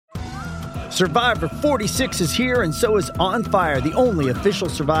Survivor 46 is here, and so is On Fire, the only official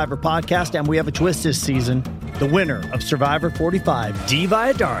Survivor podcast, and we have a twist this season. The winner of Survivor 45, Dee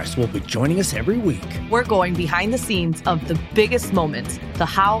Valladares, will be joining us every week. We're going behind the scenes of the biggest moments, the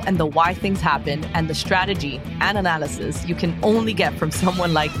how and the why things happen, and the strategy and analysis you can only get from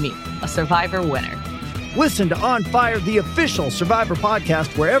someone like me, a Survivor winner. Listen to On Fire, the official Survivor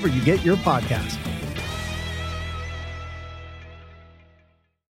podcast, wherever you get your podcast.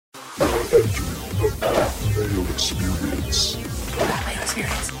 Mayo Experience. Mayo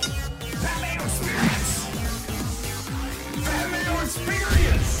Experience. Mayo Experience. Mayo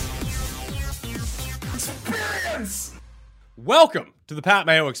Experience. Experience. Welcome to the Pat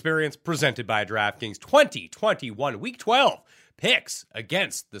Mayo Experience, presented by DraftKings 2021 Week 12 picks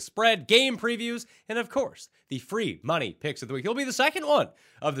against the spread, game previews, and of course, the free money picks of the week. It'll be the second one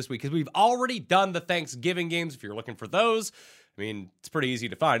of this week because we've already done the Thanksgiving games. If you're looking for those, I mean, it's pretty easy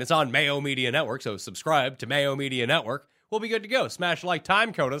to find. It's on Mayo Media Network, so subscribe to Mayo Media Network. We'll be good to go. Smash like,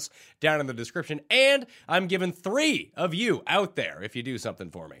 time code us down in the description. And I'm giving 3 of you out there if you do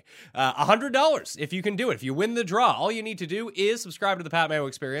something for me. $100 if you can do it. If you win the draw, all you need to do is subscribe to the Pat Mayo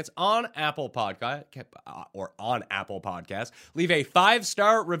Experience on Apple Podcast or on Apple Podcasts. Leave a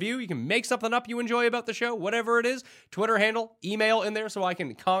 5-star review. You can make something up you enjoy about the show, whatever it is. Twitter handle, email in there so I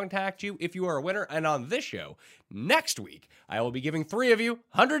can contact you if you are a winner. And on this show, next week, I will be giving 3 of you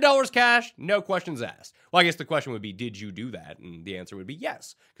 $100 cash, no questions asked. Well, I guess the question would be, did you do that? And the answer would be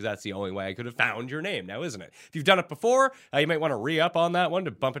yes, because that's the only way I could have found your name now, isn't it? If you've done it before, you might want to re-up on that one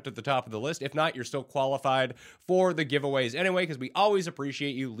to bump it to the top of the list. If not, you're still qualified for the giveaways anyway, because we always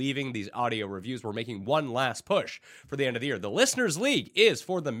appreciate you leaving these audio reviews. We're making one last push for the end of the year. The Listeners League is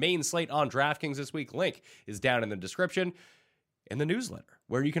for the main slate on DraftKings this week. Link is down in the description. In the newsletter,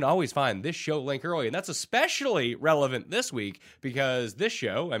 where you can always find this show link early. And that's especially relevant this week because this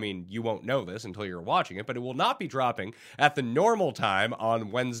show, I mean, you won't know this until you're watching it, but it will not be dropping at the normal time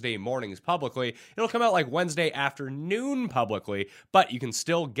on Wednesday mornings publicly. It'll come out like Wednesday afternoon publicly, but you can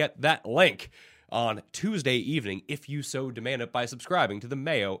still get that link on Tuesday evening if you so demand it by subscribing to the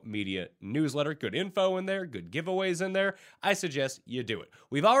Mayo Media newsletter. Good info in there, good giveaways in there. I suggest you do it.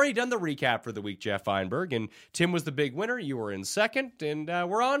 We've already done the recap for the week, Jeff Feinberg, and Tim was the big winner. You were in second, and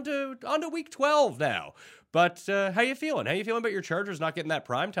we're on to week 12 now. But how you feeling? How you feeling about your Chargers not getting that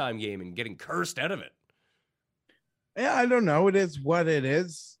primetime game and getting cursed out of it? Yeah, I don't know. It is what it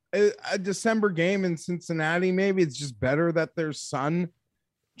is. A December game in Cincinnati, maybe it's just better that there's sun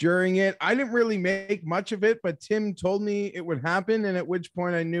during it. I didn't really make much of it, but Tim told me it would happen, and at which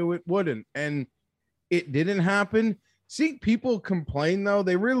point I knew it wouldn't, and it didn't happen. Seeing people complain, though,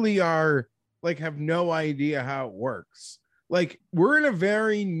 they really are like have no idea how it works. Like, we're in a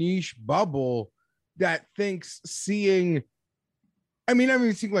very niche bubble that thinks seeing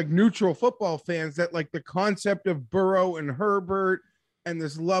like neutral football fans that like the concept of Burrow and Herbert and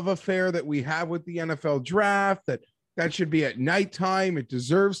this love affair that we have with the NFL draft, that should be at nighttime. It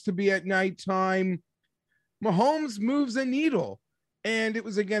deserves to be at nighttime. Mahomes moves a needle, and it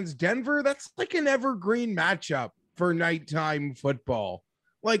was against Denver. That's like an evergreen matchup for nighttime football.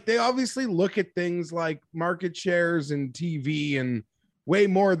 Like, they obviously look at things like market shares and TV and way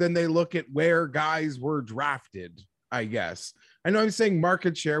more than they look at where guys were drafted, I guess. I know I'm saying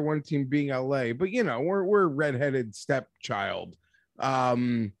market share, one team being LA, but you know, we're redheaded stepchild.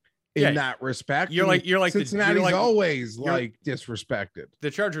 In that respect, you're like Cincinnati's always like disrespected.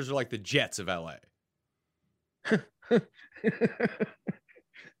 The Chargers are like the Jets of LA.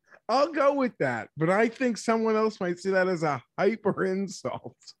 I'll go with that, but I think someone else might see that as a hyper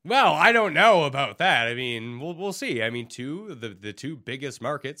insult. Well, I don't know about that. I mean, we'll see. I mean, the two biggest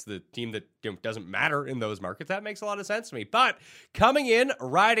markets, the team that doesn't matter in those markets, that makes a lot of sense to me. But coming in,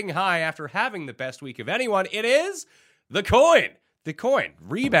 riding high after having the best week of anyone, it is the Coin. The Coin,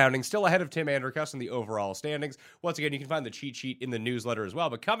 rebounding, still ahead of Tim Andercuss in the overall standings. Once again, you can find the cheat sheet in the newsletter as well.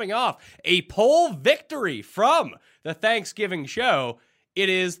 But coming off a poll victory from the Thanksgiving show, it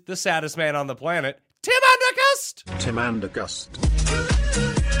is the saddest man on the planet, Tim Andercuss. Tim Andercuss.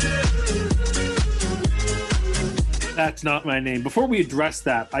 That's not my name. Before we address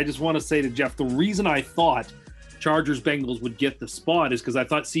that, I just want to say to Jeff, the reason I thought Chargers-Bengals would get the spot is because I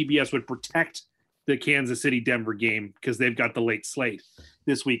thought CBS would protect the Kansas City-Denver game because they've got the late slate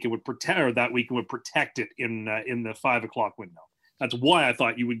this week. It would protect, or that week it would protect it in the 5 o'clock window. That's why I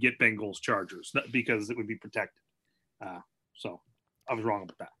thought you would get Bengals-Chargers, because it would be protected. So I was wrong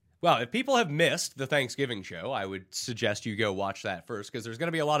about that. Well, if people have missed the Thanksgiving show, I would suggest you go watch that first, because there's going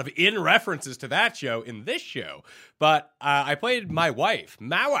to be a lot of in-references to that show in this show. But I played my wife,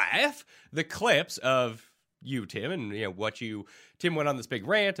 the clips of you, Tim, and Tim went on this big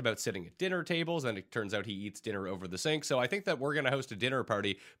rant about sitting at dinner tables, and it turns out he eats dinner over the sink. So I think that we're going to host a dinner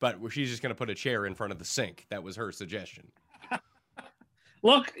party, but she's just going to put a chair in front of the sink. That was her suggestion.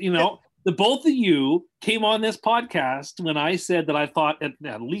 Look, the both of you came on this podcast when I said that I thought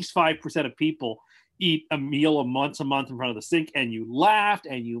at least 5% of people eat a meal once a month in front of the sink, and you laughed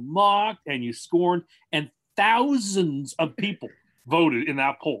and you mocked and you scorned, and thousands of people voted in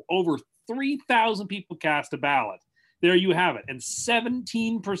that poll. Over 3,000 people cast a ballot. There you have it. And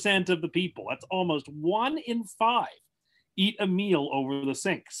 17% of the people, that's almost 1 in 5, eat a meal over the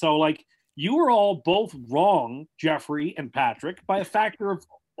sink. So, you were all both wrong, Jeffrey and Patrick, by a factor of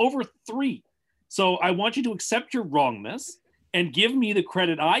over 3. So I want you to accept your wrongness and give me the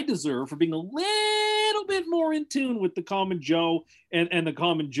credit I deserve for being a little bit more in tune with the common Joe and the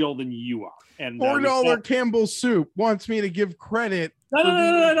common Jill than you are. And $4 Campbell's Soup wants me to give credit.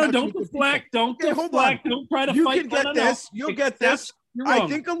 No. Don't deflect. Don't deflect. Don't try to fight. You can get this. You'll get this. I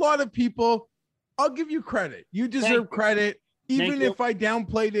think a lot of people, I'll give you credit. You deserve credit. Even if I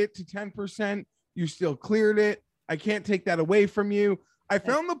downplayed it to 10%, you still cleared it. I can't take that away from you. I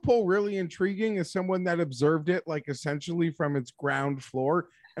found the poll really intriguing as someone that observed it essentially from its ground floor.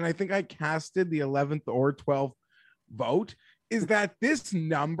 And I think I casted the 11th or 12th vote, is that this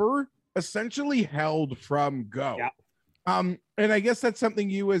number essentially held from go. Yeah. And I guess that's something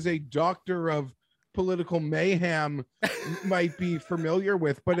you as a doctor of political mayhem might be familiar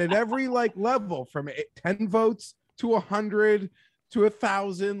with, but at every level from 10 votes to 100 to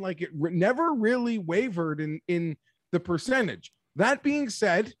 1,000, it never really wavered in the percentage. That being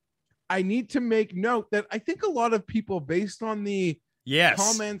said, I need to make note that I think a lot of people, based on the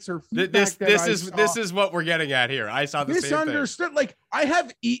comments or feedback this is what we're getting at here. I saw the same thing. Misunderstood. I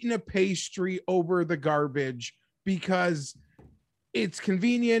have eaten a pastry over the garbage because it's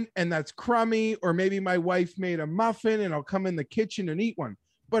convenient and that's crummy, or maybe my wife made a muffin and I'll come in the kitchen and eat one.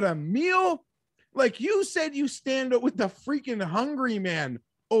 But a meal, you said, you stand up with the freaking hungry man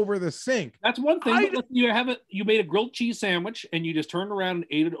over the sink. That's one thing. You made a grilled cheese sandwich and you just turned around and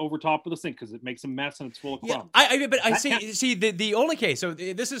ate it over top of the sink because it makes a mess and it's full of crumbs. See the only case. So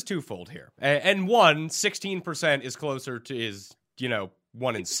this is twofold here, and 16% is closer to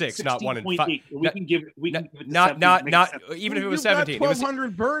 1 in 6, not 1 in 5. We can give it not even if it was 17.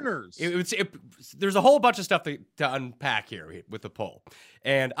 1,200 burners. There's a whole bunch of stuff to unpack here with the poll,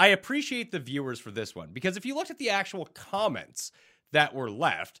 and I appreciate the viewers for this one, because if you looked at the actual comments that were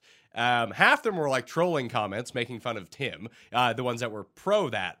left, half them were trolling comments making fun of Tim, the ones that were pro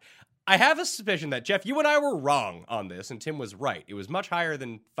that. I have a suspicion that, Jeff, you and I were wrong on this, and Tim was right. It was much higher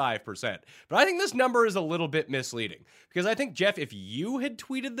than 5%. But I think this number is a little bit misleading, because I think, Jeff, if you had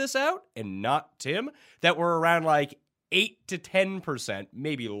tweeted this out and not Tim, that were around 8 to 10%,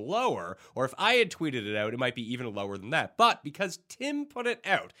 maybe lower, or if I had tweeted it out, it might be even lower than that. But because Tim put it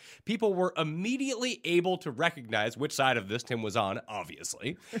out, people were immediately able to recognize which side of this Tim was on,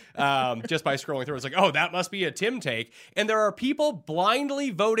 obviously, just by scrolling through. It's oh, that must be a Tim take. And there are people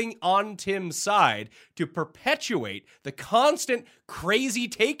blindly voting on Tim's side to perpetuate the constant crazy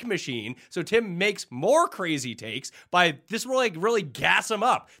take machine, so Tim makes more crazy takes. By this will really gas him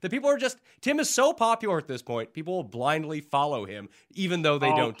up. The people are Tim is so popular at this point, people will blindly follow him even though they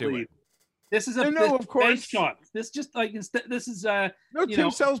don't do it. This is of course shot. This just this is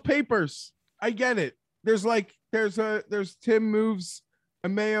Tim sells papers. I get it. There's Tim moves a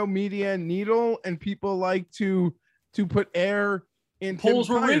Mayo Media needle, and people like to put air in. Polls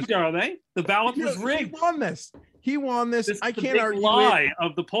were rigged, are they? The ballot was rigged. He won this. I can't argue lie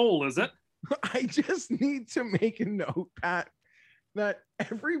of the poll, is it? I just need to make a note, Pat, that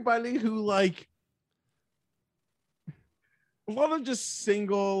everybody who a lot of just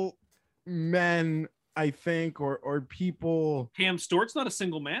single men, I think, or people. Cam Stewart's not a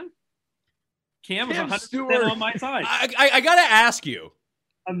single man. Cam is 100% on my side. I gotta ask you,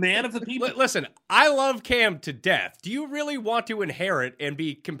 a man of the people. Listen, I love Cam to death. Do you really want to inherit and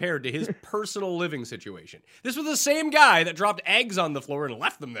be compared to his personal living situation? This was the same guy that dropped eggs on the floor and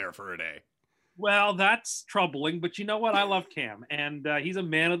left them there for a day. Well, that's troubling, but you know what? I love Cam, and he's a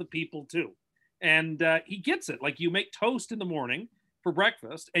man of the people too. And he gets it. You make toast in the morning for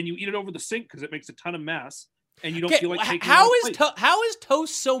breakfast, and you eat it over the sink because it makes a ton of mess, and you don't feel like taking it. How is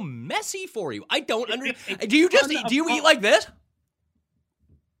toast so messy for you? I don't understand. Do you eat like this?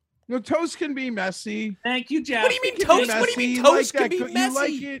 No, toast can be messy. Thank you, Jeff. What do you mean toast? What do you mean toast can be messy? You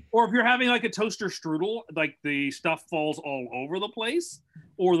like it? Or if you're having a toaster strudel, the stuff falls all over the place.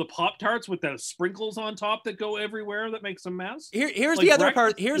 Or the Pop-Tarts with the sprinkles on top that go everywhere that makes a mess. Here's the other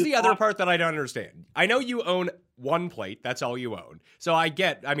part. Here's the other part that I don't understand. I know you own one plate. That's all you own. So I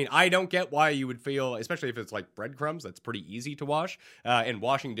don't get why you would feel, especially if it's like breadcrumbs, that's pretty easy to wash. And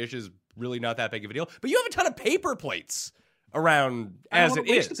washing dishes, really not that big of a deal. But you have a ton of paper plates around as it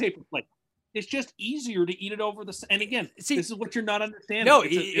is. The paper plate. It's just easier to eat it over the. And again, See, this is what you're not understanding. No,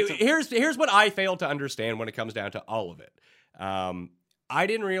 here's what I fail to understand when it comes down to all of it. I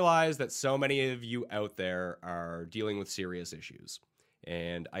didn't realize that so many of you out there are dealing with serious issues.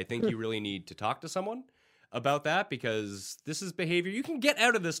 And I think you really need to talk to someone about that, because this is behavior. You can get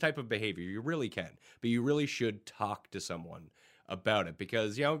out of this type of behavior. You really can. But you really should talk to someone about it,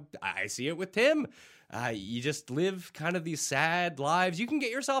 because, I see it with Tim. You just live kind of these sad lives. You can get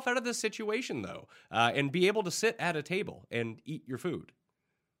yourself out of this situation, though, and be able to sit at a table and eat your food.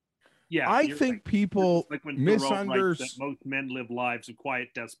 Yeah, I think people misunderstand that most men live lives of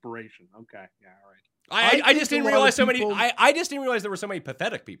quiet desperation. Okay, yeah, all right. I just didn't realize so many. I just didn't realize there were so many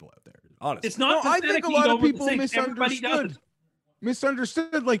pathetic people out there. Honestly, it's not. I think a lot of people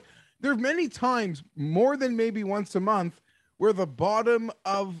misunderstood. Like, there are many times, more than maybe once a month, where the bottom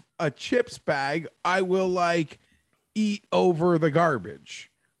of a chips bag I will eat over the garbage,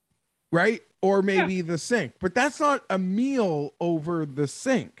 right? Or maybe the sink. But that's not a meal over the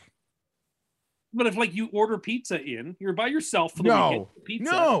sink. But if you order pizza in, you're by yourself for the weekend. Pizza.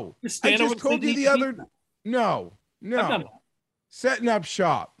 No. I just told you the other. No. Setting up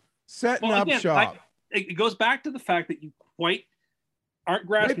shop. It goes back to the fact that you quite aren't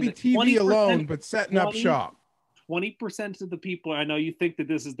grasping. Might be TV alone, but setting up shop. 20% of the people, I know you think that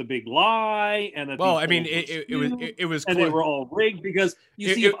this is the big lie, and that it was, and they were all rigged, because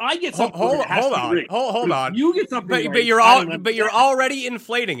if I get something, hold on, you get something, but you're already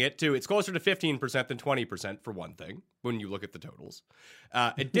inflating it to it's closer to 15% than 20% for one thing when you look at the totals.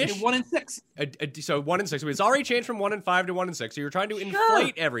 1 in 6. So 1 in 6. So it's already changed from 1 in 5 to 1 in 6. So you're trying to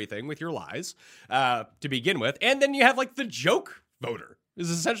inflate everything with your lies to begin with, and then you have the joke voter. Is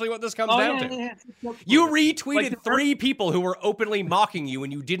essentially what this comes down to. Yeah. You retweeted 3 people who were openly mocking you,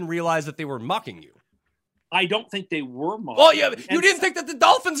 and you didn't realize that they were mocking you. I don't think they were mocking. Well, yeah, you didn't think that the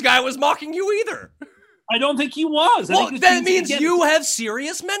Dolphins guy was mocking you either. I don't think he was. Well, that means you have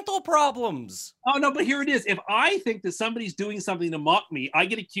serious mental problems. Oh, no, but here it is. If I think that somebody's doing something to mock me, I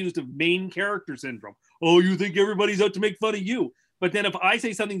get accused of main character syndrome. Oh, you think everybody's out to make fun of you. But then if I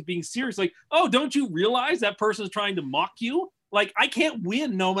say something's being serious, oh, don't you realize that person's trying to mock you? I can't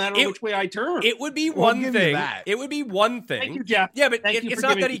win no matter which way I turn. It would be one thing. It would be one thing. Thank you, Jeff. Yeah, but it's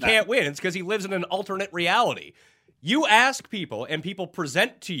not that he can't win. It's because he lives in an alternate reality. You ask people, and people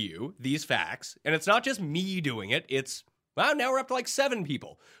present to you these facts, and it's not just me doing it. It's, now we're up to 7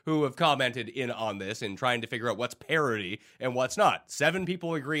 people who have commented in on this and trying to figure out what's parody and what's not. 7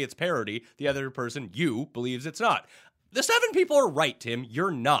 people agree it's parody. The other person, you, believes it's not. The 7 people are right, Tim.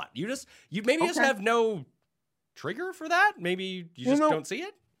 You're not. You just have no trigger for that. Maybe you just don't see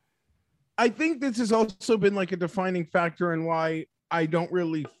it. I think this has also been a defining factor in why I don't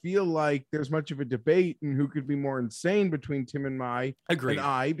really feel like there's much of a debate in who could be more insane between Tim and I,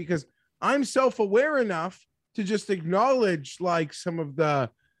 because I'm self-aware enough to just acknowledge some of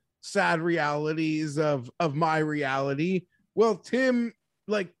the sad realities of my reality. Well, Tim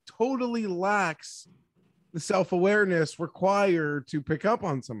totally lacks the self-awareness required to pick up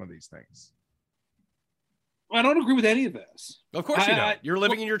on some of these things. I don't agree with any of this. Of course you don't. You're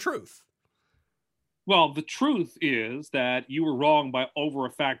living in your truth. Well, the truth is that you were wrong by over a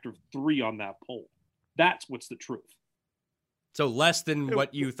factor of 3 on that poll. That's what's the truth. So less than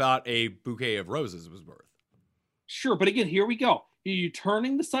what you thought a bouquet of roses was worth. Sure, but again, here we go. You're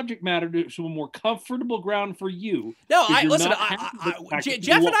turning the subject matter to a more comfortable ground for you. No, Jeff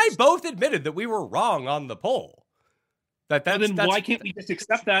and I both admitted that we were wrong on the poll. Then why can't we just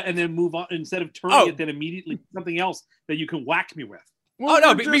accept that and then move on instead of turning it then immediately to something else that you can whack me with?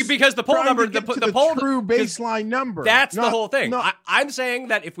 Well, because the poll number, the poll true baseline number. That's the whole thing. I'm saying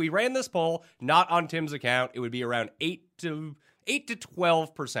that if we ran this poll not on Tim's account, it would be around 8 to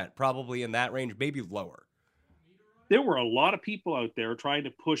 12%, probably in that range, maybe lower. There were a lot of people out there trying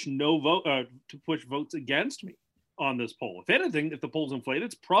to push push votes against me on this poll. If anything, if the poll's inflated,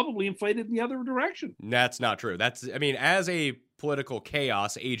 it's probably inflated in the other direction. That's not true. As a political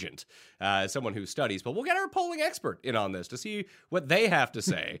chaos agent, someone who studies, but we'll get our polling expert in on this to see what they have to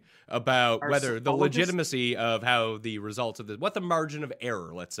say about whether the legitimacy of how the results of this, what the margin of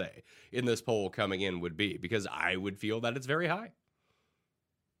error, let's say, in this poll coming in would be, because I would feel that it's very high.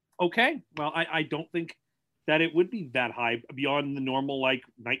 Okay. Well, I don't think that it would be that high beyond the normal,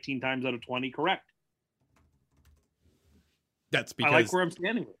 19 times out of 20 correct. That's because I like where I'm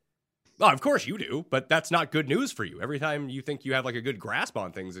standing with. Well, of course you do, but that's not good news for you. Every time you think you have a good grasp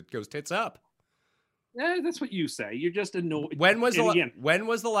on things, it goes tits up. That's what you say. You're just annoyed. When was again, when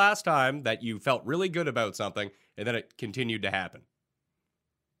was the last time that you felt really good about something and then it continued to happen?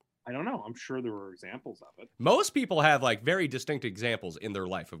 I don't know. I'm sure there were examples of it. Most people have like very distinct examples in their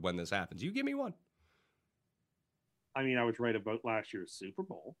life of when this happens. You give me one. I mean, I was right about last year's Super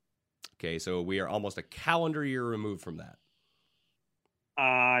Bowl. Okay, so we are almost a calendar year removed from that.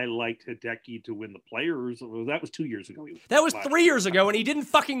 I liked Hideki to win the Players. Well, that was 2 years ago. That was 3 years ago, and he didn't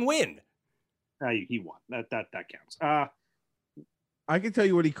fucking win. He won. That counts. I can tell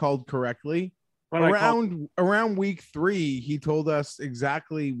you what he called correctly. Around week 3, he told us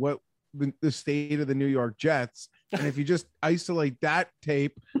exactly what the state of the New York Jets. And if you just isolate that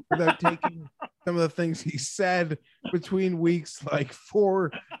tape without taking some of the things he said between weeks like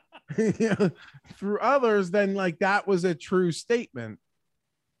 4 through others, then like that was a true statement.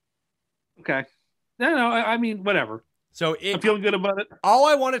 Okay. No, I mean, whatever. So I'm feeling good about it. All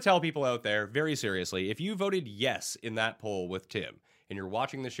I want to tell people out there, very seriously, if you voted yes in that poll with Tim and you're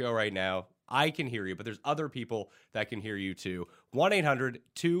watching the show right now, I can hear you, but there's other people that can hear you too.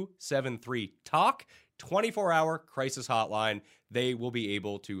 1-800-273-TALK, 24-hour crisis hotline. They will be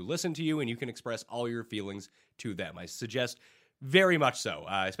able to listen to you and you can express all your feelings to them. I suggest very much so,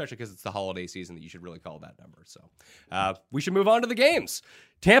 especially because it's the holiday season that you should really call that number. So we should move on to the games.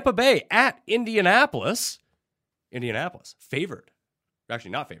 Tampa Bay at Indianapolis. Indianapolis, favored.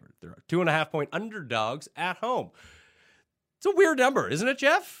 Actually, not favored. They're 2.5-point underdogs at home. It's a weird number, isn't it,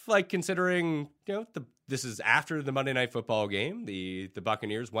 Jeff? Like, considering, this is after the Monday Night Football game. The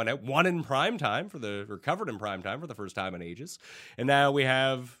Buccaneers won in prime time covered in prime time for the first time in ages. And now we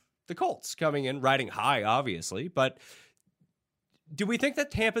have the Colts coming in, riding high, obviously. But do we think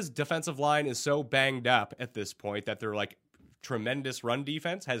that Tampa's defensive line is so banged up at this point that they're like tremendous run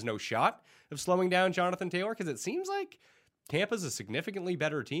defense has no shot of slowing down Jonathan Taylor? Because it seems like Tampa's a significantly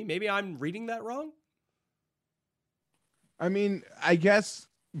better team. Maybe I'm reading that wrong. I mean, I guess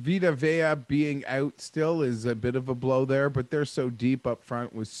Vita Vea being out still is a bit of a blow there, but they're so deep up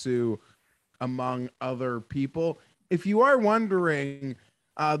front with Sue, among other people. If you are wondering,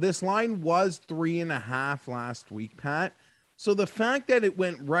 this line was 3.5 last week, Pat. So the fact that it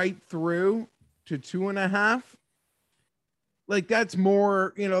went right through to 2.5, like that's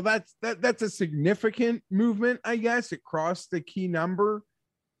more, that's a significant movement, I guess. It crossed the key number.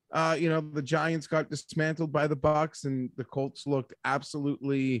 The Giants got dismantled by the Bucs and the Colts looked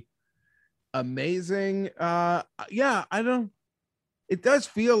absolutely amazing. It does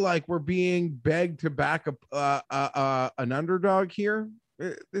feel like we're being begged to back up an underdog here.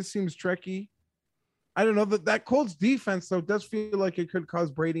 This seems tricky. I don't know that Colts defense though does feel like it could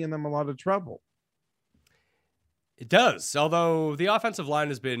cause Brady and them a lot of trouble. It does, although the offensive line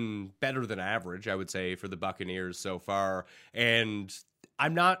has been better than average, I would say, for the Buccaneers so far. And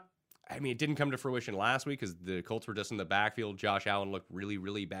it didn't come to fruition last week because the Colts were just in the backfield. Josh Allen looked really,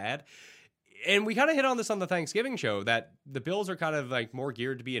 really bad. And we kind of hit on this on the Thanksgiving show that the Bills are kind of like more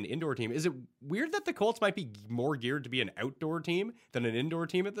geared to be an indoor team. Is it weird that the Colts might be more geared to be an outdoor team than an indoor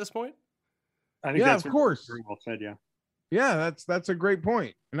team at this point? I think that's of course. Very well said, yeah. Yeah, that's a great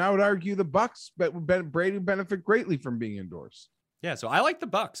point. And I would argue the Bucs, but Brady benefit greatly from being indoors. Yeah, so I like the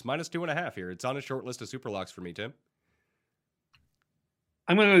Bucs minus 2.5 here. It's on a short list of super locks for me, Tim.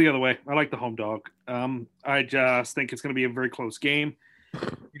 I'm going to go the other way. I like the home dog. I just think it's going to be a very close game.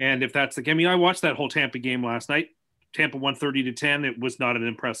 And if that's the game, I watched that whole Tampa game last night. Tampa won 30-10. It was not an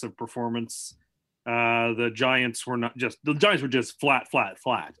impressive performance. The Giants were just flat.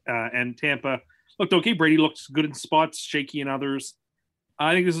 And Tampa looked okay. Brady looked good in spots, shaky in others.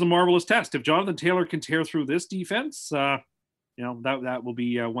 I think this is a marvelous test. If Jonathan Taylor can tear through this defense, that will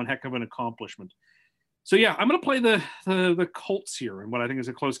be one heck of an accomplishment. So yeah, I'm going to play the Colts here, and what I think is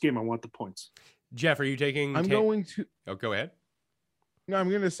a close game. I want the points. Jeff, are you taking? Going to. Oh, go ahead. No, I'm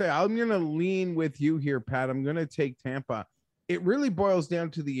going to say I'm going to lean with you here, Pat. I'm going to take Tampa. It really boils down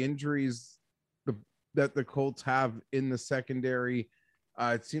to the injuries that the Colts have in the secondary.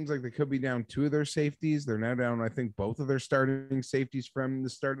 It seems like they could be down 2 of their safeties. They're now down, I think, both of their starting safeties from the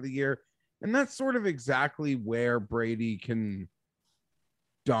start of the year. And that's sort of exactly where Brady can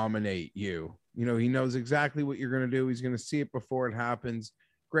dominate you. He knows exactly what you're going to do. He's going to see it before it happens.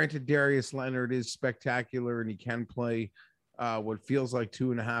 Granted, Darius Leonard is spectacular and he can play what feels like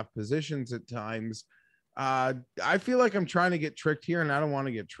 2.5 positions at times. I feel like I'm trying to get tricked here and I don't want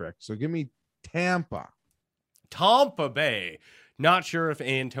to get tricked. So give me Tampa Bay. Not sure if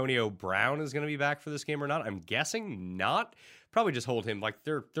Antonio Brown is going to be back for this game or not. I'm guessing not. probably just hold him like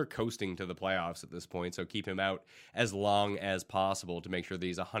they're coasting to the playoffs at this point. So keep him out as long as possible to make sure that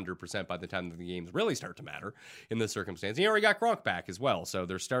he's 100% by the time that the games really start to matter in this circumstance. You already got Gronk back as well, so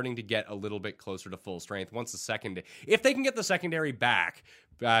they're starting to get a little bit closer to full strength. Once if they can get the secondary back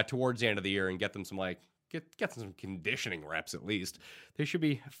towards the end of the year and get them some get some conditioning reps at least, they should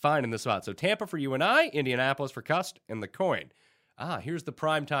be fine in this spot. So Tampa for you and I, Indianapolis for Cust and the coin. Here's the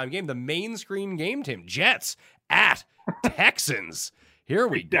primetime game, the main screen game, Tim. Jets at Texans. Here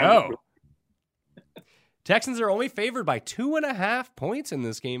we go. Texans are only favored by 2.5 points in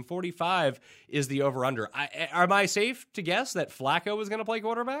this game. 45 is the over-under. Am I safe to guess that Flacco is going to play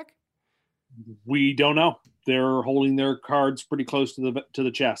quarterback? We don't know. They're holding their cards pretty close to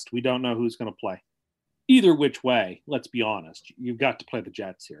the chest. We don't know who's going to play. Either which way, let's be honest, you've got to play the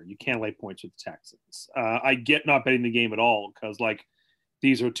Jets here. You can't lay points with the Texans. I get not betting the game at all because,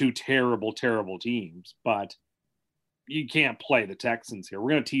 these are two terrible, terrible teams, but you can't play the Texans here. We're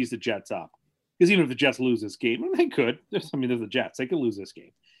going to tease the Jets up because even if the Jets lose this game, and they could, they're the Jets. They could lose this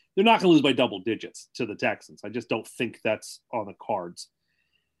game. They're not going to lose by double digits to the Texans. I just don't think that's on the cards.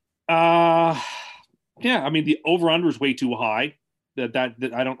 The over-under is way too high. That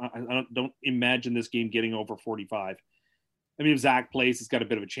I don't imagine this game getting over 45. I mean, if Zach plays, he's got a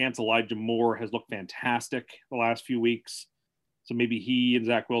bit of a chance. Elijah Moore has looked fantastic the last few weeks, so maybe he and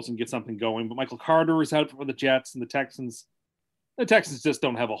Zach Wilson get something going. But Michael Carter is out for the Jets and the Texans. The Texans just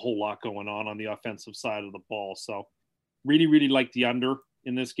don't have a whole lot going on the offensive side of the ball. So, really, really like the under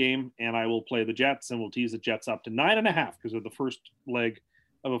in this game, and I will play the Jets, and we'll tease the Jets up to 9.5 because they're the first leg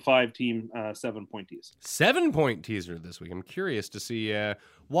of a 5-team 7-point teaser. 7-point teaser this week. I'm curious to see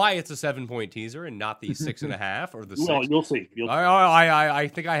why it's a 7-point teaser and not the 6.5 or the 6. Well, you'll see. I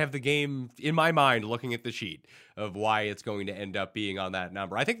think I have the game in my mind looking at the sheet of why it's going to end up being on that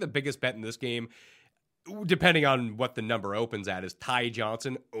number. I think the biggest bet in this game, depending on what the number opens at, is Ty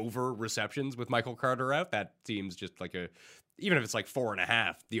Johnson over receptions with Michael Carter out. That seems just like even if it's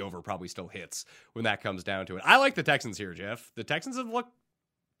 4.5, the over probably still hits when that comes down to it. I like the Texans here, Jeff. The Texans have looked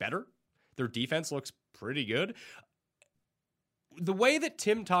better. Their defense looks pretty good. The way that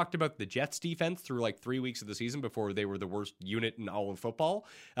Tim talked about the Jets defense through 3 weeks of the season before they were the worst unit in all of football,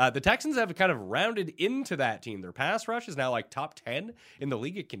 the Texans have kind of rounded into that team. Their pass rush is now top 10 in the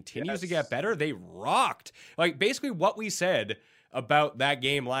league. It continues to get better. They rocked. Basically what we said about that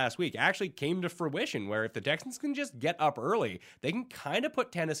game last week actually came to fruition, where if the Texans can just get up early, they can kind of put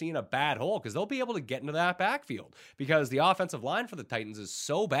Tennessee in a bad hole because they'll be able to get into that backfield because the offensive line for the Titans is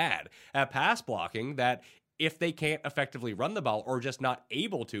so bad at pass blocking that if they can't effectively run the ball or just not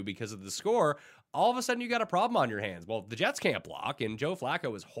able to because of the score, all of a sudden you got a problem on your hands. Well, the Jets can't block, and Joe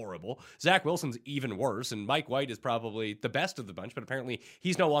Flacco is horrible. Zach Wilson's even worse, and Mike White is probably the best of the bunch, but apparently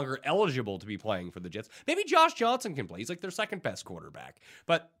he's no longer eligible to be playing for the Jets. Maybe Josh Johnson can play. He's their second best quarterback.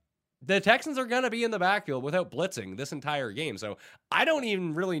 But the Texans are going to be in the backfield without blitzing this entire game. So I don't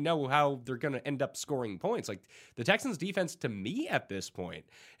even really know how they're going to end up scoring points. The Texans defense to me at this point,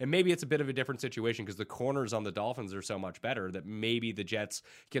 and maybe it's a bit of a different situation because the corners on the Dolphins are so much better that maybe the Jets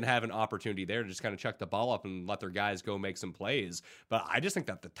can have an opportunity there to just kind of chuck the ball up and let their guys go make some plays. But I just think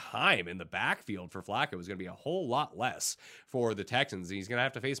that the time in the backfield for Flacco is going to be a whole lot less for the Texans. He's going to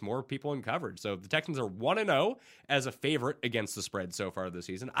have to face more people in coverage. So the Texans are 1-0 as a favorite against the spread so far this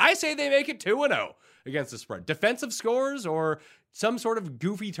season. I say they make it 2-0 against the spread. Defensive scores or some sort of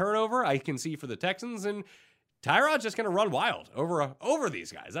goofy turnover I can see for the Texans, and Tyrod's just going to run wild over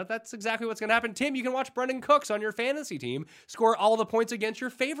these guys. That's exactly what's going to happen. Tim, you can watch Brendan Cooks on your fantasy team score all the points against your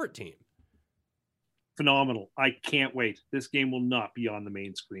favorite team. Phenomenal. I can't wait. This game will not be on the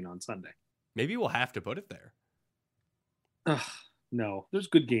main screen on Sunday. Maybe we'll have to put it there. No, there's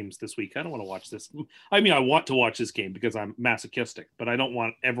good games this week. I don't want to watch this. I mean, I want to watch this game because I'm masochistic, but I don't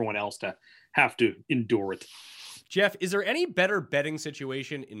want everyone else to have to endure it. Jeff, is there any better betting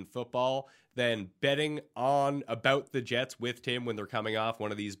situation in football than betting on about the Jets with Tim when they're coming off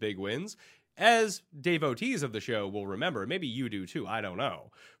one of these big wins? As devotees of the show will remember, maybe you do too, I don't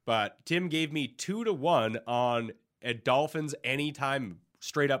know. But Tim gave me 2-1 on a Dolphins anytime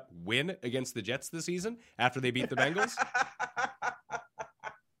straight up win against the Jets this season after they beat the Bengals.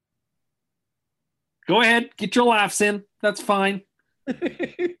 Go ahead, get your laughs in. That's fine.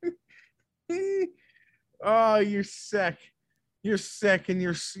 Oh, you're sick. You're sick, and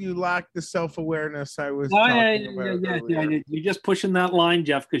you lack the self-awareness I was talking about. Yeah. You're just pushing that line,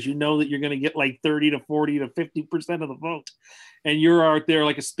 Jeff, because you know that you're going to get 30 to 40 to 50% of the vote. And you're out there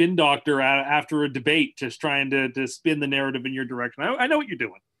like a spin doctor after a debate, just trying to spin the narrative in your direction. I know what you're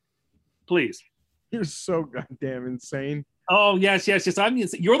doing. Please. You're so goddamn insane. Oh, yes.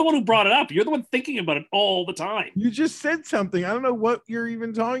 You're the one who brought it up. You're the one thinking about it all the time. You just said something. I don't know what you're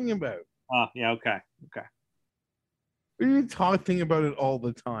even talking about. Yeah, okay. What are you talking about it all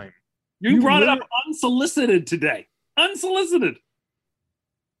the time? You brought it up unsolicited today. Unsolicited.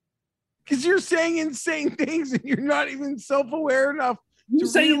 Because you're saying insane things and you're not even self-aware enough You to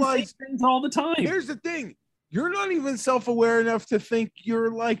say realize things all the time. Here's the thing. You're not even self-aware enough to think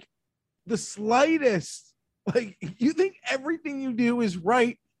you're like the slightest. Like you think everything you do is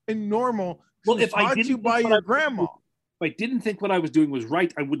right and normal. Well, if I taught didn't you by think what your grandma. If I didn't think what I was doing was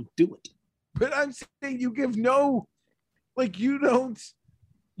right, I wouldn't do it. But I'm saying you give no, like you don't,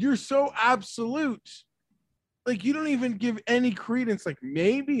 you're so absolute. Like you don't even give any credence. Like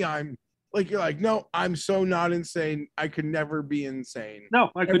maybe I'm, like you're like, no, I'm so not insane. I could never be insane. No,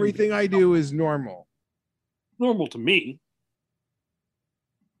 I couldn't. Everything I do is normal. Normal to me.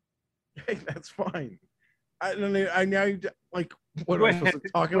 Hey, that's fine. I don't know. I now like what am I supposed to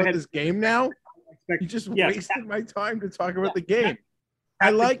talk about this game now? You just wasted my time to talk about the game.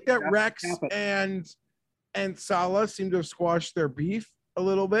 I like that Rex and Salah seem to have squashed their beef a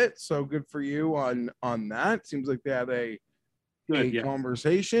little bit. So good for you on that. Seems like they had a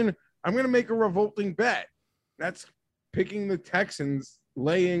conversation. I'm going to make a revolting bet. That's picking the Texans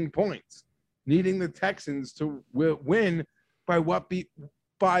laying points, needing the Texans to win by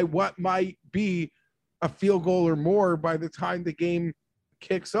what might be a field goal or more by the time the game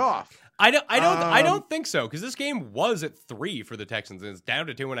kicks off. I don't think so, because this game was at 3 for the Texans and it's down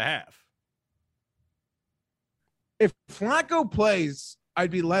to 2.5. If Flacco plays,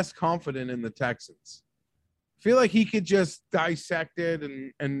 I'd be less confident in the Texans. I feel like he could just dissect it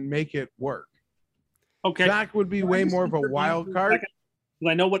and make it work. Okay. Zach would be way more of a wild card.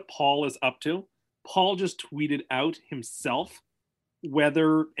 I know what Paul is up to. Paul just tweeted out himself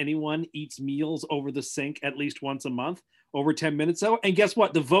whether anyone eats meals over the sink at least once a month, over 10 minutes ago. And guess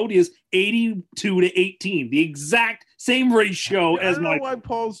what? The vote is 82 to 18, the exact same ratio as my. I don't know why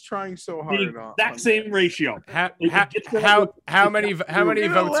Paul's trying so hard. The exact same ratio. How many votes are in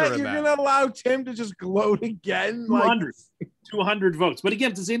that? You're going to allow Tim to just gloat again? 200 votes. But again,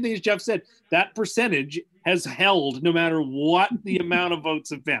 it's the same thing as Jeff said. That percentage has held no matter what the amount of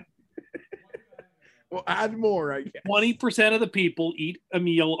votes have been. Well, add more, I guess. 20% of the people eat a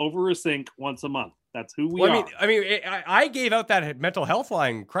meal over a sink once a month. That's who we are. I gave out that mental health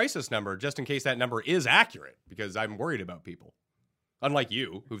line crisis number just in case that number is accurate, because I'm worried about people. Unlike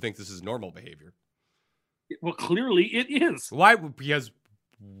you, who think this is normal behavior. Well, clearly it is. Why? Because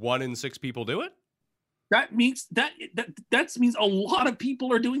 1 in 6 people do it? That means that means a lot of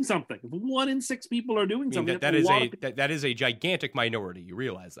people are doing something. If 1 in 6 people are doing something. That is a gigantic minority. You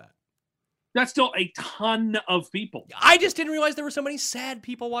realize that? That's still a ton of people. I just didn't realize there were so many sad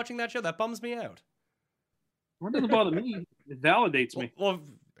people watching that show. That bums me out. What doesn't bother me? It validates me. Well,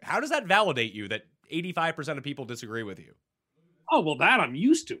 how does that validate you that 85% of people disagree with you? Oh, well, that I'm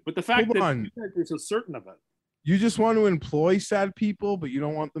used to. But the fact that you guys are so certain of it. You just want to employ sad people, but you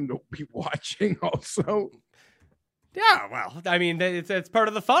don't want them to be watching also. Yeah, well, I mean, it's part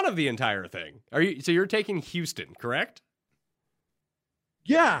of the fun of the entire thing. So you're taking Houston, correct?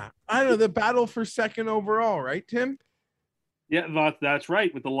 Yeah, I don't know, the battle for second overall, right, Tim? Yeah, that's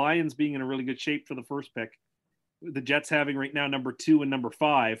right. With the Lions being in a really good shape for the first pick, the Jets having right now number 2 and number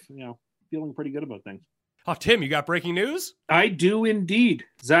 5, feeling pretty good about things. Oh, Tim, you got breaking news? I do indeed.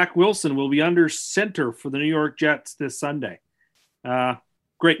 Zach Wilson will be under center for the New York Jets this Sunday.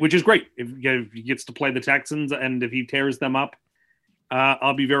 Great, which is great. If he gets to play the Texans and if he tears them up,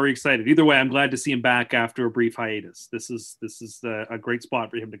 I'll be very excited. Either way, I'm glad to see him back after a brief hiatus. This is a great spot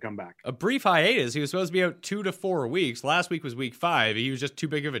for him to come back. A brief hiatus? He was supposed to be out 2 to 4 weeks. Last week was week 5. He was just too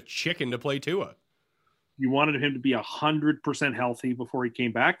big of a chicken to play Tua. You wanted him to be 100% healthy before he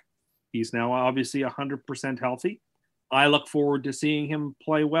came back. He's now obviously 100% healthy. I look forward to seeing him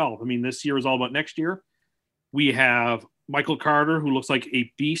play well. I mean, this year is all about next year. We have Michael Carter, who looks like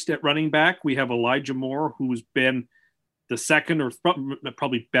a beast at running back. We have Elijah Moore, who's been the second, or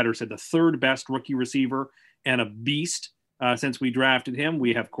probably better said, the third best rookie receiver and a beast since we drafted him.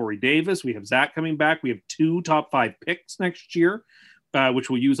 We have Corey Davis. We have Zach coming back. We have 2 top 5 picks next year, which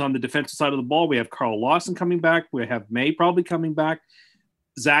we'll use on the defensive side of the ball. We have Carl Lawson coming back. We have May probably coming back.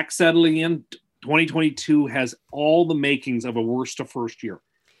 Zach settling in. 2022 has all the makings of a worst to first year.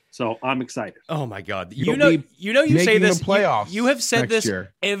 So I'm excited. Oh my God! You say this. Playoffs you have said this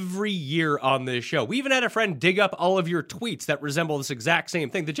year. Every year on this show. We even had a friend dig up all of your tweets that resemble this exact same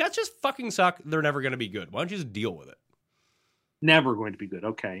thing. The Jets just fucking suck. They're never going to be good. Why don't you just deal with it? Never going to be good.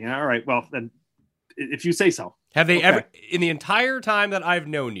 Okay. All right. Well, then, if you say so. Have they ever, in the entire time that I've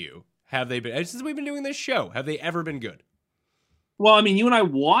known you, have they been, since we've been doing this show, have they ever been good? Well, I mean, you and I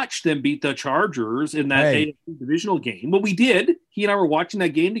watched them beat the Chargers in that AFC divisional game. Well, we did. He and I were watching that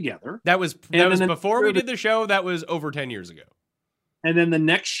game together. That was before we did the show. That was over 10 years ago. And then the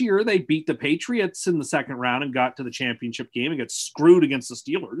next year, they beat the Patriots in the second round and got to the championship game and got screwed against the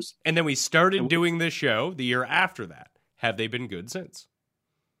Steelers. And then we started doing this show the year after that. Have they been good since?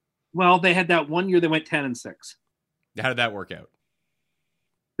 Well, they had that one year they went 10-6. How did that work out?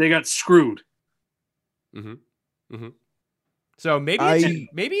 They got screwed. Mm-hmm. Mm-hmm. So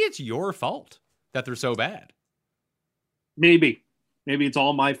maybe it's your fault that they're so bad. Maybe it's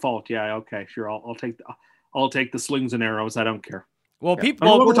all my fault. Yeah, okay, sure. I'll take the slings and arrows. I don't care. Well,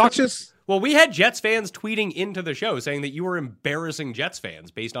 we had Jets fans tweeting into the show saying that you were embarrassing Jets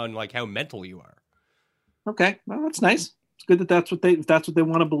fans based on like how mental you are. Okay, well, that's nice. It's good that that's what they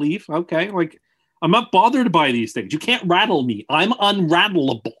want to believe. Okay, like I'm not bothered by these things. You can't rattle me. I'm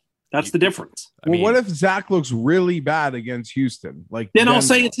unrattleable. That's the difference. What if Zach looks really bad against Houston? Then I'll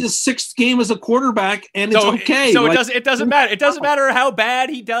say it's his 6th game as a quarterback, and it's okay. So it doesn't matter. It doesn't matter how bad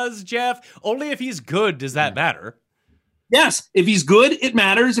he does, Jeff. Only if he's good does that matter. Yes, if he's good, it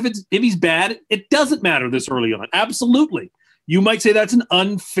matters. If he's bad, it doesn't matter this early on. Absolutely. You might say that's an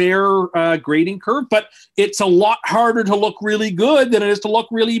unfair grading curve, but it's a lot harder to look really good than it is to look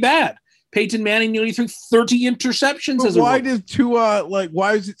really bad. Peyton Manning nearly threw 30 interceptions. But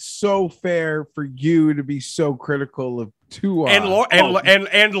why is it so fair for you to be so critical of Tua and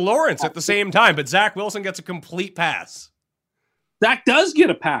Lawrence at the same time? But Zach Wilson gets a complete pass. Zach does get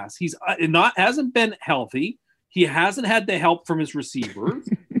a pass. He's hasn't been healthy. He hasn't had the help from his receivers.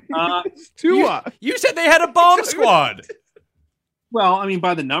 Tua. You said they had a bomb squad. Well, I mean,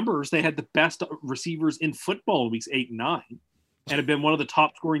 by the numbers, they had the best receivers in football in weeks 8 and 9. And have been one of the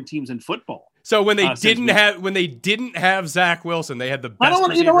top scoring teams in football. So when they didn't have Zach Wilson, they had the best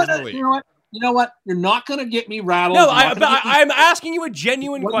receivers in the league. You know what? You're not going to get me rattled. No, I'm asking you a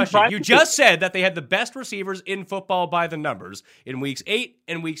genuine question. You just said that they had the best receivers in football by the numbers in weeks 8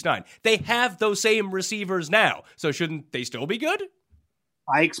 and weeks 9. They have those same receivers now. So shouldn't they still be good?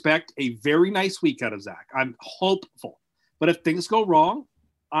 I expect a very nice week out of Zach. I'm hopeful. But if things go wrong,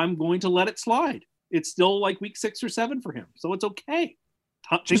 I'm going to let it slide. It's still like week 6 or 7 for him. So it's okay.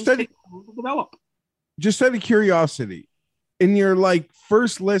 Things take time to develop. Just out of curiosity, in your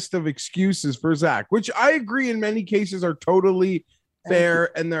first list of excuses for Zach, which I agree in many cases are totally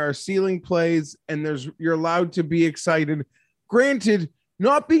fair, and there are ceiling plays, and you're allowed to be excited. Granted,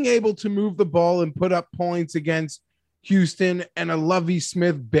 not being able to move the ball and put up points against Houston and a Lovie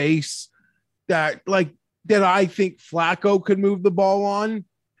Smith base that I think Flacco could move the ball on.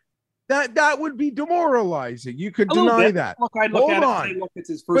 That would be demoralizing. You could deny that. Look, I look at it. Look, it's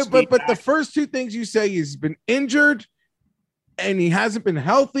his first but the first two things you say, he's been injured, and he hasn't been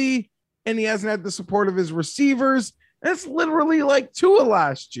healthy, and he hasn't had the support of his receivers. That's literally like Tua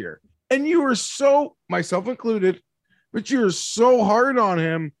last year. And you were so, myself included, but you were so hard on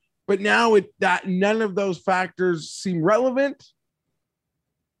him. But now that none of those factors seem relevant.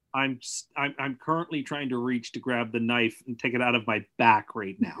 I'm currently trying to reach to grab the knife and take it out of my back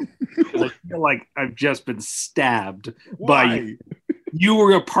right now. I feel like I've just been stabbed by you. You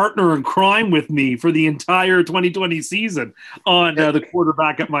were a partner in crime with me for the entire 2020 season on the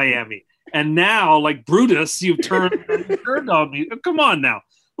quarterback at Miami. And now, like Brutus, you've turned on me. Come on now.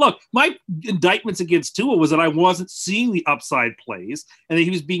 Look, my indictments against Tua was that I wasn't seeing the upside plays and that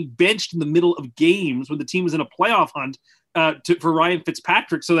he was being benched in the middle of games when the team was in a playoff hunt for Ryan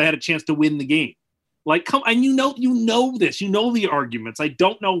Fitzpatrick, so they had a chance to win the game. And you know this. You know the arguments. I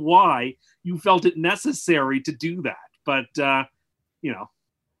don't know why you felt it necessary to do that, but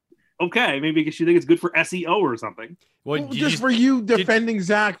okay, maybe because you think it's good for SEO or something. Well, just for you defending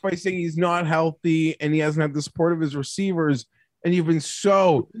Zach by saying he's not healthy and he hasn't had the support of his receivers, and you've been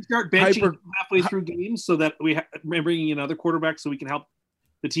so we start benching halfway through games so that we're bringing in other quarterbacks so we can help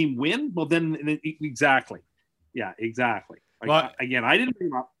the team win. Well, then exactly. Yeah, exactly. Again, I didn't bring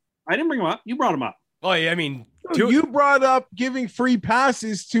him up. You brought him up. Well, I mean, you brought up giving free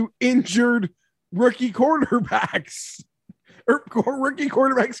passes to injured rookie quarterbacks or rookie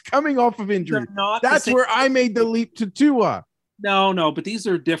quarterbacks coming off of injury. That's where I made the leap to Tua. No, but these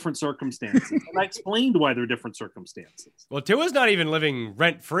are different circumstances. And I explained why they're different circumstances. Well, Tua's not even living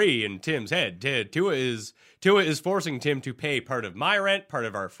rent-free in Tim's head. Tua is forcing Tim to pay part of my rent, part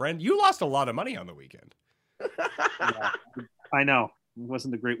of our friend. You lost a lot of money on the weekend. Yeah, I know. It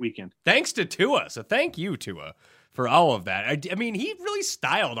wasn't a great weekend. Thanks to Tua. So thank you, Tua, for all of that. I mean, he really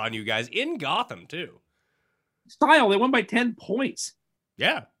styled on you guys in Gotham, too. Style. They won by 10 points.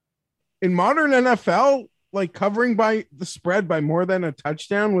 Yeah. In modern NFL, like covering by the spread by more than a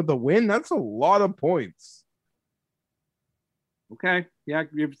touchdown with a win. That's a lot of points. Okay. Yeah,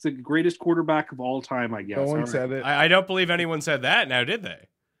 it's the greatest quarterback of all time, I guess. No one All right. said it. I don't believe anyone said that now, did they?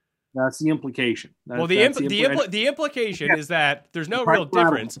 That's the implication. Well, the implication is that there's no real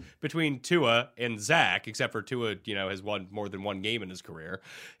difference between Tua and Zach, except for Tua, has won more than one game in his career.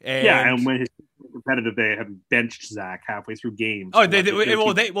 And when his competitive, they have benched Zach halfway through games. Oh,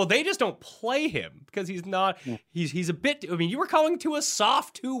 they just don't play him because he's not. Yeah. He's a bit. I mean, you were calling Tua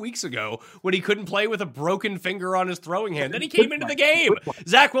soft 2 weeks ago when he couldn't play with a broken finger on his throwing hand. Then he came into the game.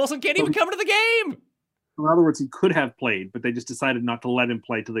 Zach Wilson can't even come into the game. In other words, he could have played, but they just decided not to let him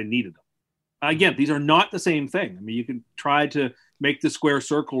play till they needed him. Again, these are not the same thing. I mean, you can try to make the square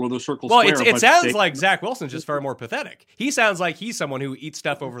circle or the circle square. Well, it sounds like Zach Wilson's just far more pathetic. He sounds like he's someone who eats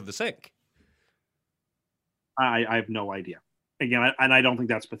stuff over the sink. I have no idea. Again, I don't think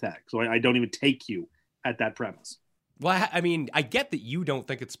that's pathetic. So I don't even take you at that premise. Well, I mean, I get that you don't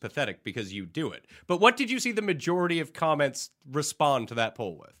think it's pathetic because you do it. But what did you see the majority of comments respond to that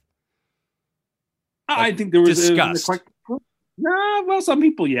poll with? I think there was disgust. Well, some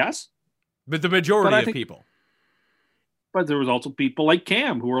people, yes. But the majority of people. But there was also people like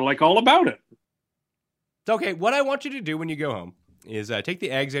Cam who were like all about it. Okay, what I want you to do when you go home is take the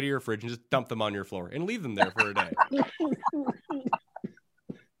eggs out of your fridge and just dump them on your floor and leave them there for a day.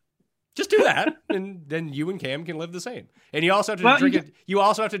 Just do that, and then you and Cam can live the same. And you also have to drink it. You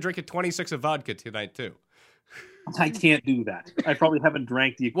also have to drink a 26 of vodka tonight too. I can't do that. I probably haven't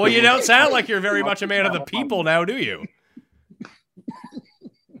drank the. Well, you don't sound like you're very much a man of the people now, do you?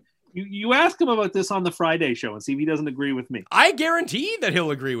 You ask him about this on the Friday show and see if he doesn't agree with me. I guarantee that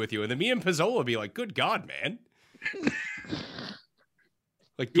he'll agree with you, and then me and Pizzola will be like, "Good God, man!"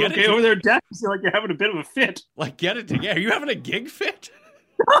 Like, you okay over there, Dex? You like you're having a bit of a fit. Like, get it together. Are you having a gig fit?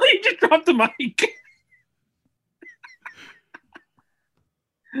 Oh, you just dropped the mic.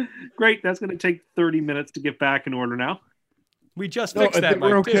 Great. That's going to take 30 minutes to get back in order now. We just fixed that mic,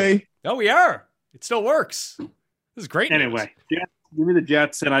 we're okay. Too. No, we are. It still works. This is great Anyway, Jets, give me the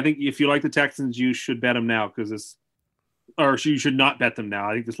Jets. And I think if you like the Texans, you should bet them now or you should not bet them now.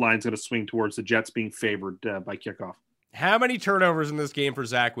 I think this line's going to swing towards the Jets being favored by kickoff. How many turnovers in this game for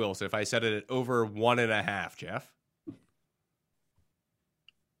Zach Wilson if I set it at over 1.5, Jeff?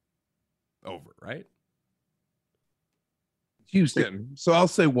 Over, right? Houston. So I'll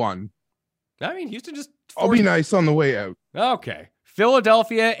say 1. I mean, Houston just... I'll be nice on the way out. Okay.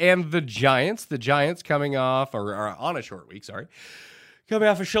 Philadelphia and the Giants. The Giants coming off, or on a short week, sorry. Coming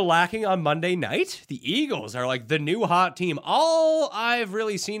off a shellacking on Monday night. The Eagles are like the new hot team. All I've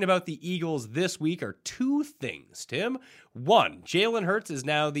really seen about the Eagles this week are 2 things, Tim. 1, Jalen Hurts is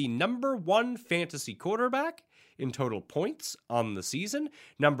now the number 1 fantasy quarterback in total points on the season.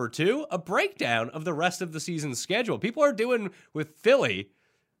 Number 2, a breakdown of the rest of the season's schedule. People are doing with Philly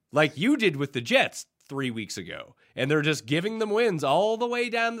like you did with the Jets 3 weeks ago. And they're just giving them wins all the way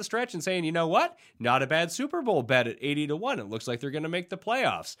down the stretch and saying, you know what? Not a bad Super Bowl bet at 80-1. It looks like they're going to make the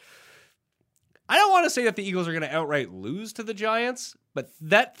playoffs. I don't want to say that the Eagles are going to outright lose to the Giants, but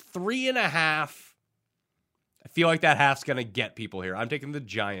that 3.5, I feel like that half's going to get people here. I'm taking the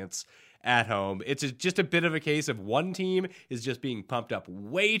Giants at home. It's just a bit of a case of one team is just being pumped up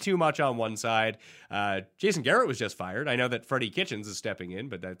way too much on one side. Jason Garrett was just fired. I know that Freddie Kitchens is stepping in,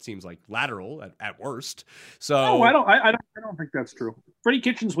 but that seems like lateral at worst. So I don't think that's true. Freddie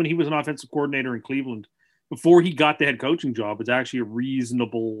Kitchens, when he was an offensive coordinator in Cleveland, before he got the head coaching job, was actually a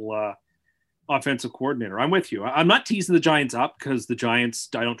reasonable offensive coordinator. I'm with you. I'm not teasing the Giants up because the Giants,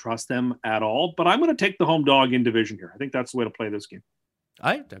 I don't trust them at all, but I'm going to take the home dog in division here. I think that's the way to play this game.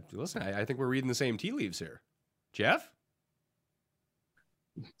 I think we're reading the same tea leaves here. Jeff?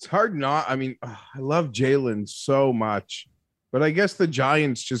 It's hard not. I mean, I love Jalen so much, but I guess the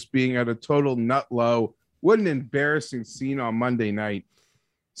Giants just being at a total nut low. What an embarrassing scene on Monday night.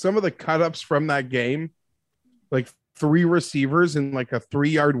 Some of the cut-ups from that game, like 3 receivers in like a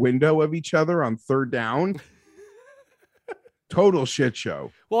 3-yard window of each other on 3rd down. Total shit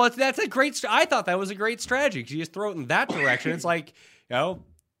show. Well, that's a great. I thought that was a great strategy because you just throw it in that direction. It's like,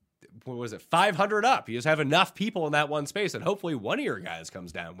 what was it? 500 up. You just have enough people in that one space, and hopefully one of your guys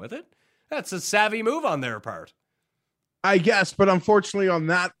comes down with it. That's a savvy move on their part. I guess, but unfortunately on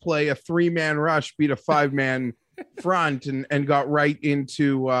that play, a 3-man rush beat a 5-man front and got right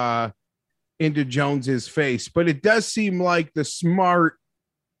into Jones's face. But it does seem like the smart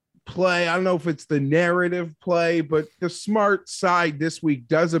play. I don't know if it's the narrative play, but the smart side this week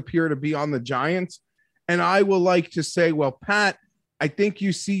does appear to be on the Giants. And I will like to say, well, Pat, I think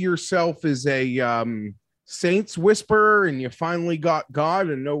you see yourself as a Saints whisperer and you finally got God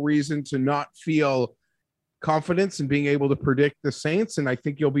and no reason to not feel confidence in being able to predict the Saints, and I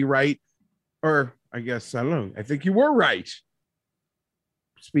think you'll be right. Or I guess, I don't know. I think you were right.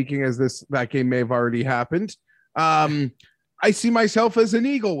 Speaking as that game may have already happened. I see myself as an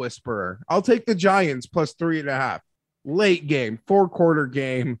Eagle whisperer. I'll take the Giants plus 3.5. Late game, 4-quarter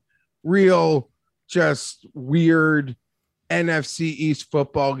game, real just weird NFC East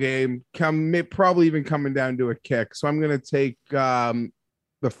football game. Probably even coming down to a kick. So I'm going to take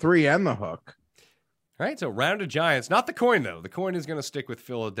the 3 and the hook. All right, so round of Giants. Not the coin, though. The coin is going to stick with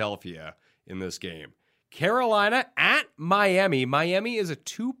Philadelphia in this game. Carolina at Miami. Miami is a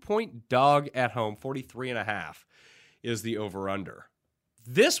 2-point dog at home. 43.5 is the over-under.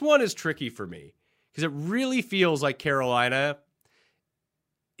 This one is tricky for me because it really feels like Carolina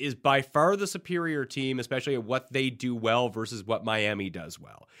is by far the superior team, especially at what they do well versus what Miami does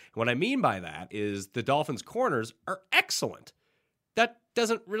well. And what I mean by that is the Dolphins' corners are excellent. That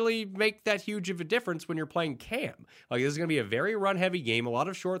doesn't really make that huge of a difference when you're playing Cam. Like, this is going to be a very run-heavy game, a lot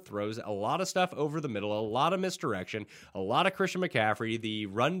of short throws, a lot of stuff over the middle, a lot of misdirection, a lot of Christian McCaffrey. The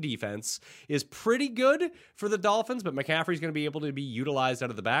run defense is pretty good for the Dolphins, but McCaffrey's going to be able to be utilized out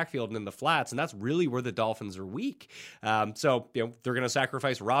of the backfield and in the flats, and that's really where the Dolphins are weak. So, they're going to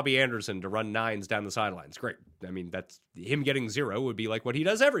sacrifice Robbie Anderson to run 9s down the sidelines. Great. I mean, that's him getting 0 would be like what he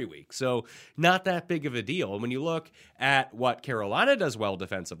does every week. So, not that big of a deal. And when you look at what Carolina does well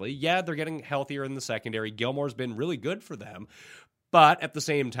defensively, yeah, they're getting healthier in the secondary. Gilmore's been really good for them. But at the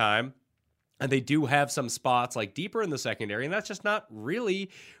same time, and they do have some spots like deeper in the secondary, and that's just not really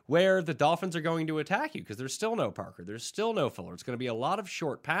where the Dolphins are going to attack you because there's still no Parker. There's still no Fuller. It's going to be a lot of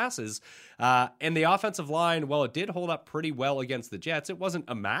short passes. And the offensive line, well, it did hold up pretty well against the Jets. It wasn't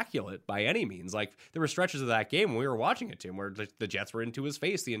immaculate by any means. Like, there were stretches of that game when we were watching it, Tim, where the Jets were into his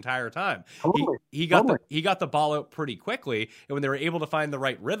face the entire time. He got the ball out pretty quickly, and when they were able to find the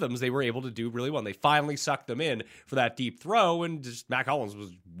right rhythms, they were able to do really well. And they finally sucked them in for that deep throw, and just Mac Hollins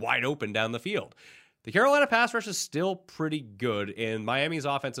was wide open down the field. The Carolina pass rush is still pretty good, and Miami's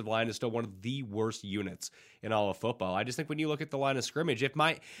offensive line is still one of the worst units in all of football. I just think when you look at the line of scrimmage, if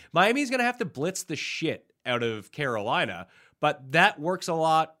Miami's going to have to blitz the shit out of Carolina, but that works a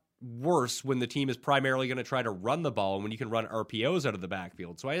lot worse when the team is primarily going to try to run the ball and when you can run RPOs out of the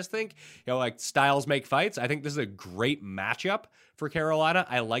backfield. So I just think, like, styles make fights. I think this is a great matchup for Carolina.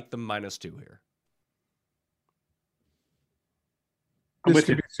 I like them -2 here. This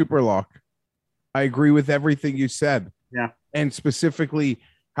could be super lock. I agree with everything you said. Yeah. And specifically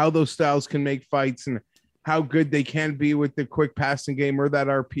how those styles can make fights and how good they can be with the quick passing game or that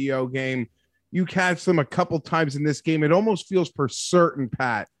RPO game. You catch them a couple times in this game. It almost feels for certain,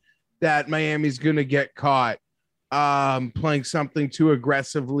 Pat, that Miami's going to get caught playing something too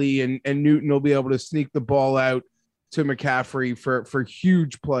aggressively, and Newton will be able to sneak the ball out to McCaffrey for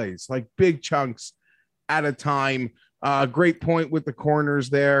huge plays, like big chunks at a time. Great point with the corners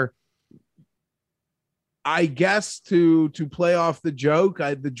there. I guess to play off the joke,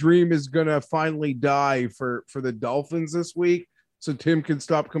 the dream is going to finally die for the Dolphins this week. So Tim can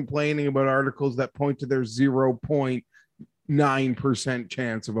stop complaining about articles that point to their 0.9%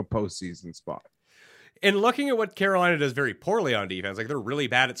 chance of a postseason spot. And looking at what Carolina does very poorly on defense, like, they're really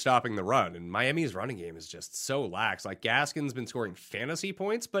bad at stopping the run, and Miami's running game is just so lax. Like, Gaskin's been scoring fantasy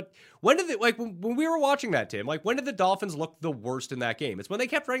points, but when did when we were watching that, Tim, like, when did the Dolphins look the worst in that game? It's when they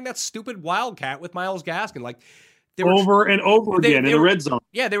kept running that stupid wildcat with Myles Gaskin. Like, they were over and over again in the red zone.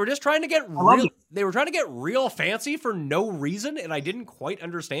 Yeah, they were just trying to get real. They were trying to get real fancy for no reason, and I didn't quite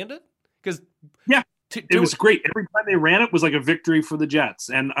understand it because it was great. Every time they ran it was like a victory for the Jets.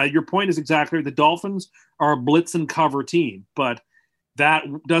 And your point is exactly right. The Dolphins are a blitz and cover team, but that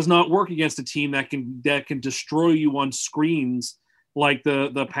does not work against a team that can destroy you on screens like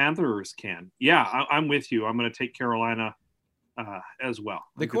the Panthers can. Yeah, I'm with you. I'm going to take Carolina as well.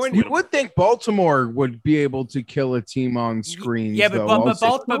 You would think Baltimore would be able to kill a team on screens. Yeah,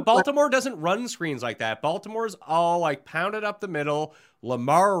 but Baltimore doesn't run screens like that. Baltimore's all like pounded up the middle,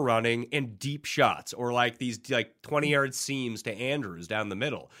 Lamar running, and deep shots, or like these like 20-yard seams to Andrews down the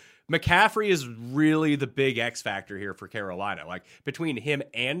middle. McCaffrey is really the big X factor here for Carolina. Like, between him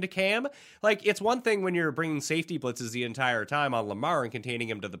and Cam, like, it's one thing when you're bringing safety blitzes the entire time on Lamar and containing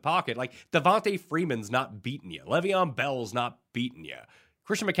him to the pocket. Like, Devontae Freeman's not beating you. Le'Veon Bell's not beating you.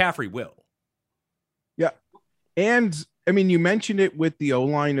 Christian McCaffrey will. Yeah. And, I mean, you mentioned it with the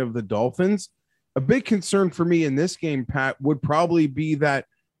O-line of the Dolphins. A big concern for me in this game, Pat, would probably be that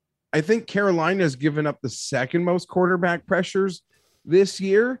I think Carolina's given up the second most quarterback pressures this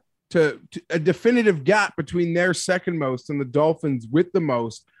year. To a definitive gap between their second most and the Dolphins with the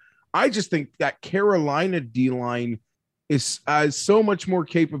most. I just think that Carolina D-line is so much more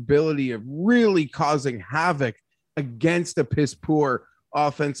capability of really causing havoc against a piss poor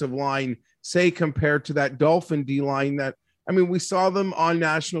offensive line, say, compared to that Dolphin D line that, I mean, we saw them on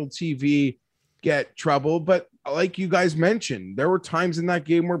national TV get trouble, but like you guys mentioned, there were times in that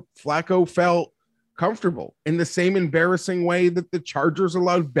game where Flacco felt comfortable in the same embarrassing way that the Chargers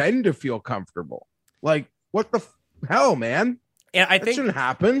allowed Ben to feel comfortable. Like, what the hell, man? And I That think shouldn't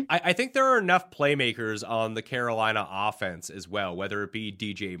happen. I think there are enough playmakers on the Carolina offense as well, whether it be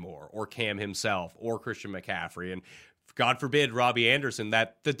DJ Moore or Cam himself or Christian McCaffrey, and God forbid Robbie Anderson,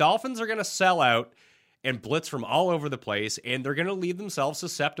 that the Dolphins are going to sell out and blitz from all over the place, and they're going to leave themselves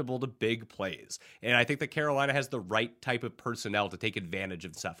susceptible to big plays. And I think that Carolina has the right type of personnel to take advantage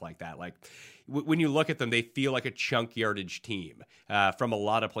of stuff like that. Like, when you look at them, they feel like a chunk yardage team from a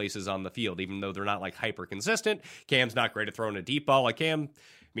lot of places on the field, even though they're not like hyper consistent. Cam's not great at throwing a deep ball. Like Cam,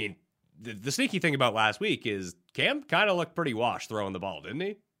 I mean, the sneaky thing about last week is Cam kind of looked pretty washed throwing the ball, didn't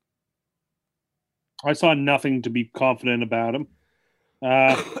he? I saw nothing to be confident about him.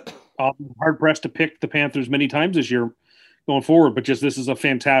 I'm hard pressed to pick the Panthers many times this year going forward, but just this is a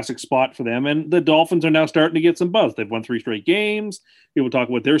fantastic spot for them. And the Dolphins are now starting to get some buzz. They've won 3 straight games. People talk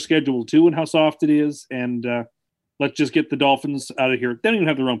about their schedule too and how soft it is. And let's just get the Dolphins out of here. They don't even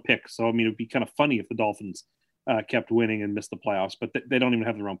have their own pick. So, I mean, it'd be kind of funny if the Dolphins kept winning and missed the playoffs, but they don't even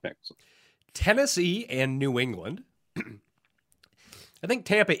have their own pick. So. Tennessee and New England. I think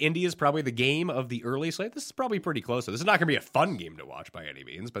Tampa-Indy is probably the game of the early slate. This is probably pretty close. This is not going to be a fun game to watch by any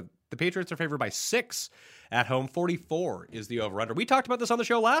means, but the Patriots are favored by 6 at home. 44 is the over-under. We talked about this on the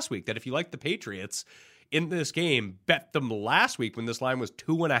show last week, that if you like the Patriots in this game, bet them last week when this line was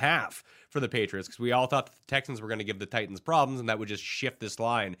 2.5 for the Patriots, because we all thought the Texans were going to give the Titans problems, and that would just shift this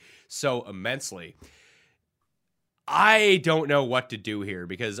line so immensely. I don't know what to do here,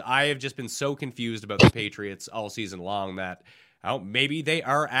 because I have just been so confused about the Patriots all season long that maybe they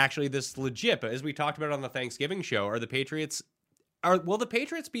are actually this legit. But as we talked about on the Thanksgiving show, will the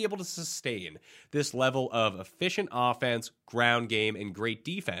Patriots be able to sustain this level of efficient offense, ground game, and great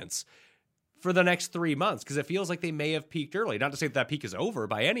defense for the next 3 months? Because it feels like they may have peaked early. Not to say that peak is over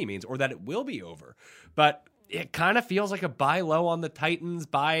by any means, or that it will be over, but it kind of feels like a buy low on the Titans,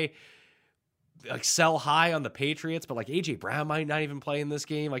 sell high on the Patriots. But like AJ Brown might not even play in this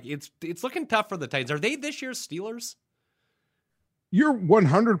game. Like it's looking tough for the Titans. Are they this year's Steelers? You're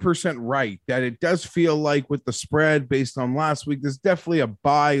 100% right that it does feel like with the spread based on last week, there's definitely a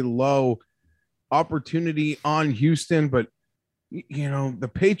buy low opportunity on Houston, but you know, the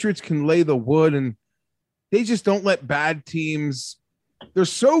Patriots can lay the wood and they just don't let bad teams. They're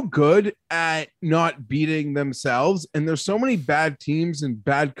so good at not beating themselves, and there's so many bad teams and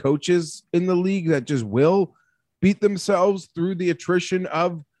bad coaches in the league that just will beat themselves through the attrition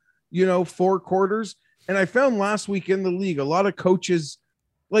of, 4 quarters. And I found last week in the league, a lot of coaches,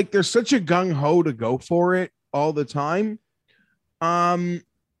 like, they're such a gung-ho to go for it all the time. And,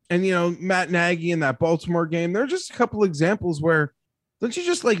 Matt Nagy in that Baltimore game, there are just a couple examples where don't you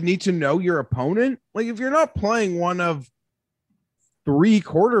just, need to know your opponent? Like, if you're not playing one of 3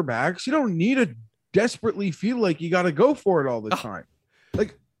 quarterbacks, you don't need to desperately feel like you got to go for it all the time.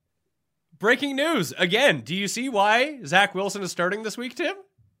 Like, breaking news again. Do you see why Zach Wilson is starting this week, Tim?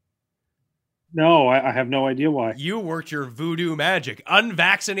 No, I have no idea why. You worked your voodoo magic.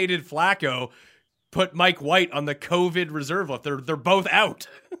 Unvaccinated Flacco put Mike White on the COVID reserve list. They're both out.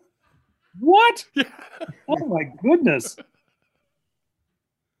 What? Yeah. Oh my goodness.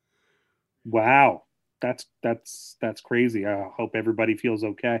 Wow. That's crazy. I hope everybody feels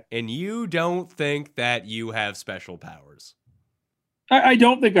okay. And you don't think that you have special powers? I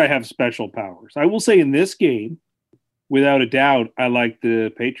don't think I have special powers. I will say in this game, without a doubt, I like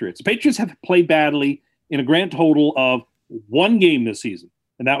the Patriots. The Patriots have played badly in a grand total of 1 game this season,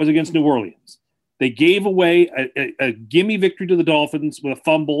 and that was against New Orleans. They gave away a gimme victory to the Dolphins with a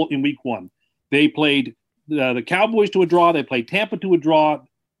fumble in week 1. They played the Cowboys to a draw. They played Tampa to a draw,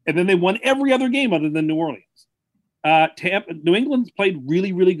 and then they won every other game other than New Orleans. New England's played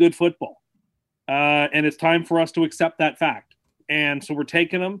really, really good football, and it's time for us to accept that fact. And so we're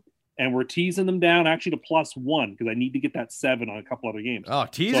taking them. And we're teasing them down actually to +1 because I need to get that 7 on a couple other games. Oh,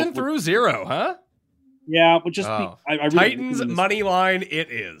 teasing through 0, huh? Yeah, but just I really Titans money line it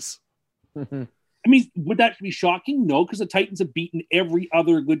is. I mean, would that be shocking? No, because the Titans have beaten every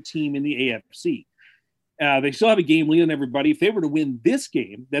other good team in the AFC. They still have a game lead on everybody. If they were to win this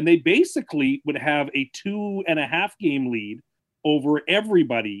game, then they basically would have a 2.5 game lead over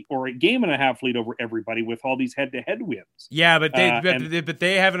everybody, or a 1.5 lead over everybody with all these head-to-head wins. Yeah, but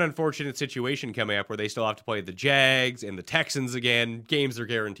they have an unfortunate situation coming up where they still have to play the Jags and the Texans again, games they're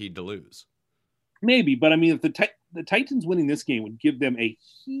guaranteed to lose. Maybe, but I mean, if the Titans winning this game would give them a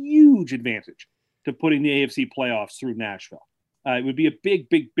huge advantage to putting the AFC playoffs through Nashville. It would be a big,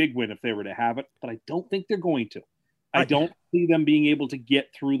 big, big win if they were to have it, but I don't think they're going to. I don't see them being able to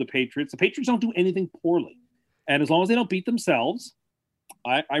get through the Patriots. The Patriots don't do anything poorly. And as long as they don't beat themselves,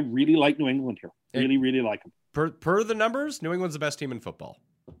 I really like New England here. Really, really like them. Per the numbers, New England's the best team in football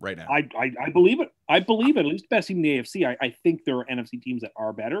right now. I believe it. I believe it. At least the best team in the AFC. I think there are NFC teams that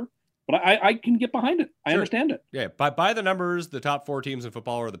are better, but I can get behind it. I understand it. Yeah, by the numbers, the top 4 teams in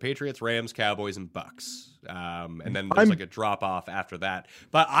football are the Patriots, Rams, Cowboys, and Bucks. And then there's like a drop-off after that.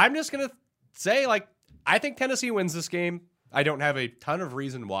 But I'm just going to say, like, I think Tennessee wins this game. I don't have a ton of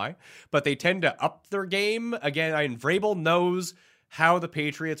reason why, but they tend to up their game. Again, Vrabel knows how the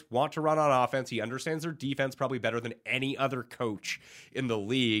Patriots want to run on offense. He understands their defense probably better than any other coach in the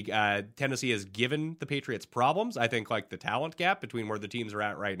league. Tennessee has given the Patriots problems. I think like the talent gap between where the teams are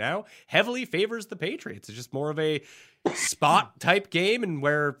at right now heavily favors the Patriots. It's just more of a spot type game, and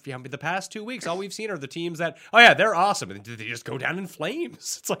where the past 2 weeks all we've seen are the teams that they're awesome and they just go down in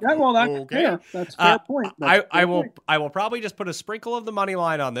flames. It's like, that's fair. That's a fair point. I will probably just put a sprinkle of the money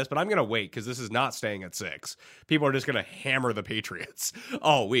line on this, but I'm gonna wait because this is not staying at 6. People are just gonna hammer the Patriots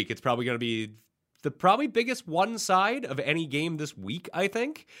all week. It's probably gonna be the biggest one side of any game this week, I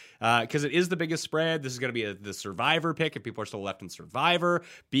think, because it is the biggest spread. This is going to be the Survivor pick if people are still left in Survivor,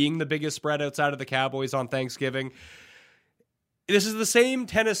 being the biggest spread outside of the Cowboys on Thanksgiving. This is the same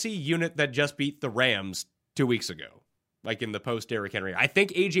Tennessee unit that just beat the Rams 2 weeks ago, like in the post-Derrick Henry. I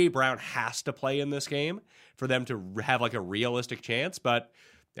think A.J. Brown has to play in this game for them to have like a realistic chance, but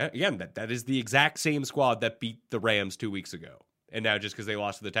again, that is the exact same squad that beat the Rams 2 weeks ago. And now just because they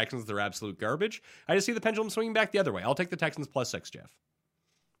lost to the Texans, they're absolute garbage. I just see the pendulum swinging back the other way. I'll take the Texans +6, Jeff.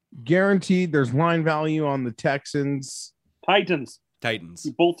 Guaranteed there's line value on the Texans. Titans.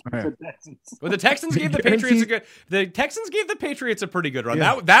 You both said Texans. Well, the Texans gave the Patriots a pretty good run.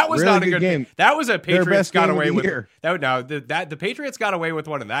 Yeah, that was really not a good game. That was a Patriots got away with. The Patriots got away with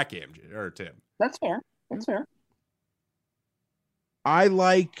one in that game, or Tim. That's fair.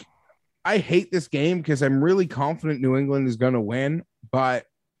 I hate this game because I'm really confident New England is going to win, but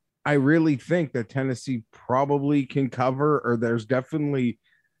I really think that Tennessee probably can cover, or there's definitely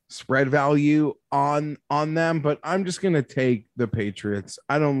spread value on them, but I'm just going to take the Patriots.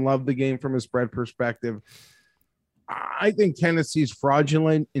 I don't love the game from a spread perspective. I think Tennessee's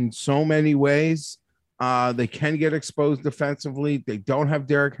fraudulent in so many ways. They can get exposed defensively. They don't have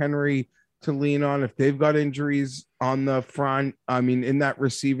Derrick Henry to lean on. If they've got injuries on the front, in that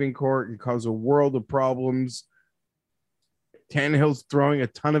receiving court, it causes a world of problems. Tannehill's throwing a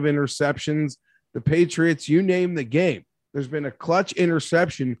ton of interceptions. The Patriots, you name the game, there's been a clutch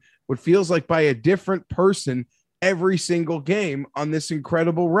interception, what feels like by a different person every single game on this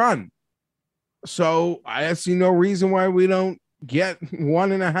incredible run. So I see no reason why we don't get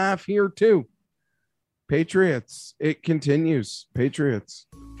 1.5 here too. Patriots, it continues. Patriots.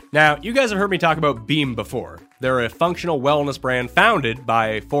 Now, you guys have heard me talk about Beam before. They're a functional wellness brand founded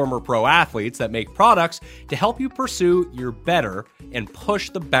by former pro athletes that make products to help you pursue your better and push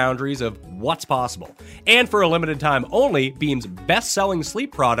the boundaries of what's possible. And for a limited time only, Beam's best-selling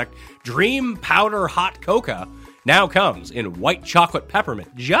sleep product, Dream Powder Hot Cocoa, now comes in white chocolate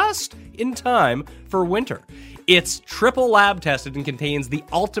peppermint, just in time for winter. It's triple lab tested and contains the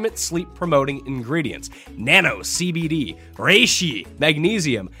ultimate sleep promoting ingredients: nano CBD, reishi,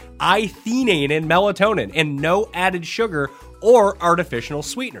 magnesium, I-theanine, and melatonin, and no added sugar or artificial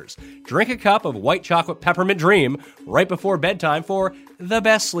sweeteners. Drink a cup of white chocolate peppermint Dream right before bedtime for the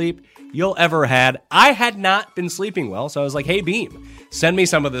best sleep you'll ever had. I had not been sleeping well, so I was like, hey, Beam, send me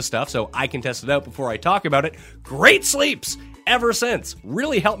some of this stuff so I can test it out before I talk about it. Great sleeps ever since.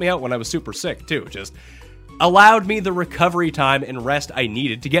 Really helped me out when I was super sick, too. Just allowed me the recovery time and rest I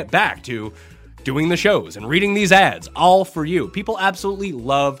needed to get back to doing the shows and reading these ads, all for you. People absolutely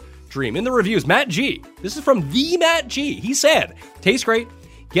love Dream. In the reviews, Matt G, this is from the Matt G, he said, tastes great,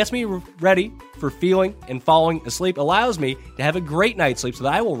 gets me ready for feeling and falling asleep, allows me to have a great night's sleep so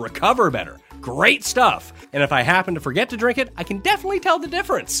that I will recover better. Great stuff. And if I happen to forget to drink it, I can definitely tell the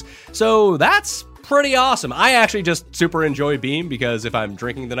difference. So that's pretty awesome. I actually just super enjoy Beam because if I'm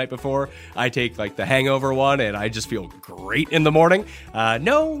drinking the night before, I take like the hangover one and I just feel great in the morning.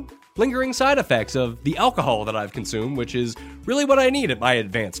 No lingering side effects of the alcohol that I've consumed, which is really what I need at my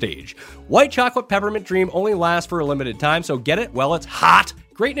advanced age. White chocolate peppermint Dream only lasts for a limited time, so get it while it's hot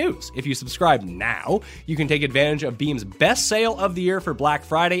Great news! If you subscribe now, you can take advantage of Beam's best sale of the year for Black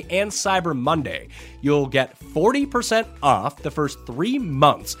Friday and Cyber Monday. You'll get 40% off the first 3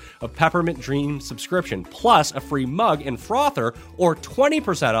 months of Peppermint Dream subscription, plus a free mug and frother, or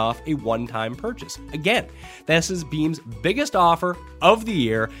 20% off a one-time purchase. Again, this is Beam's biggest offer of the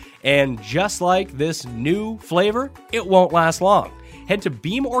year, and just like this new flavor, it won't last long. Head to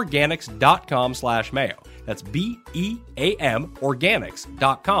beamorganics.com/mayo. That's BEAM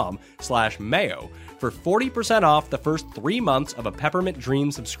organics.com/mayo for 40% off the first 3 months of a Peppermint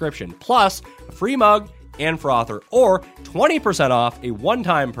Dream subscription, plus a free mug and frother, or 20% off a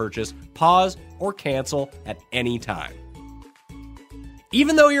one-time purchase. Pause or cancel at any time.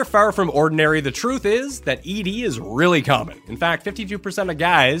 Even though you're far from ordinary, the truth is that ED is really common. In fact, 52% of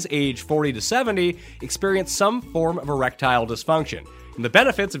guys age 40 to 70 experience some form of erectile dysfunction. And the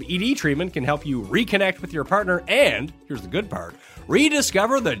benefits of ED treatment can help you reconnect with your partner and, here's the good part,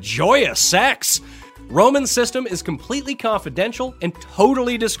 rediscover the joy of sex. Roman's system is completely confidential and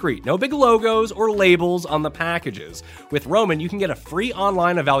totally discreet. No big logos or labels on the packages. With Roman, you can get a free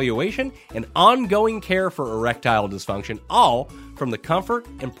online evaluation and ongoing care for erectile dysfunction, all from the comfort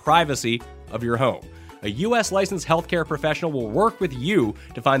and privacy of your home. A U.S. licensed healthcare professional will work with you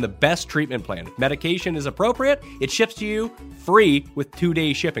to find the best treatment plan. If medication is appropriate, it ships to you free with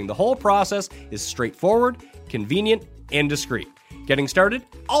 2-day shipping. The whole process is straightforward, convenient, and discreet. Getting started?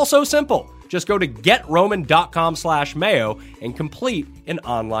 Also simple. Just go to GetRoman.com/mayo and complete an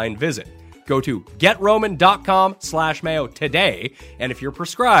online visit. Go to GetRoman.com/mayo today, and if you're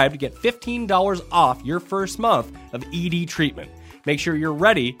prescribed, get $15 off your first month of ED treatment. Make sure you're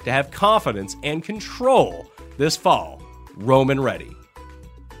ready to have confidence and control this fall. Roman ready.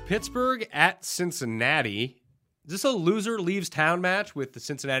 Pittsburgh at Cincinnati. Is this a loser leaves town match with the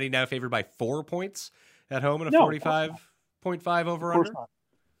Cincinnati now favored by 4 points at home and a 45.5 over under?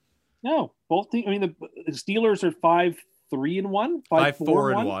 No, both teams. I mean, the Steelers are 5-3-1,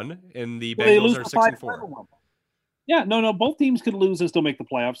 5-4-1, and the Bengals are 6-4. Yeah, no. Both teams could lose and still make the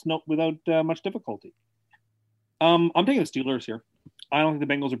playoffs, without much difficulty. I'm taking the Steelers here. I don't think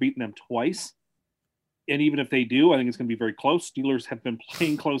the Bengals are beating them twice. And even if they do, I think it's going to be very close. Steelers have been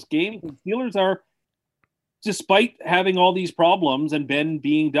playing close games. The Steelers are, despite having all these problems and Ben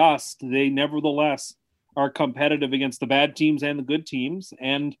being dust, they nevertheless are competitive against the bad teams and the good teams.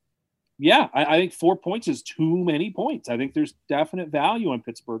 And yeah, I think 4 points is too many points. I think there's definite value on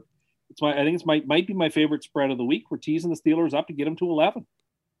Pittsburgh. I think it might be my favorite spread of the week. We're teasing the Steelers up to get them to 11.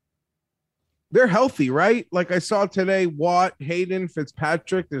 They're healthy, right? Like I saw today, Watt, Hayden,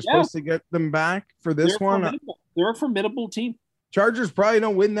 Fitzpatrick, they're supposed to get them back for this one. They're a formidable team. Chargers probably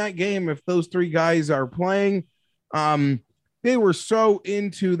don't win that game if those 3 guys are playing. They were so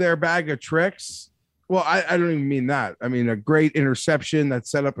into their bag of tricks. Well, I don't even mean that. I mean, a great interception that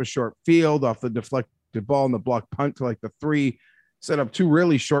set up a short field off the deflected ball and the block punt to like the 3, set up 2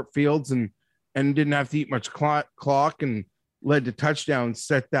 really short fields and didn't have to eat much clock and led to touchdowns,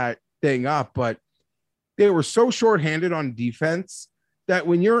 set that thing up. But they were so shorthanded on defense that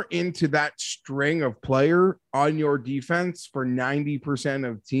when you're into that string of player on your defense for 90%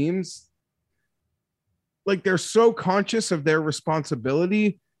 of teams, like they're so conscious of their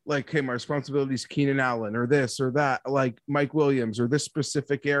responsibility. Like, hey, my responsibility is Keenan Allen or this or that, like Mike Williams or this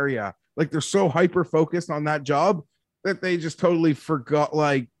specific area. Like they're so hyper-focused on that job that they just totally forgot,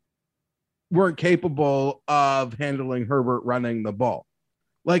 like weren't capable of handling Herbert running the ball.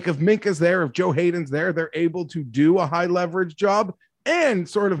 Like if Minka's there, if Joe Hayden's there, they're able to do a high leverage job and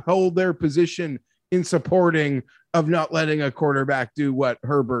sort of hold their position in supporting of not letting a quarterback do what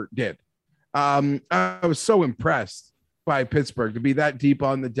Herbert did. I was so impressed by Pittsburgh to be that deep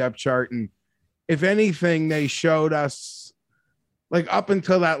on the depth chart. And if anything, they showed us, like up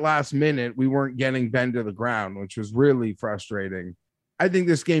until that last minute, we weren't getting Ben to the ground, which was really frustrating. I think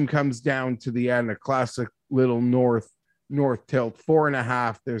this game comes down to the end, a classic little North tilt,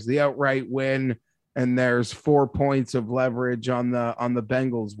 4.5. There's the outright win, and there's 4 points of leverage on the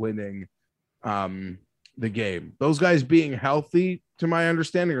Bengals winning the game. Those guys being healthy, to my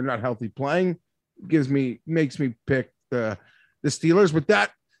understanding, are not healthy playing, makes me pick the Steelers. But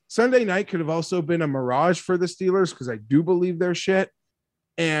that Sunday night could have also been a mirage for the Steelers because I do believe they're shit.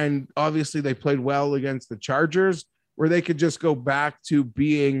 And obviously they played well against the Chargers, where they could just go back to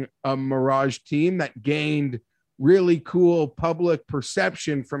being a mirage team that gained really cool public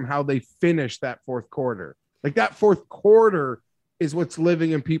perception from how they finished that fourth quarter. Like that fourth quarter is what's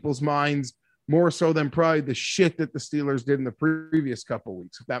living in people's minds more so than probably the shit that the Steelers did in the previous couple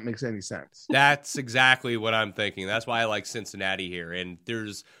weeks, if that makes any sense. That's exactly what I'm thinking. That's why I like Cincinnati here. And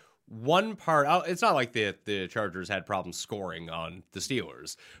there's one part, it's not like the Chargers had problems scoring on the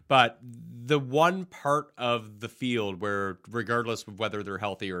Steelers, but the one part of the field where, regardless of whether they're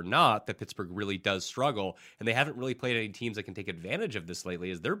healthy or not, that Pittsburgh really does struggle, and they haven't really played any teams that can take advantage of this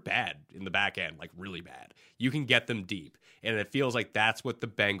lately, is they're bad in the back end, like really bad. You can get them deep, and it feels like that's what the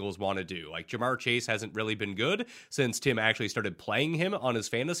Bengals want to do. Like, Jamar Chase hasn't really been good since Tim actually started playing him on his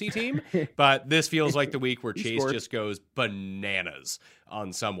fantasy team, but this feels like the week where Chase just goes bananas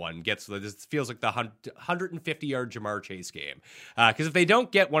on someone. This feels like the 150-yard Jamar Chase game. Because if they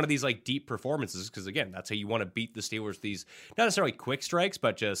don't get one of these like deep performances, because again, that's how you want to beat the Steelers, these not necessarily quick strikes,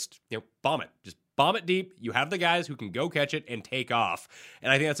 but just bomb it. Just bomb it deep. You have the guys who can go catch it and take off.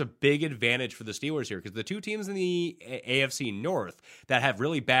 And I think that's a big advantage for the Steelers here, because the two teams in the AFC North that have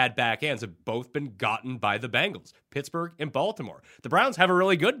really bad back ends have both been gotten by the Bengals, Pittsburgh and Baltimore. The Browns have a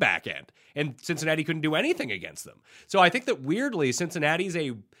really good back end, and Cincinnati couldn't do anything against them. So I think that weirdly, Cincinnati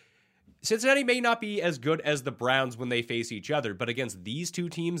may not be as good as the Browns when they face each other, but against these two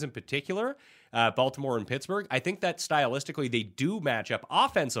teams in particular, Baltimore and Pittsburgh, I think that stylistically they do match up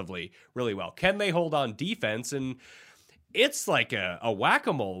offensively really well. Can they hold on defense? And it's like a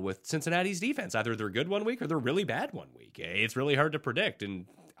whack-a-mole with Cincinnati's defense. Either they're good one week or they're really bad one week. It's really hard to predict. And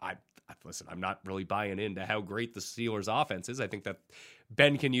listen, I'm not really buying into how great the Steelers' offense is. I think that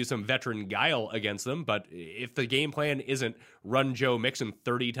Ben can use some veteran guile against them, but if the game plan isn't run Joe Mixon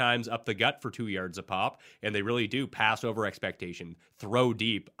 30 times up the gut for 2 yards a pop, and they really do pass over expectation, throw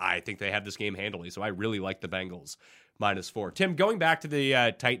deep, I think they have this game handily. So I really like the Bengals -4. Tim, going back to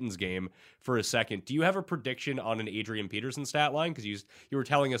the Titans game for a second, do you have a prediction on an Adrian Peterson stat line? Because you were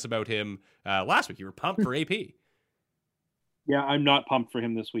telling us about him last week. You were pumped for AP. Yeah, I'm not pumped for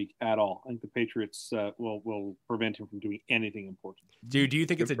him this week at all. I think the Patriots will prevent him from doing anything important. Do you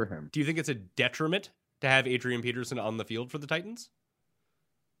think it's a detriment to have Adrian Peterson on the field for the Titans?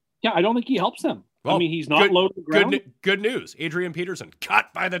 Yeah, I don't think he helps them. Well, I mean, he's not low to the ground. Good news. Adrian Peterson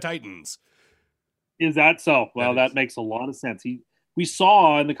cut by the Titans. Is that so? Well, that makes a lot of sense. We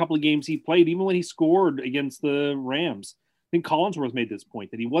saw in the couple of games he played, even when he scored against the Rams, I think Collinsworth made this point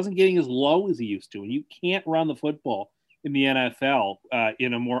that he wasn't getting as low as he used to, and you can't run the football in the NFL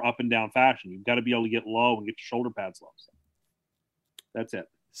in a more up and down fashion. You've got to be able to get low and get your shoulder pads low. So that's it.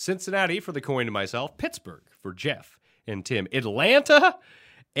 Cincinnati for the coin to myself, Pittsburgh for Jeff and Tim, Atlanta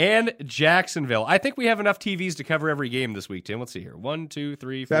and Jacksonville. I think we have enough TVs to cover every game this week, Tim. Let's see here. 1, 2,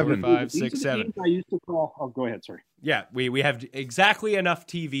 3, 4, 5, 6, 7. I used to call. Oh, go ahead. Sorry. Yeah, we have exactly enough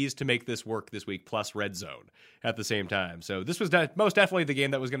TVs to make this work this week, plus Red Zone at the same time. So this was most definitely the game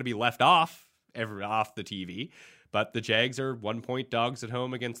that was going to be left off the TV. But the Jags are 1-point dogs at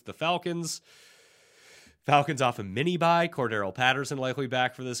home against the Falcons. Falcons off a mini bye. Cordero Patterson likely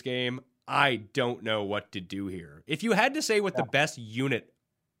back for this game. I don't know what to do here. If you had to say what the best unit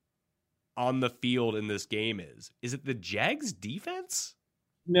on the field in this game is it the Jags defense?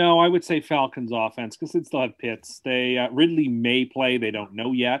 No, I would say Falcons offense because they still have Pitts. Ridley may play. They don't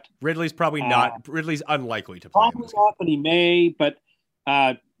know yet. Ridley's probably not. Ridley's unlikely to play. Probably not, but he may. But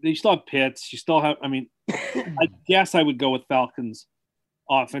they still have Pitts. You still have. I mean, I guess I would go with Falcons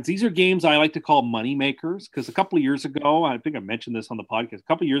offense. These are games I like to call money makers because a couple of years ago, I think I mentioned this on the podcast. A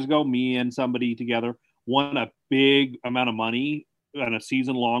couple of years ago, me and somebody together won a big amount of money on a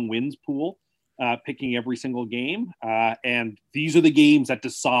season-long wins pool, picking every single game. And these are the games that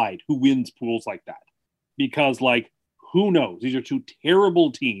decide who wins pools like that. Because, who knows? These are two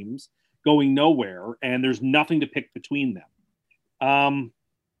terrible teams going nowhere, and there's nothing to pick between them.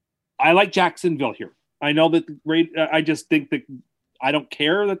 I like Jacksonville here. I know that I just think that I don't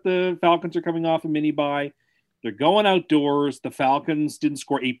care that the Falcons are coming off a mini bye. They're going outdoors. The Falcons didn't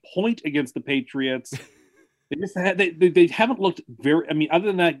score a point against the Patriots. They haven't looked very. I mean,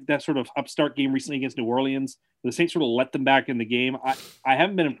 other than that sort of upstart game recently against New Orleans, the Saints sort of let them back in the game. I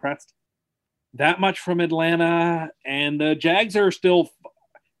haven't been impressed that much from Atlanta, and the Jags are still.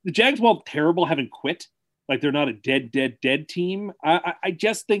 The Jags, while terrible, haven't quit. Like they're not a dead team. I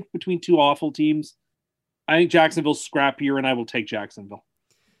just think between two awful teams, I think Jacksonville's scrappier, and I will take Jacksonville.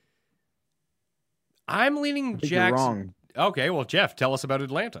 I'm leaning Jackson. Okay, well, Jeff, tell us about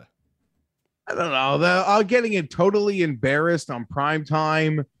Atlanta. I don't know. Getting it totally embarrassed on prime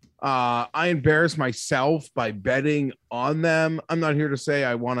time. I embarrassed myself by betting on them. I'm not here to say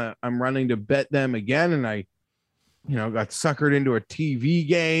I'm running to bet them again, and I, got suckered into a TV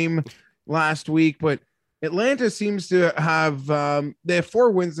game last week. But Atlanta seems to have they have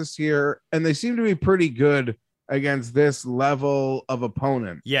 4 wins this year, and they seem to be pretty good against this level of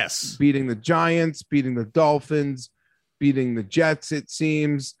opponent. Yes, beating the Giants, beating the Dolphins, beating the Jets. It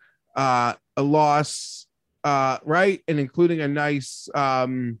seems a loss, right, and including a nice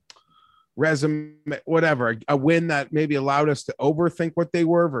resume, whatever, a win that maybe allowed us to overthink what they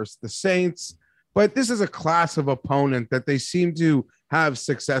were versus the Saints. But this is a class of opponent that they seem to have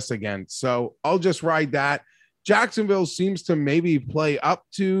success against. So I'll just ride that. Jacksonville seems to maybe play up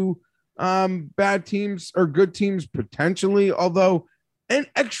to bad teams or good teams potentially, although an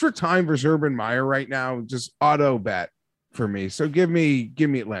extra time versus Urban Meyer right now, just auto bet for me. So give me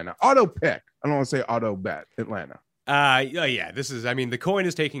Atlanta. Auto pick. I don't want to say auto bet Atlanta. Yeah, the coin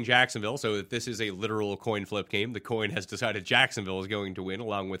is taking Jacksonville, so this is a literal coin flip game. The coin has decided Jacksonville is going to win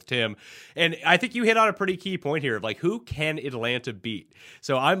along with Tim. And I think you hit on a pretty key point here of like, who can Atlanta beat?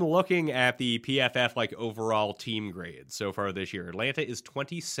 So I'm looking at the PFF like overall team grades so far this year. Atlanta is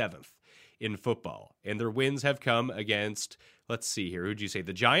 27th in football, and their wins have come against, let's see here, who'd you say?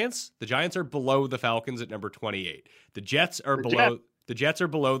 The Giants? The Giants are below the Falcons at number 28. The Jets are below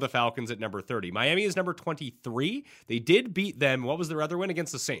the Falcons at number 30. Miami is number 23. They did beat them. What was their other win?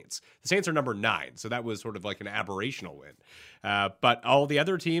 Against the Saints. The Saints are number 9, so that was sort of like an aberrational win. But all the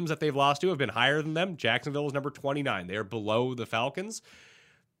other teams that they've lost to have been higher than them. Jacksonville is number 29. They are below the Falcons.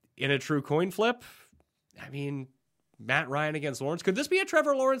 In a true coin flip, I mean, Matt Ryan against Lawrence. Could this be a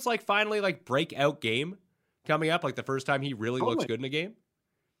Trevor Lawrence like finally like breakout game coming up? Like the first time he really looks good in a game?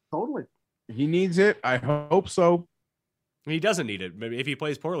 Totally. He needs it. I hope so. He doesn't need it. Maybe if he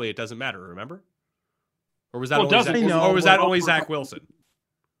plays poorly, it doesn't matter. Remember? Or was that only Zach Wilson?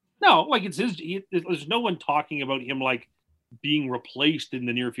 No, like it's his. There's no one talking about him like being replaced in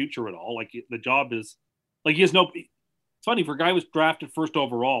the near future at all. Like the job is like he has no. It's funny for a guy who was drafted first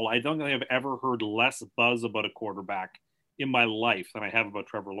overall. I don't think I've ever heard less buzz about a quarterback in my life than I have about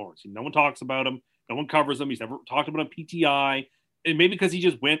Trevor Lawrence. No one talks about him. No one covers him. He's never talked about him on PTI, and maybe because he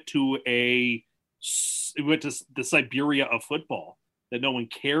just went to the Siberia of football that no one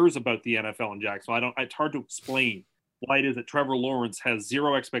cares about the NFL in Jacksonville. It's hard to explain why it is that Trevor Lawrence has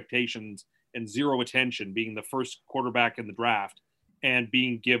zero expectations and zero attention, being the first quarterback in the draft and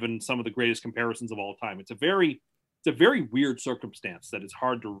being given some of the greatest comparisons of all time. It's a very weird circumstance that is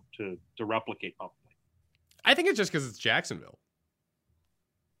hard to replicate publicly. I think it's just because it's Jacksonville.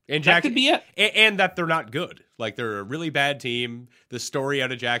 And that could be it. And that they're not good. Like, they're a really bad team. The story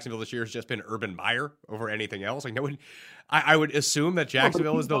out of Jacksonville this year has just been Urban Meyer over anything else. Like, no one, I would assume that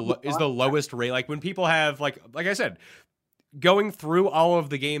Jacksonville is the lowest rate. Like, when people have, like I said, going through all of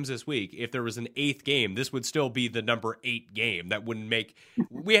the games this week, if there was an 8th game, this would still be the number 8 game. That wouldn't make...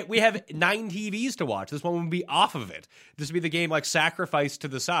 We have 9 TVs to watch. This one would be off of it. This would be the game, like, sacrificed to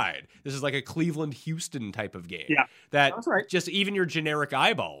the side. This is like a Cleveland-Houston type of game. Yeah, that's right. Just even your generic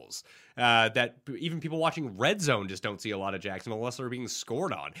eyeballs, that even people watching Red Zone just don't see a lot of Jacksonville unless they're being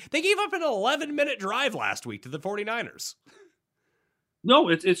scored on. They gave up an 11-minute drive last week to the 49ers. No,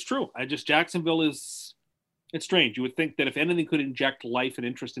 it's true. Jacksonville is... It's strange. You would think that if anything could inject life and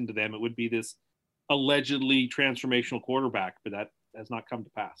interest into them, it would be this allegedly transformational quarterback, but that has not come to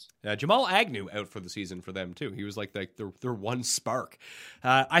pass. Jamal Agnew out for the season for them, too. He was like their one spark.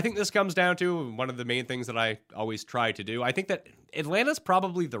 I think this comes down to one of the main things that I always try to do. I think that Atlanta's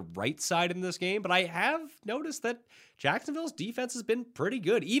probably the right side in this game, but I have noticed that Jacksonville's defense has been pretty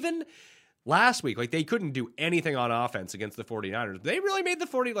good. Even last week, like, they couldn't do anything on offense against the 49ers. They really made the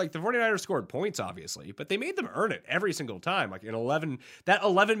 49ers scored points, obviously, but they made them earn it every single time. Like, that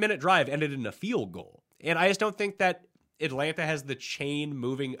 11-minute drive ended in a field goal. And I just don't think that Atlanta has the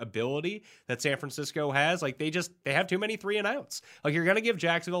chain-moving ability that San Francisco has. Like, they have too many 3-and-outs. Like, you're going to give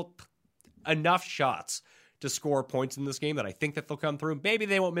Jacksonville enough shots to score points in this game that I think that they'll come through. Maybe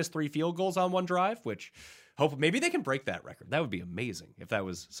they won't miss 3 field goals on one drive, which... Maybe they can break that record. That would be amazing if that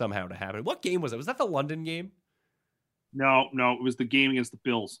was somehow to happen. What game was it? Was that the London game? No, it was the game against the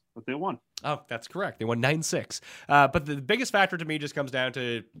Bills, but they won. Oh, that's correct. They won 9-6. But the biggest factor to me just comes down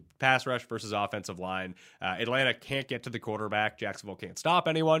to pass rush versus offensive line. Atlanta can't get to the quarterback. Jacksonville can't stop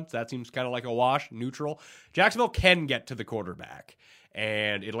anyone. So that seems kind of like a wash, neutral. Jacksonville can get to the quarterback,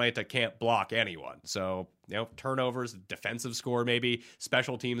 and Atlanta can't block anyone. So, turnovers, defensive score maybe.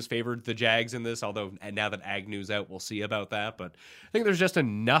 Special teams favored the Jags in this, although now that Agnew's out, we'll see about that. But I think there's just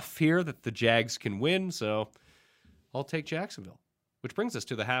enough here that the Jags can win, so I'll take Jacksonville. Which brings us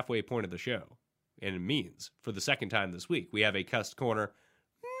to the halfway point of the show. And it means, for the second time this week, we have a Cuss Corner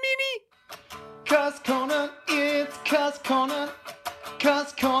mini. Cuss Corner, it's Cuss Corner.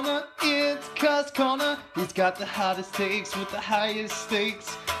 Cuss Corner, it's Cuss Corner. He's got the hottest takes with the highest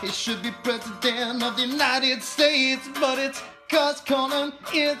stakes. He should be president of the United States, but it's Cuss Corner,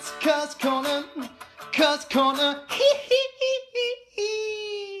 it's Cuss Corner. Cuss Corner.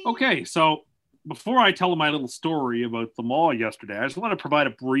 Okay, so before I tell my little story about the mall yesterday, I just want to provide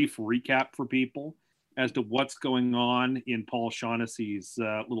a brief recap for people. as to what's going on in Paul Shaughnessy's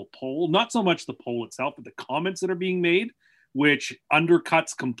little poll. Not so much the poll itself, but the comments that are being made, which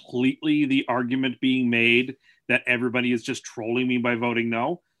undercuts completely the argument being made that everybody is just trolling me by voting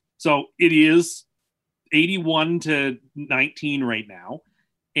no. So it is 81-19 right now.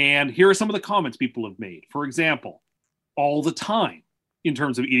 And here are some of the comments people have made. For example, all the time in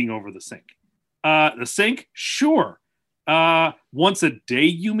terms of eating over the sink. The sink? Sure. Once a day,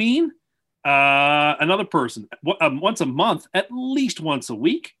 you mean? Another person, once a month, at least once a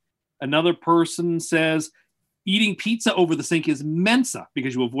week. Another person says, eating pizza over the sink is Mensa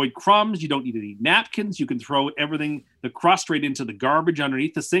because you avoid crumbs. You don't need any napkins. You can throw everything, the crust, right into the garbage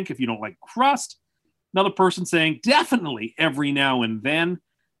underneath the sink if you don't like crust. Another person saying, definitely every now and then.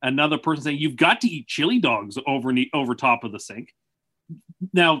 Another person saying, you've got to eat chili dogs over top of the sink.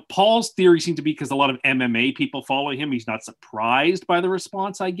 Now, Paul's theory seemed to be because a lot of MMA people follow him. He's not surprised by the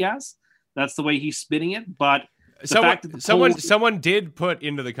response, I guess. That's the way he's spinning it. But someone did put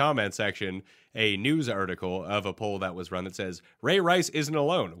into the comment section a news article of a poll that was run that says, Ray Rice isn't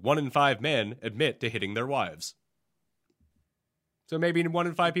alone. 1 in 5 men admit to hitting their wives. So maybe 1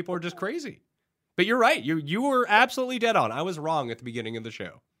 in 5 people are just crazy. But you're right. You were absolutely dead on. I was wrong at the beginning of the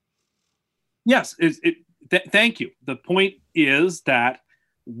show. Yes. Thank you. The point is that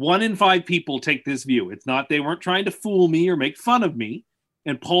 1 in 5 people take this view. It's not, they weren't trying to fool me or make fun of me.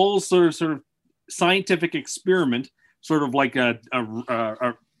 And Paul's sort of scientific experiment, sort of like a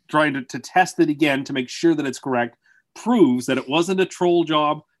trying to test it again to make sure that it's correct, proves that it wasn't a troll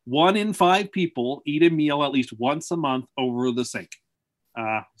job. 1 in 5 people eat a meal at least once a month over the sink.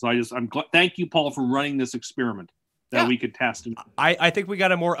 Thank you, Paul, for running this experiment that we could test. I think we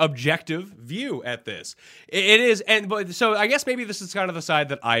got a more objective view at this. It is, so I guess maybe this is kind of the side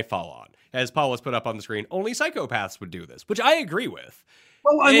that I fall on, as Paul has put up on the screen. Only psychopaths would do this, which I agree with.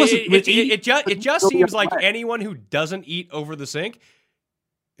 Well, it just seems like anyone who doesn't eat over the sink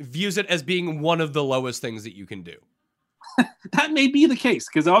views it as being one of the lowest things that you can do. That may be the case,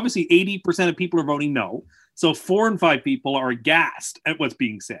 because obviously 80% of people are voting no. So 4 in 5 people are aghast at what's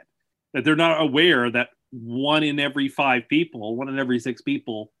being said, that they're not aware that 1 in every 5 people, 1 in every 6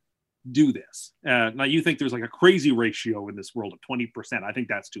 people do this. Now, you think there's like a crazy ratio in this world of 20%. I think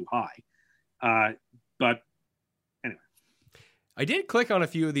that's too high. But anyway. I did click on a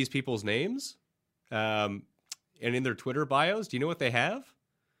few of these people's names and in their Twitter bios. Do you know what they have?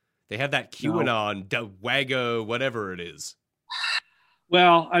 They have that QAnon, Wago, whatever it is.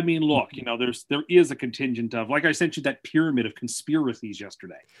 Well, I mean, look, there is a contingent of, like I sent you that pyramid of conspiracies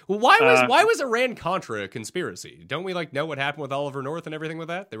yesterday. Well, why was Iran-Contra a conspiracy? Don't we know what happened with Oliver North and everything with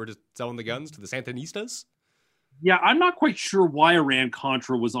that? They were just selling the guns to the Sandinistas? Yeah, I'm not quite sure why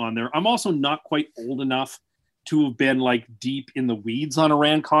Iran-Contra was on there. I'm also not quite old enough to have been deep in the weeds on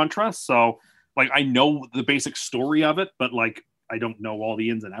Iran-Contra. So I know the basic story of it, but I don't know all the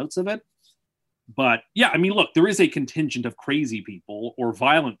ins and outs of it. But yeah, I mean, look, there is a contingent of crazy people or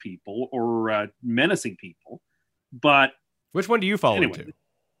violent people or menacing people. But which one do you fall into?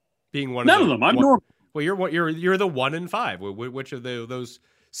 Being one none of them. I'm normal. Well, you're the 1 in 5. Which of those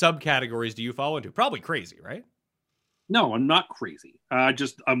subcategories do you fall into? Probably crazy, right? No, I'm not crazy. I'm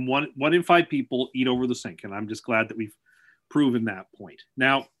 1 in 5 people eat over the sink, and I'm just glad that we've proven that point.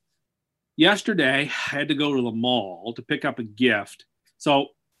 Now, yesterday I had to go to the mall to pick up a gift. So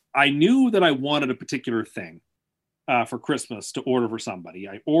I knew that I wanted a particular thing for Christmas to order for somebody.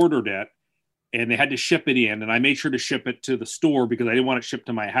 I ordered it, and they had to ship it in, and I made sure to ship it to the store because I didn't want it shipped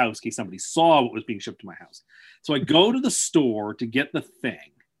to my house in case somebody saw what was being shipped to my house. So I go to the store to get the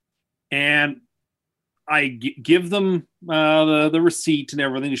thing, and I give them the receipt and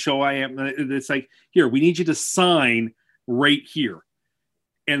everything to show I am. It's like, here, we need you to sign right here.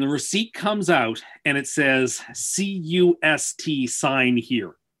 And the receipt comes out, and it says, CUST, sign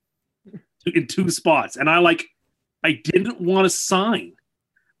here. In 2 spots. And I didn't want to sign.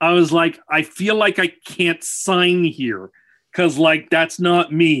 I was like, I feel like I can't sign here because that's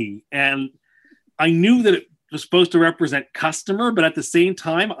not me. And I knew that it was supposed to represent customer, but at the same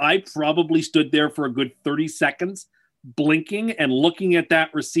time, I probably stood there for a good 30 seconds blinking and looking at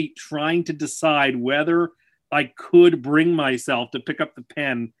that receipt, trying to decide whether I could bring myself to pick up the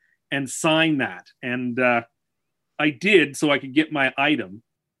pen and sign that. And I did, so I could get my item.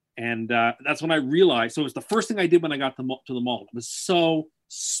 And that's when I realized, so it was the first thing I did when I got to the mall. It was so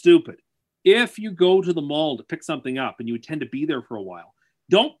stupid. If you go to the mall to pick something up and you intend to be there for a while,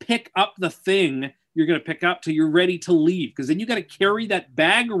 don't pick up the thing you're going to pick up till you're ready to leave, because then you got to carry that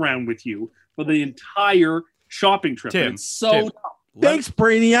bag around with you for the entire shopping trip. Tim, it's so Tim, thanks,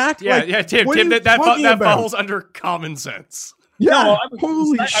 Brainiac. Yeah, Tim, that falls under common sense. Yeah, No,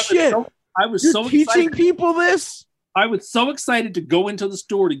 holy shit. I was You're so teaching excited. people this? I was so excited to go into the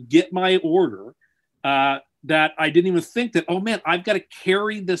store to get my order that I didn't even think that, oh man, I've got to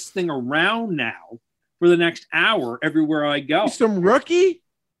carry this thing around now for the next hour everywhere I go. Some rookie?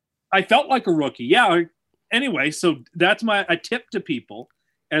 I felt like a rookie. Yeah. Anyway, so that's a tip to people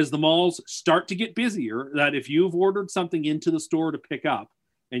as the malls start to get busier, that if you've ordered something into the store to pick up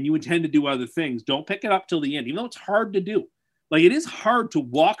and you intend to do other things, don't pick it up till the end, even though it's hard to do. Like, it is hard to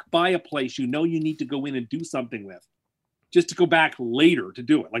walk by a place you know you need to go in and do something with, just to go back later to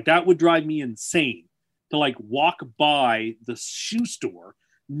do it. Like, that would drive me insane to like walk by the shoe store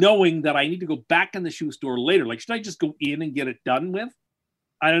knowing that I need to go back in the shoe store later. Like, should I just go in and get it done with?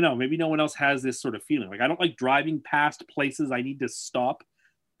 I don't know. Maybe no one else has this sort of feeling. Like, I don't like driving past places I need to stop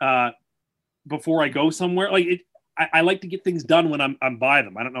before I go somewhere. Like, I like to get things done when I'm by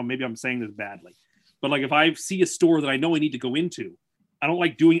them. I don't know. Maybe I'm saying this badly. But like, if I see a store that I know I need to go into, I don't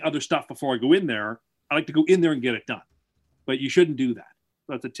like doing other stuff before I go in there. I like to go in there and get it done. But you shouldn't do that.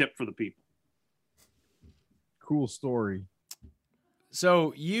 That's a tip for the people. Cool story.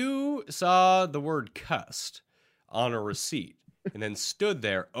 So you saw the word cussed on a receipt and then stood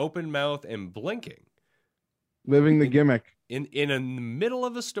there open mouth and blinking. Living the gimmick. In the middle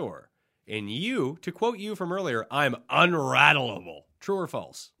of a store. And you, to quote you from earlier, I'm unrattleable. True or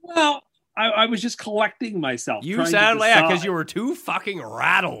false? Well, I was just collecting myself. You sound like that because you were too fucking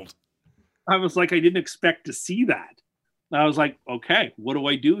rattled. I was like, I didn't expect to see that. I was like, okay, what do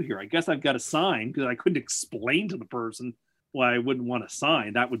I do here? I guess I've got to sign, because I couldn't explain to the person why I wouldn't want to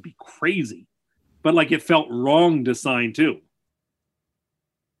sign. That would be crazy. But like, it felt wrong to sign too.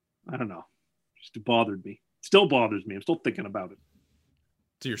 I don't know. Just bothered me. Still bothers me. I'm still thinking about it.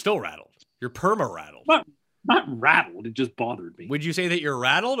 So you're still rattled. You're perma-rattled. Not rattled. It just bothered me. Would you say that you're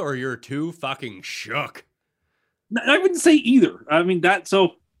rattled or you're too fucking shook? I wouldn't say either. I mean, that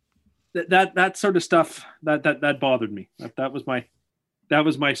sort of stuff that bothered me. That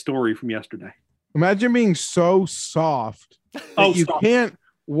was my story from yesterday. Imagine being so soft that you can't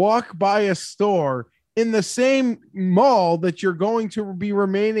walk by a store in the same mall that you're going to be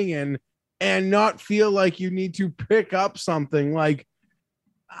remaining in and not feel like you need to pick up something. Like,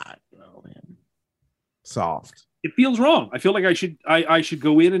 I don't know, man. Soft. It feels wrong. I feel like I should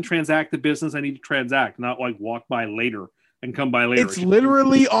go in and transact the business I need to transact, not like walk by later and come by later. It's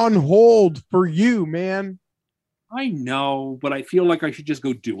literally on hold for you, man. I know, but I feel like I should just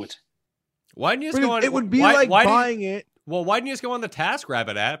go do it. Why didn't you just go on? It would be like buying it. Well, why didn't you just go on the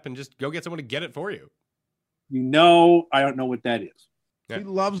TaskRabbit app and just go get someone to get it for you? You know, I don't know what that is. Yeah. He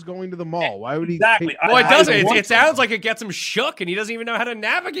loves going to the mall. Why would he? Exactly. Well, it doesn't. It sounds like it gets him shook, and he doesn't even know how to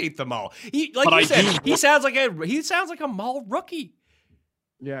navigate the mall. He sounds like a mall rookie.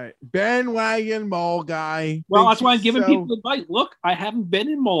 Yeah, bandwagon mall guy. Well, that's why I'm giving people advice. Look, I haven't been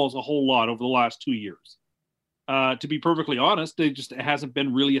in malls a whole lot over the last 2 years. To be perfectly honest, it hasn't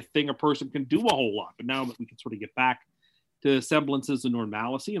been really a thing a person can do a whole lot. But now that we can sort of get back to semblances of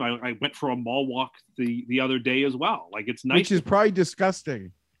normalcy, and I went for a mall walk the other day as well. Like, it's nice. Which is probably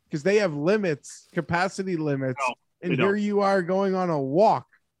disgusting because they have limits, capacity limits, and here you are going on a walk.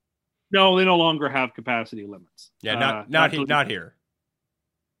 No, they no longer have capacity limits. Yeah, not here.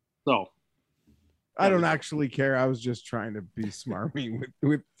 So, I don't actually care. I was just trying to be smarmy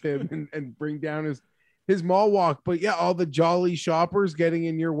with Tim and bring down his mall walk. But yeah, all the jolly shoppers getting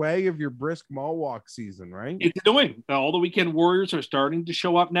in your way of your brisk mall walk season, right? It's doing. All the weekend warriors are starting to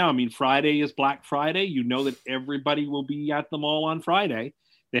show up now. I mean, Friday is Black Friday. You know that everybody will be at the mall on Friday.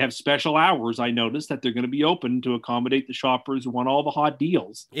 They have special hours. I noticed that they're going to be open to accommodate the shoppers who want all the hot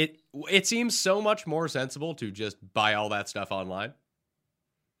deals. It seems so much more sensible to just buy all that stuff online.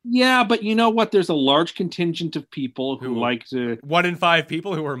 Yeah, but you know what? There's a large contingent of people who like to... 1 in 5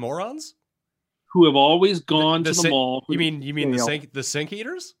 people who are morons? Who have always gone to the mall. You mean the sink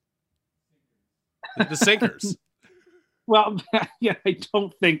eaters? The sinkers. Well, yeah, I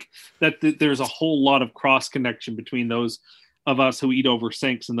don't think that there's a whole lot of cross connection between those of us who eat over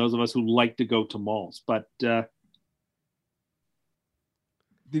sinks and those of us who like to go to malls. But did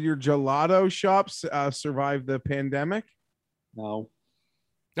your gelato shops survive the pandemic? No.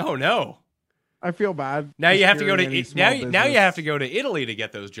 Oh no. I feel bad. Now you have to go to now you have to go to Italy to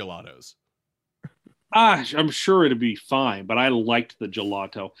get those gelatos. I'm sure it'd be fine, but I liked the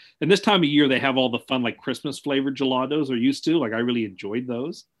gelato. And this time of year, they have all the fun, like Christmas flavored gelatos are used to. Like, I really enjoyed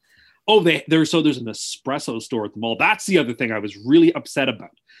those. Oh, there's an espresso store at the mall. That's the other thing I was really upset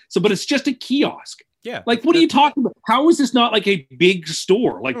about. So, but it's just a kiosk. Yeah. Like, what are you talking about? How is this not like a big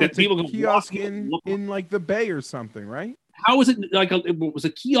store? Like that people can kiosk in like the Bay or something, right? How is it like it was a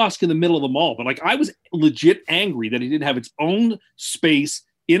kiosk in the middle of the mall? But like, I was legit angry that it didn't have its own space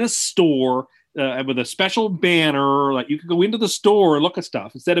in a store with a special banner. Like you could go into the store and look at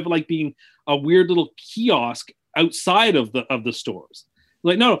stuff instead of like being a weird little kiosk outside of the stores.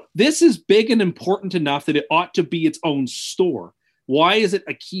 Like, no, this is big and important enough that it ought to be its own store. Why is it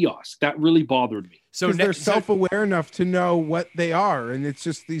a kiosk? That really bothered me. So they're self-aware enough to know what they are, and it's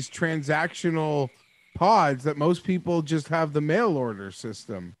just these transactional pods that most people just have the mail order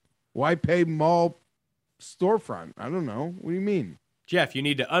system. Why pay mall storefront? I don't know. What do you mean? Jeff, you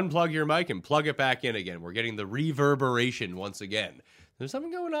need to unplug your mic and plug it back in again. We're getting the reverberation once again. There's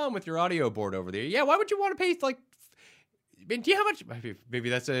something going on with your audio board over there. Yeah, why would you want to pay, like, I mean, do you know how much, maybe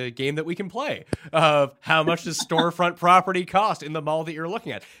that's a game that we can play, of how much does storefront property cost in the mall that you're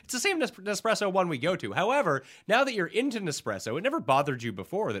looking at? It's the same Nespresso one we go to. However, now that you're into Nespresso, it never bothered you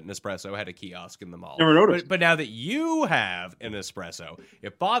before that Nespresso had a kiosk in the mall. Never noticed. But now that you have an Nespresso,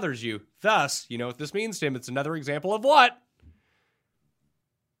 it bothers you. Thus, you know what this means, Tim? It's another example of what?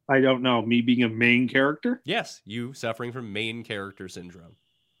 I don't know. Me being a main character? Yes, you suffering from main character syndrome.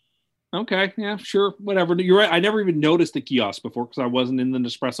 Okay, yeah, sure, whatever. You're right. I never even noticed the kiosk before because I wasn't in the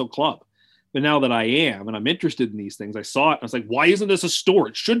Nespresso club. But now that I am, and I'm interested in these things, I saw it, and I was like, why isn't this a store?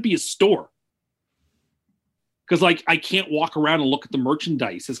 It should be a store. Because, like, I can't walk around and look at the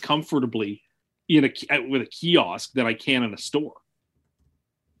merchandise as comfortably with a kiosk that I can in a store.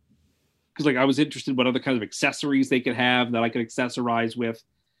 Because, like, I was interested in what other kinds of accessories they could have that I could accessorize with.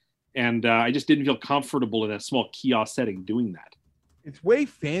 And I just didn't feel comfortable in a small kiosk setting doing that. It's way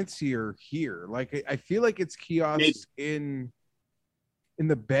fancier here. Like I feel like it's kiosks in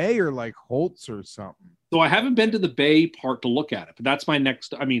the Bay or like Holtz or something. So I haven't been to the Bay part to look at it, but that's my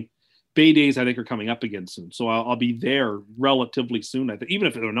next. I mean, Bay Days I think are coming up again soon, so I'll be there relatively soon. I think, even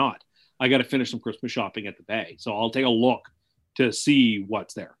if they're not, I got to finish some Christmas shopping at the Bay, so I'll take a look to see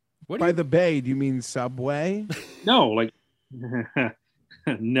what's there. By the Bay, do you mean Subway? No, like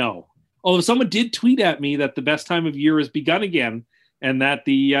no. Although someone did tweet at me that the best time of year has begun again. And that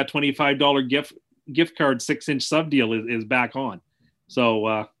the $25 gift card 6-inch sub deal is back on.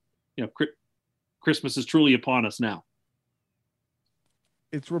 So, Christmas is truly upon us now.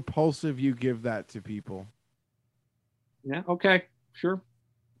 It's repulsive you give that to people. Yeah, okay, sure.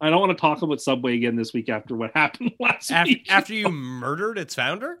 I don't want to talk about Subway again this week after what happened last week. After you murdered its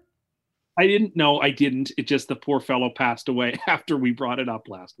founder? I didn't. No, I didn't. It just the poor fellow passed away after we brought it up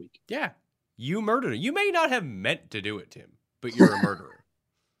last week. Yeah, you murdered it. You may not have meant to do it, Tim. But you're a murderer.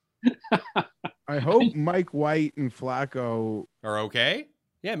 I hope Mike White and Flacco are okay.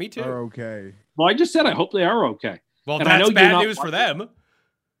 Yeah, me too. Are okay. Well, I just said I hope they are okay. Well, and that's bad news for them.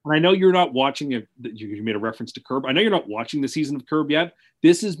 And I know you're not watching it. You made a reference to Curb. I know you're not watching the season of Curb yet.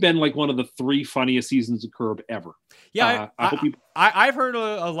 This has been like one of the 3 funniest seasons of Curb ever. Yeah, I've heard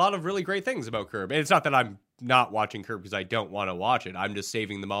a lot of really great things about Curb. And it's not that I'm not watching Curb because I don't want to watch it. I'm just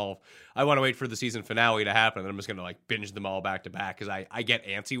saving them all. I want to wait for the season finale to happen, and then I'm just going to like binge them all back to back because I get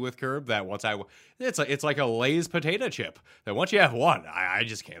antsy with Curb that once it's like a Lay's potato chip that once you have one, I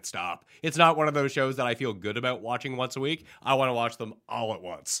just can't stop. It's not one of those shows that I feel good about watching once a week. I want to watch them all at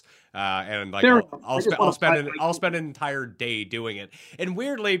once, and like I'll spend an entire day doing it. And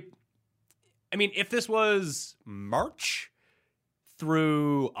weirdly, I mean, if this was March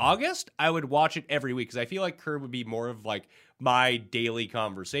through August, I would watch it every week because I feel like Curb would be more of like my daily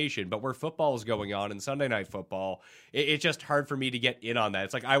conversation. But where football is going on and Sunday Night Football, it's just hard for me to get in on that.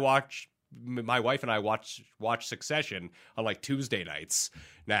 It's like my wife and I watch Succession on like Tuesday nights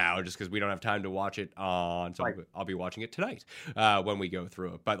now just because we don't have time to watch it on. So I'll be watching it tonight when we go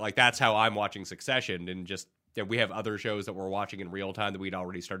through it. But like that's how I'm watching Succession, and just we have other shows that we're watching in real time that we'd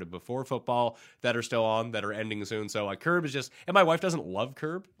already started before football that are still on, that are ending soon. So like Curb is just, and my wife doesn't love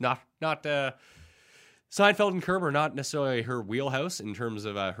Curb. Not Seinfeld and Curb are not necessarily her wheelhouse in terms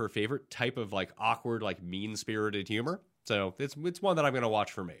of her favorite type of like awkward, like mean-spirited humor. So it's one that I'm going to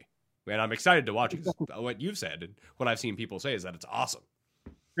watch for me. And I'm excited to watch it. What you've said and what I've seen people say is that it's awesome.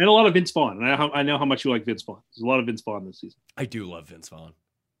 And a lot of Vince Vaughn. And I know how much you like Vince Vaughn. There's a lot of Vince Vaughn this season. I do love Vince Vaughn.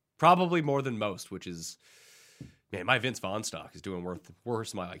 Probably more than most, which is... Man, my Vince Vaughn stock is doing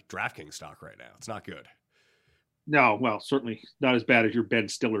worse than my like DraftKings stock right now. It's not good. No, well, certainly not as bad as your Ben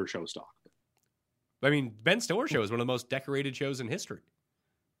Stiller show stock. I mean, Ben Stiller show is one of the most decorated shows in history.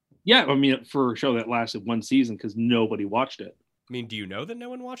 Yeah, I mean, for a show that lasted one season because nobody watched it. I mean, do you know that no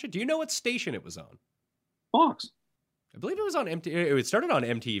one watched it? Do you know what station it was on? Fox. I believe it was on MTV. It started on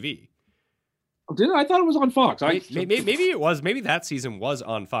MTV. Oh, did it? I thought it was on Fox. Maybe it was. Maybe that season was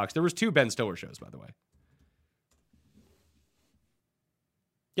on Fox. There was 2 Ben Stiller shows, by the way.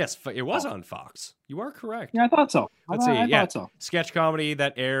 Yes, it was on Fox. You are correct. Yeah, I thought so. Let's see. I thought so. Sketch comedy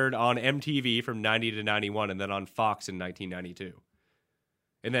that aired on MTV from 90 to 91 and then on Fox in 1992.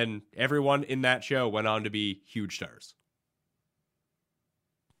 And then everyone in that show went on to be huge stars.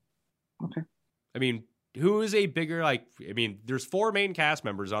 Okay. I mean, who is a bigger, there's 4 main cast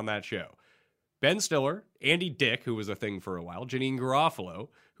members on that show. Ben Stiller, Andy Dick, who was a thing for a while, Janine Garofalo,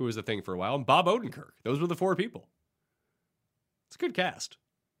 who was a thing for a while, and Bob Odenkirk. Those were the 4 people. It's a good cast.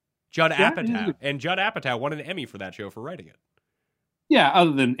 Judd Apatow. And Judd Apatow won an Emmy for that show for writing it. Yeah,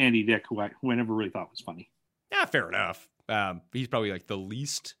 other than Andy Dick, who I never really thought was funny. Yeah, fair enough. He's probably like the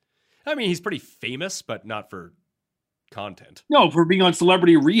least. I mean, he's pretty famous, but not for content. No, for being on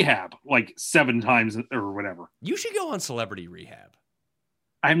Celebrity Rehab like 7 times or whatever. You should go on Celebrity Rehab.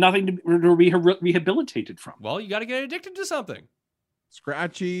 I have nothing to be rehabilitated from. Well, you got to get addicted to something.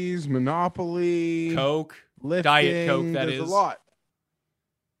 Scratchies, Monopoly, Coke, lifting, Diet Coke, that there's is. a lot.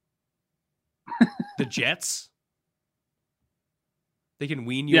 The Jets. They can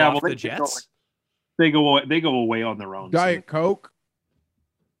wean you off the Jets. They go away on their own. Diet Coke.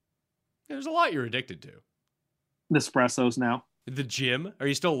 There's a lot you're addicted to. Nespressos now. The gym. Are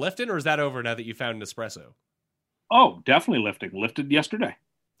you still lifting, or is that over now that you found Nespresso? Oh, definitely lifting. Lifted yesterday.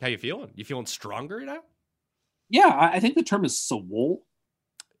 How you feeling? You feeling stronger now? Yeah, I think the term is swole.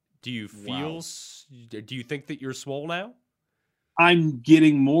 Do you feel? Wow. Do you think that you're swole now? I'm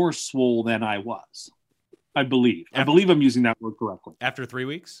getting more swole than I was. I believe. I believe I'm using that word correctly. After 3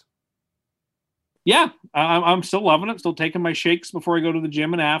 weeks? Yeah, I'm still loving it. Still taking my shakes before I go to the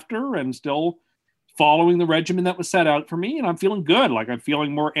gym and after, and still following the regimen that was set out for me. And I'm feeling good. Like, I'm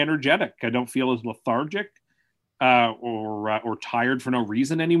feeling more energetic. I don't feel as lethargic or tired for no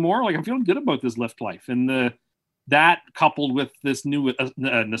reason anymore. Like, I'm feeling good about this lift life. And that coupled with this new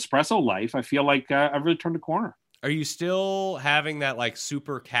Nespresso life, I feel like I've really turned a corner. Are you still having that like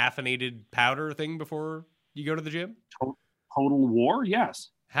super caffeinated powder thing before you go to the gym? Total War, yes.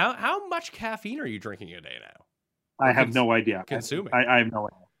 How much caffeine are you drinking a day now? I have no idea. Consuming. I have no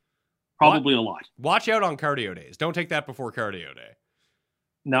idea. Probably a lot. Watch out on cardio days. Don't take that before cardio day.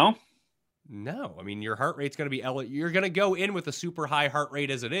 No? No. I mean, your heart rate's going to be you're going to go in with a super high heart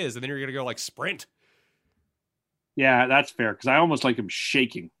rate as it is, and then you're going to go like sprint. Yeah, that's fair, because I almost like him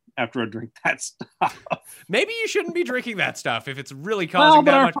shaking after I drink that stuff. Maybe you shouldn't be drinking that stuff if it's really causing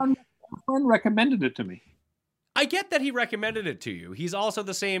that much. Our friend recommended it to me. I get that he recommended it to you. He's also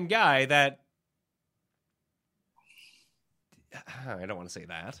the same guy that... I don't want to say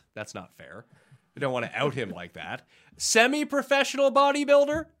that. That's not fair. I don't want to out him like that. Semi-professional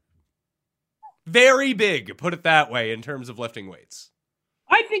bodybuilder? Very big, put it that way, in terms of lifting weights.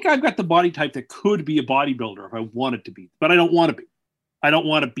 I think I've got the body type that could be a bodybuilder if I wanted to be, but I don't want to be. I don't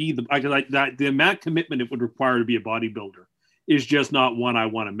want to be the amount of commitment it would require to be a bodybuilder is just not one I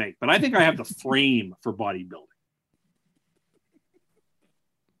want to make. But I think I have the frame for bodybuilding.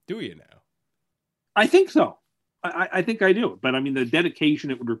 Do you now? I think so. I think I do. But I mean, the dedication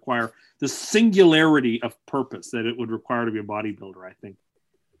it would require, the singularity of purpose that it would require to be a bodybuilder, I think,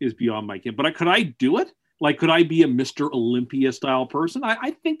 is beyond my ken. But could I do it? Like, could I be a Mr. Olympia style person?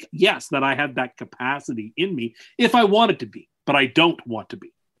 I think, yes, that I have that capacity in me if I wanted to be, but I don't want to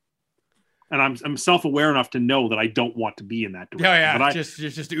be. And I'm self-aware enough to know that I don't want to be in that direction. Yeah, but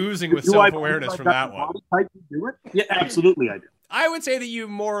just oozing with self-awareness from that one. Body type to do it? Yeah, absolutely I do. I would say that you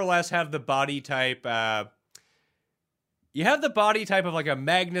more or less have the body type. You have the body type of like a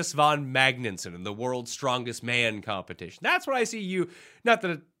Magnus von Magnuson in the World's Strongest Man competition. That's what I see you. Not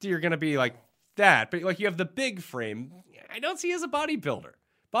that you're going to be like that, but like you have the big frame. I don't see you as a bodybuilder.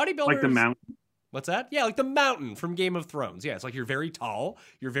 Bodybuilder, like the mountain. What's that? Yeah, like the mountain from Game of Thrones. Yeah, it's like you're very tall,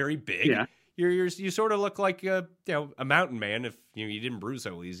 you're very big. Yeah. You sort of look like a mountain man if you didn't bruise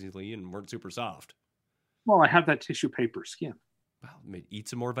so easily and weren't super soft. Well, I have that tissue paper skin. Well, eat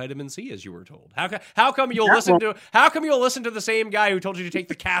some more vitamin C, as you were told. How come you'll listen to the same guy who told you to take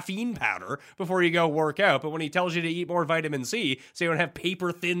the caffeine powder before you go work out, but when he tells you to eat more vitamin C, so you don't have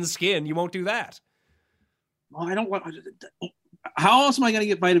paper thin skin, you won't do that? Well, I don't want. How else am I going to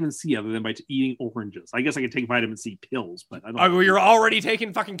get vitamin C other than by eating oranges? I guess I could take vitamin C pills, but I don't. Well, you're already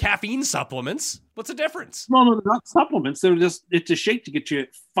taking fucking caffeine supplements. What's the difference? No, they're not supplements. It's a shake to get you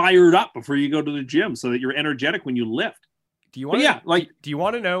fired up before you go to the gym, so that you're energetic when you lift. Do you want? Do you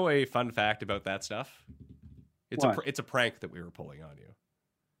want to know a fun fact about that stuff? It's a prank that we were pulling on you.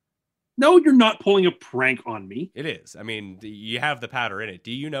 No, you're not pulling a prank on me. It is. I mean, you have the powder in it.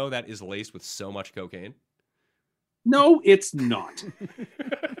 Do you know that is laced with so much cocaine? No, it's not.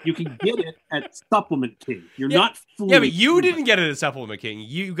 You can get it at Supplement King. You're not fully. Yeah, but you didn't get it at Supplement King.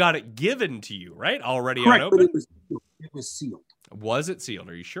 You got it given to you, right? Already correct, unopened? but it was sealed. Was it sealed?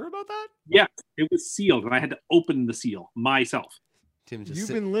 Are you sure about that? Yeah, it was sealed, and I had to open the seal myself. Tim, you've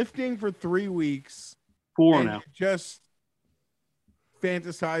been lifting for 3 weeks. 4 now. Just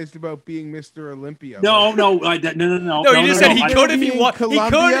fantasized about being Mr. Olympia. No, no, No, you just said he could if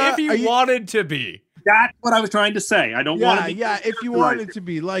he wanted to be. That's what I was trying to say. I don't want to be. Yeah, if you wanted to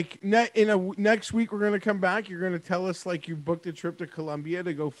be. Like, next week, we're going to come back. You're going to tell us, like, you booked a trip to Colombia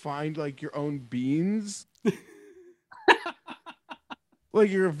to go find, like, your own beans. Like,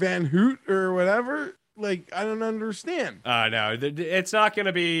 you're a Van Hoot or whatever. Like, I don't understand. No, it's not going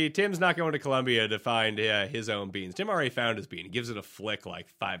to be. Tim's not going to Colombia to find his own beans. Tim already found his bean. He gives it a flick like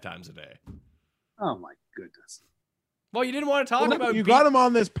 5 times a day. Oh, my goodness. Well, you didn't want to talk about. You got him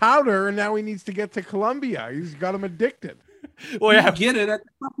on this powder, and now he needs to get to Colombia. He's got him addicted. Well, yeah, get it at the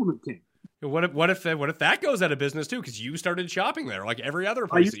Supplement King. What if that goes out of business too? Because you started shopping there, like every other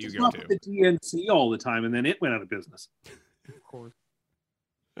place that you go to. The DNC all the time, and then it went out of business. Of course.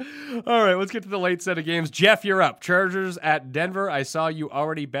 All right, let's get to the late set of games. Jeff, you're up. Chargers at Denver. I saw you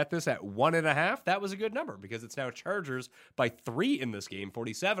already bet this at 1.5. That was a good number because it's now Chargers by 3 in this game.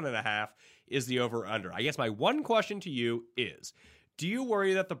 47.5 is the over-under. I guess my one question to you is, do you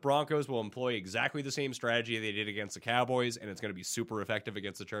worry that the Broncos will employ exactly the same strategy they did against the Cowboys and it's going to be super effective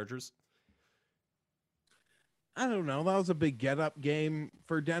against the Chargers? I don't know. That was a big get-up game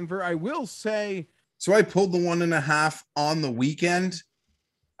for Denver. I will say... So I pulled the 1.5 on the weekend.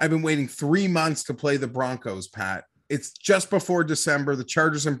 I've been waiting 3 months to play the Broncos, Pat. It's just before December. The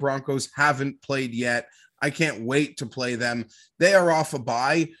Chargers and Broncos haven't played yet. I can't wait to play them. They are off a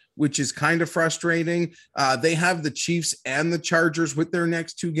bye, which is kind of frustrating. They have the Chiefs and the Chargers with their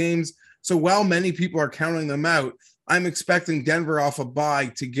next 2 games. So while many people are counting them out, I'm expecting Denver off a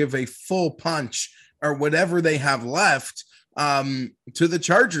bye to give a full punch or whatever they have left to the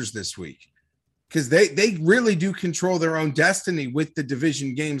Chargers this week. Because they really do control their own destiny with the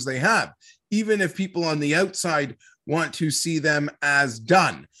division games they have, even if people on the outside want to see them as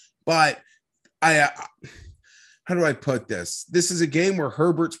done. But how do I put this? This is a game where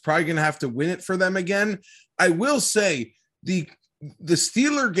Herbert's probably going to have to win it for them again. I will say the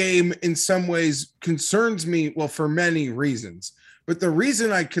Steeler game in some ways concerns me, well, for many reasons. But the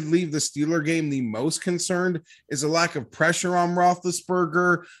reason I could leave the Steeler game the most concerned is a lack of pressure on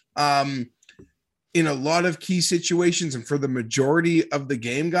Roethlisberger. In a lot of key situations and for the majority of the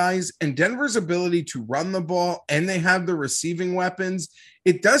game, guys, and Denver's ability to run the ball, and they have the receiving weapons.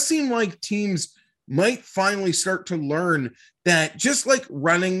 It does seem like teams might finally start to learn that just like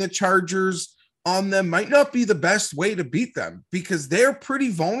running the Chargers on them might not be the best way to beat them because they're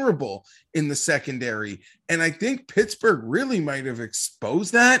pretty vulnerable in the secondary. And I think Pittsburgh really might have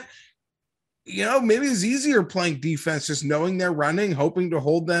exposed that. You know, maybe it's easier playing defense, just knowing they're running, hoping to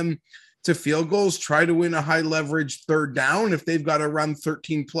hold them to field goals, try to win a high leverage 3rd down if they've got to run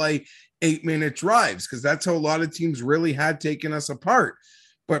 13 play 8-minute drives, because that's how a lot of teams really had taken us apart.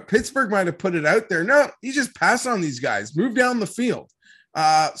 But Pittsburgh might have put it out there. No, you just pass on these guys, move down the field.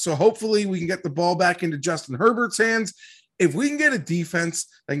 So hopefully we can get the ball back into Justin Herbert's hands. If we can get a defense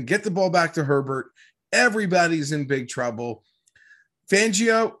that can get the ball back to Herbert, everybody's in big trouble.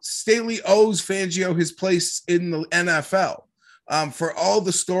 Staley owes Fangio his place in the NFL. For all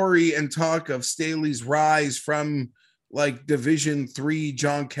the story and talk of Staley's rise from like Division III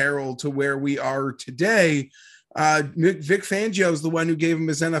John Carroll to where we are today, Vic Fangio is the one who gave him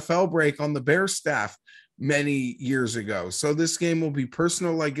his NFL break on the Bears staff many years ago. So this game will be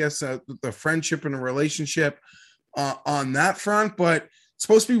personal, I guess, the friendship and a relationship on that front, but it's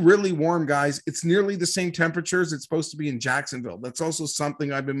supposed to be really warm, guys. It's nearly the same temperatures it's supposed to be in Jacksonville. That's also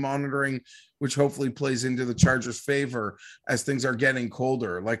something I've been monitoring, which hopefully plays into the Chargers' favor as things are getting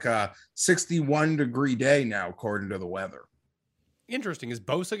colder, like a 61-degree day now, according to the weather. Interesting. Is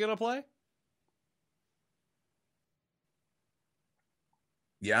Bosa going to play?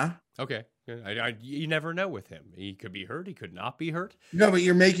 Yeah. Okay. You never know with him. He could be hurt. He could not be hurt. No, but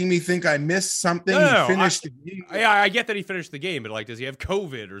you're making me think I missed something. No, he finished the game. I get that he finished the game, but like, does he have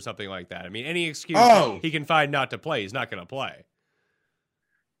COVID or something like that? I mean, any excuse he can find not to play, he's not going to play.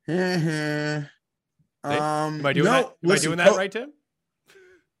 Mm-hmm. Am I doing that right, Tim?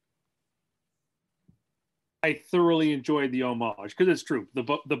 I thoroughly enjoyed the homage because it's true. The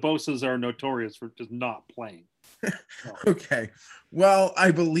Bosas are notorious for just not playing. Okay. Well,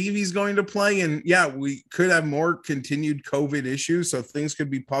 I believe he's going to play, and yeah, we could have more continued COVID issues, so things could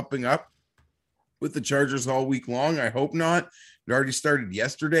be popping up with the Chargers all week long. I hope not. It already started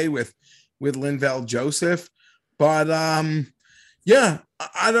yesterday with Linval Joseph, but yeah,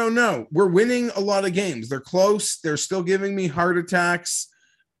 I don't know. We're winning a lot of games. They're close. They're still giving me heart attacks,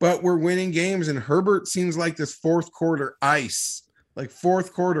 but we're winning games, and Herbert seems like this fourth quarter ice.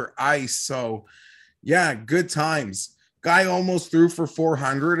 So yeah, good times. Guy almost threw for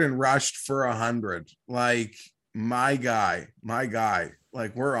 400 and rushed for 100. Like, My guy.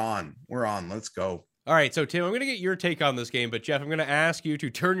 Like we're on. Let's go. All right, so Tim, I'm going to get your take on this game, but Jeff, I'm going to ask you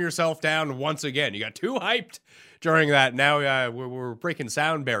to turn yourself down once again. You got too hyped during that. Now we're breaking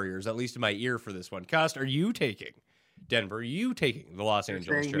sound barriers, at least in my ear for this one. Cust, are you taking Denver? Are you taking the Los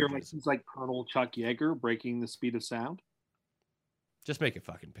Angeles Chargers? Seems like Colonel Chuck Yeager breaking the speed of sound. Just make a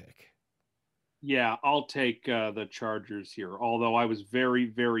fucking pick. Yeah, I'll take the Chargers here, although I was very,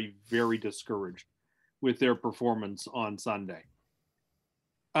 very, very discouraged with their performance on Sunday.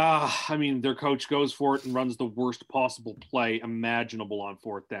 I mean, their coach goes for it and runs the worst possible play imaginable on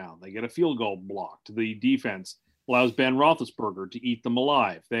fourth down. They get a field goal blocked. The defense allows Ben Roethlisberger to eat them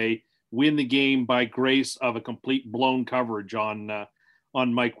alive. They win the game by grace of a complete blown coverage on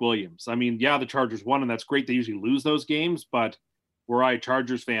Mike Williams. I mean, yeah, the Chargers won, and that's great. They usually lose those games, but were I a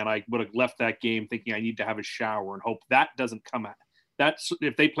Chargers fan, I would have left that game thinking I need to have a shower and hope that doesn't come out. That's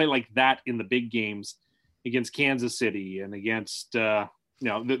if they play like that in the big games against Kansas City and against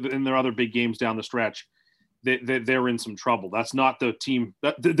in their other big games down the stretch, they're in some trouble. That's not the team.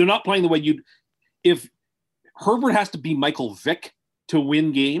 They're not playing the way you'd. If Herbert has to be Michael Vick to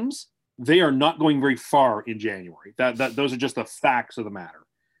win games, they are not going very far in January. Those are just the facts of the matter.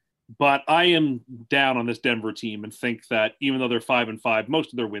 But I am down on this Denver team and think that even though they're 5-5,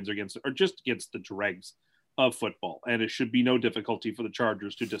 most of their wins are just against the dregs of football, and it should be no difficulty for the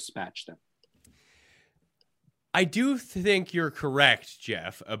Chargers to dispatch them. I do think you're correct,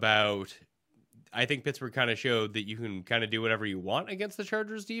 Jeff, about I think Pittsburgh kind of showed that you can kind of do whatever you want against the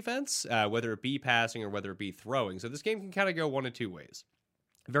Chargers defense, whether it be passing or whether it be throwing. So this game can kind of go one of two ways.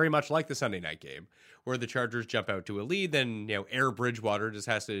 Very much like the Sunday night game, where the Chargers jump out to a lead, then Air Bridgewater just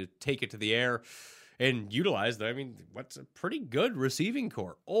has to take it to the air and utilize what's a pretty good receiving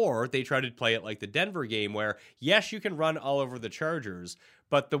core. Or they try to play it like the Denver game, where yes, you can run all over the Chargers,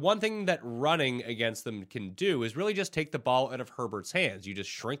 but the one thing that running against them can do is really just take the ball out of Herbert's hands. You just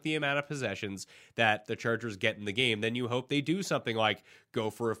shrink the amount of possessions that the Chargers get in the game. Then you hope they do something like go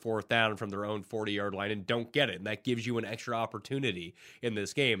for a fourth down from their own 40-yard line and don't get it. And that gives you an extra opportunity in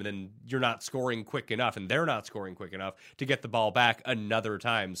this game. And then you're not scoring quick enough, and they're not scoring quick enough to get the ball back another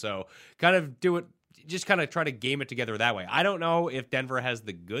time. So kind of do it, just kind of try to game it together that way. I don't know if Denver has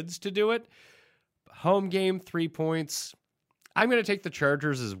the goods to do it. Home game, 3 points. I'm going to take the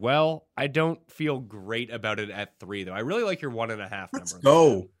Chargers as well. I don't feel great about it at 3, though. I really like your 1.5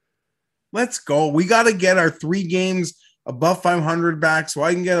 number. Let's go. We got to get our 3 games above 500 back so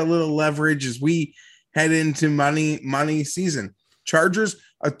I can get a little leverage as we head into money season. Chargers,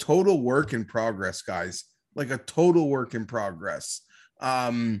 a total work in progress, guys. Like a total work in progress.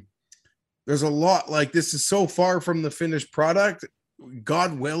 There's a lot, like this is so far from the finished product.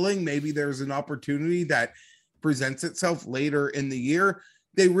 God willing, maybe there's an opportunity that presents itself later in the year.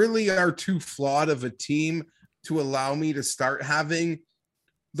 They really are too flawed of a team to allow me to start having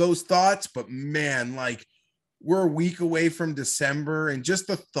those thoughts. But man, like we're a week away from December, and just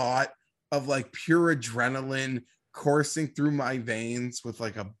the thought of like pure adrenaline coursing through my veins with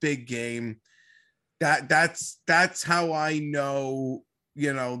like a big game, that's how I know,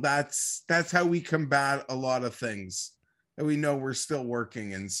 that's how we combat a lot of things, and we know we're still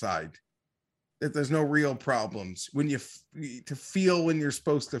working inside, that there's no real problems when to feel when you're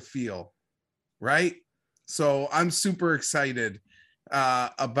supposed to feel, right? So I'm super excited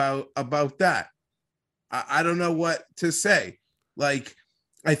about that. I don't know what to say. Like,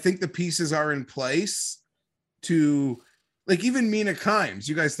 I think the pieces are in place to, like, even Mina Kimes.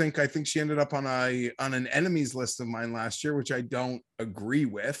 You guys think, I think she ended up on an enemies list of mine last year, which I don't agree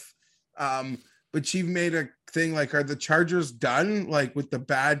with. But she made a thing like, are the Chargers done? Like with the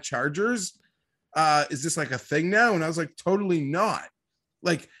bad Chargers? Is this like a thing now? And I was like, totally not.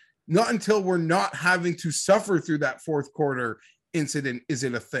 Like, not until we're not having to suffer through that fourth quarter incident is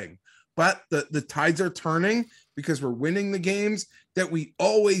it a thing. But the tides are turning because we're winning the games that we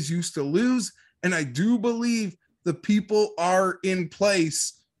always used to lose. And I do believe the people are in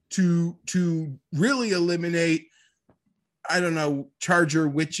place to really eliminate, I don't know, Charger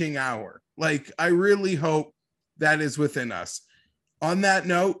witching hour. Like, I really hope that is within us. On that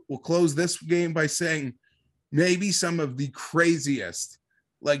note, we'll close this game by saying maybe some of the craziest,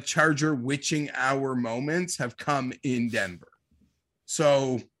 like, Charger witching hour moments have come in Denver.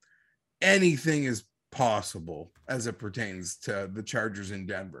 So anything is possible as it pertains to the Chargers in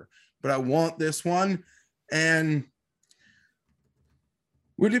Denver. But I want this one. And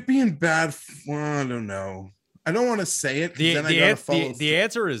would it be in bad? Well, I don't know. I don't want to say it. The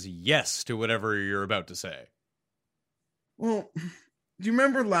answer is yes to whatever you're about to say. Well, do you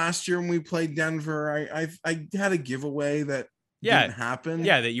remember last year when we played Denver? I had a giveaway that didn't happen.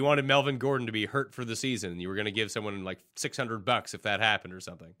 Yeah, that you wanted Melvin Gordon to be hurt for the season, and you were going to give someone like $600 if that happened or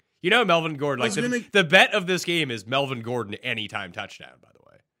something. You know, Melvin Gordon, like the bet of this game is Melvin Gordon anytime touchdown, by the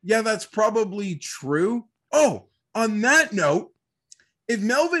way. Yeah, that's probably true. Oh, on that note, if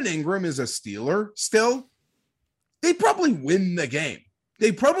Melvin Ingram is a Steeler still, they probably win the game.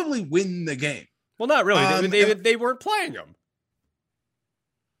 Well, not really. They weren't playing him.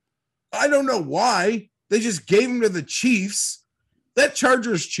 I don't know why. They just gave him to the Chiefs. That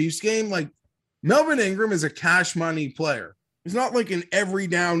Chargers-Chiefs game, like, Melvin Ingram is a cash money player. He's not like an every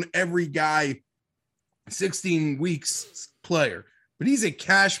down, every guy, 16 weeks player, but he's a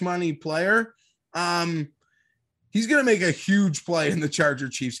cash money player. He's going to make a huge play in the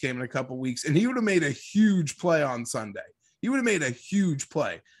Charger-Chiefs game in a couple weeks, and he would have made a huge play on Sunday. He would have made a huge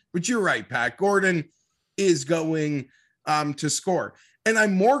play. But you're right, Pat. Gordon is going to score. And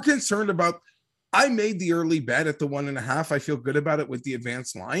I'm more concerned about, I made the early bet at the 1.5. I feel good about it with the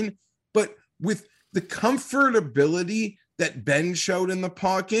advanced line. But with the comfortability that Ben showed in the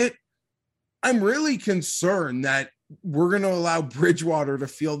pocket, I'm really concerned that we're going to allow Bridgewater to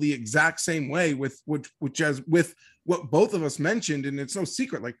feel the exact same way with what both of us mentioned. And it's no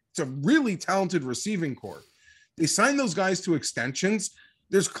secret, like, it's a really talented receiving core. They signed those guys to extensions.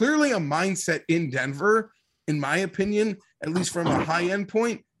 There's clearly a mindset in Denver, in my opinion, at least from a high end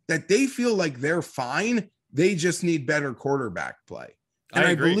point, that they feel like they're fine. They just need better quarterback play. And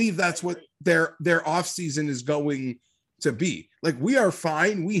I believe that's what their offseason is going to be. Like, we are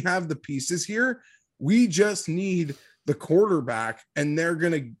fine. We have the pieces here. We just need the quarterback, and they're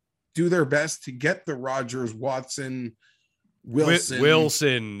going to do their best to get the Rodgers, Watson, Wilson.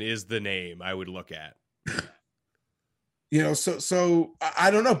 Wilson is the name I would look at. You know, so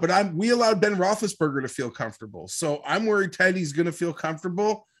I don't know, but we allowed Ben Roethlisberger to feel comfortable. So I'm worried Teddy's going to feel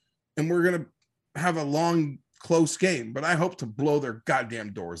comfortable, and we're going to have a long, close game. But I hope to blow their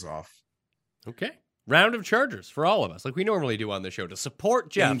goddamn doors off. Okay. Round of Chargers for all of us, like we normally do on the show. To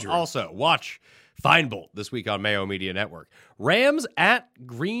support Jeff, Dangerous. Also watch Feinbolt this week on Mayo Media Network. Rams at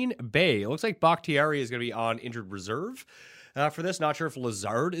Green Bay. It looks like Bakhtiari is going to be on injured reserve for this. Not sure if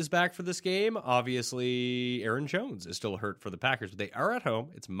Lazard is back for this game. Obviously, Aaron Jones is still hurt for the Packers, but they are at home.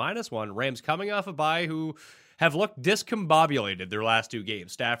 It's -1. Rams coming off a bye who have looked discombobulated their last two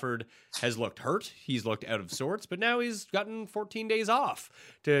games. Stafford has looked hurt. He's looked out of sorts, but now he's gotten 14 days off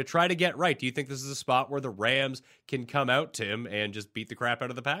to try to get right. Do you think this is a spot where the Rams can come out, Tim, and just beat the crap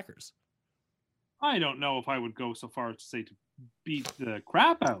out of the Packers? I don't know if I would go so far as to say to beat the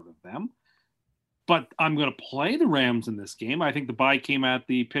crap out of them, but I'm going to play the Rams in this game. I think the bye came at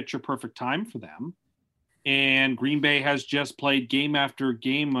the picture-perfect time for them, and Green Bay has just played game after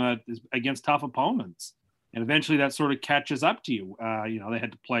game against tough opponents. And eventually that sort of catches up to you. They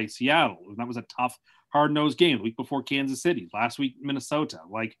had to play Seattle, and that was a tough, hard-nosed game. The week before Kansas City, last week Minnesota.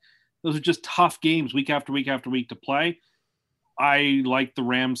 Like, those are just tough games week after week after week to play. I like the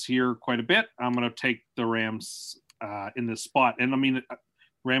Rams here quite a bit. I'm going to take the Rams in this spot. And I mean,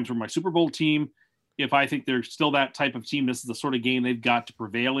 Rams were my Super Bowl team. If I think they're still that type of team, this is the sort of game they've got to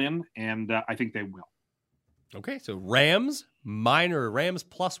prevail in, and I think they will. Okay, so Rams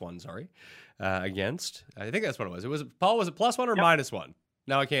 +1, sorry. Against, I think that's what it was. Paul, was it +1 or -1?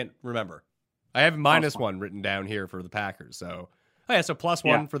 Now I can't remember. I have -1 written down here for the Packers. So, so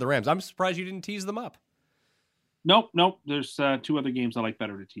 +1 for the Rams. I'm surprised you didn't tease them up. Nope. There's two other games I like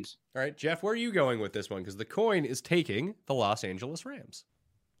better to tease. All right, Jeff, where are you going with this one? Because the coin is taking the Los Angeles Rams.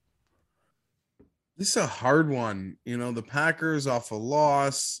 This is a hard one. You know, the Packers off a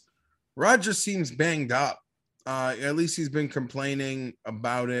loss. Rodgers seems banged up. At least he's been complaining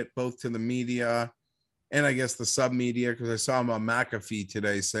about it, both to the media and I guess the sub media, because I saw him on McAfee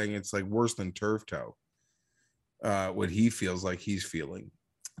today saying it's like worse than turf toe, what he feels like he's feeling.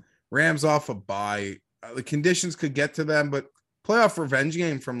 Rams off a bye. The conditions could get to them, but playoff revenge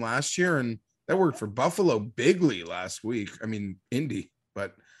game from last year, and that worked for Buffalo bigly last week. I mean, Indy,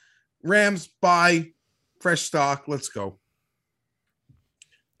 but Rams bye, fresh stock. Let's go.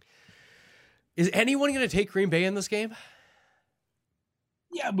 Is anyone going to take Green Bay in this game?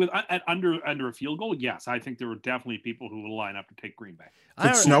 Yeah, under a field goal, yes. I think there are definitely people who will line up to take Green Bay.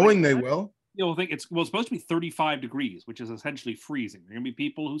 It's snowing, they will. It's supposed to be 35 degrees, which is essentially freezing. There are going to be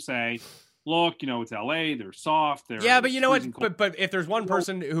people who say, look, it's LA, they're soft. But you know what? But if there's one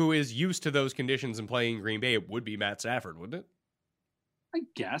person who is used to those conditions and playing Green Bay, it would be Matt Stafford, wouldn't it? I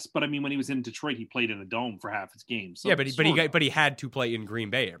guess, but I mean, when he was in Detroit, he played in a dome for half his games. So yeah, but he had to play in Green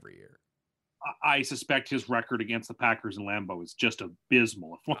Bay every year. I suspect his record against the Packers in Lambeau is just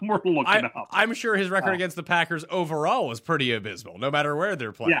abysmal. If one were to look it up, I'm sure his record against the Packers overall was pretty abysmal, no matter where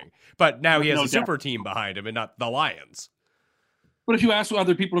they're playing. Yeah. But now he has a super team behind him and not the Lions. But if you ask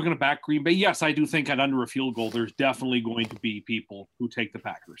whether people are going to back Green Bay, yes, I do think at under a field goal, there's definitely going to be people who take the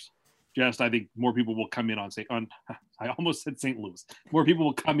Packers. I think more people will come in I almost said St. Louis. More people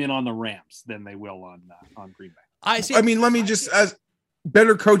will come in on the Rams than they will on Green Bay. I mean, let me just, as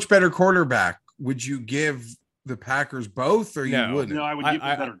better coach, better quarterback, would you give the Packers both, or you wouldn't? No, I would give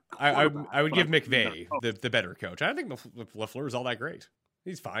better. I would give McVay the better coach. I don't think LaFleur is all that great.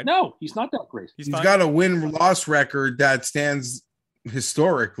 He's fine. No, he's not that great. He's got a win-loss record that stands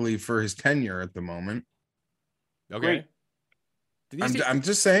historically for his tenure at the moment. Okay. I'm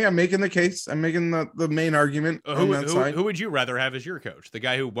just saying, I'm making the case. I'm making the main argument on that side. Who would you rather have as your coach? The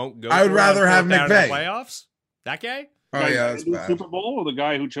guy who won't go? I would rather have McVay. Playoffs? That guy? Oh yeah, that's bad. Super Bowl, or the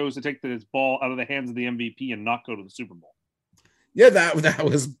guy who chose to take his ball out of the hands of the MVP and not go to the Super Bowl? Yeah, that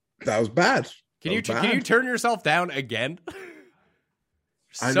was bad. Can you turn yourself down again?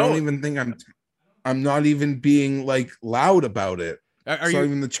 I don't even think I'm not even being like loud about it. It's not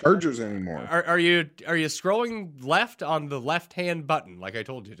even the Chargers anymore. Are you scrolling left on the left-hand button like I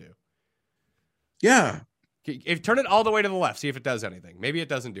told you to? Yeah. If turn it all the way to the left, see if it does anything. Maybe it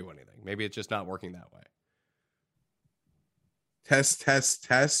doesn't do anything. Maybe it's just not working that way.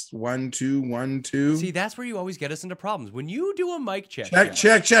 Test. 1 2 1 2. See, that's where you always get us into problems. When you do a mic check.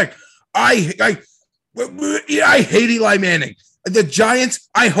 Check. I hate Eli Manning. The Giants,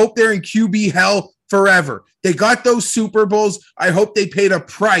 I hope they're in QB hell forever. They got those Super Bowls. I hope they paid a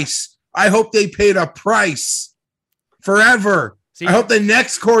price. Forever. See, I hope the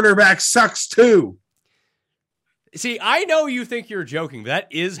next quarterback sucks too. See, I know you think you're joking, but that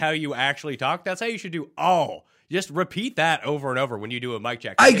is how you actually talk. That's how you should do all. Just repeat that over and over when you do a mic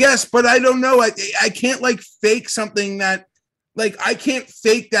check. I guess, but I don't know. I can't like fake something that, like, I can't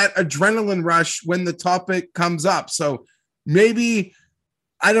fake that adrenaline rush when the topic comes up. So maybe,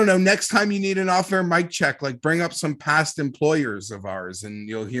 I don't know, next time you need an off-air mic check, like bring up some past employers of ours and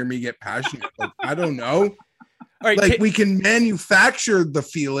you'll hear me get passionate. Like, I don't know. All right, like we can manufacture the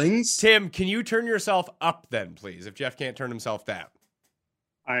feelings. Tim, can you turn yourself up then, please, if Jeff can't turn himself down?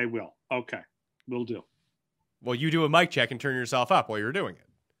 I will. Okay, will do. Well, you do a mic check and turn yourself up while you're doing it.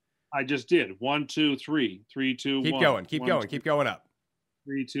 I just did. 1 2 3 3 2 keep 1. Going. Keep going up.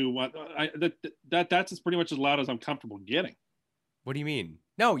 3 2 1. That's pretty much as loud as I'm comfortable getting. What do you mean?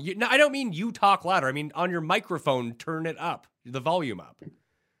 No, I don't mean you talk louder. I mean on your microphone, turn it up, the volume up.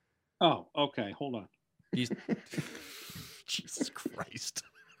 Oh, okay. Hold on. Jesus Christ.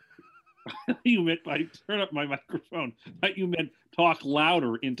 You meant by turn up my microphone. You meant talk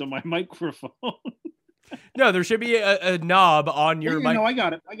louder into my microphone. No, there should be a knob on your mic. No, I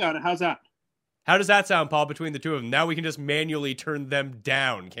got it. How's that? How does that sound, Paul, between the two of them? Now we can just manually turn them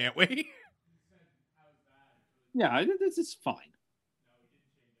down, can't we? Yeah, this is fine.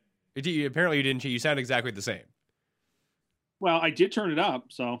 Apparently you didn't. You sound exactly the same. Well, I did turn it up,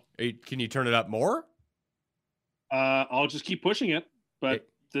 so. Can you turn it up more? I'll just keep pushing it, but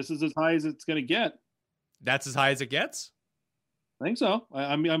this is as high as it's going to get. That's as high as it gets? I think so.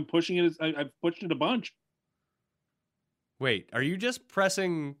 I'm pushing it. I've pushed it a bunch. Wait, are you just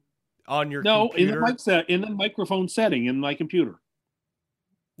pressing on your computer? No, in the microphone setting in my computer.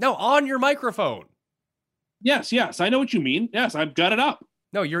 No, on your microphone. Yes, I know what you mean. Yes, I've got it up.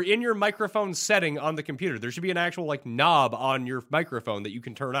 No, you're in your microphone setting on the computer. There should be an actual like knob on your microphone that you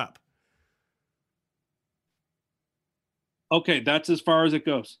can turn up. Okay, that's as far as it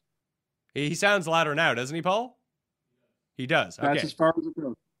goes. He sounds louder now, doesn't he, Paul? He does. Okay. That's as far as it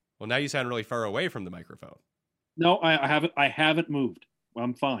goes. Well, now you sound really far away from the microphone. No, I haven't moved.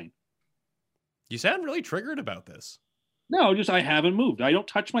 I'm fine. You sound really triggered about this. No, just I haven't moved. I don't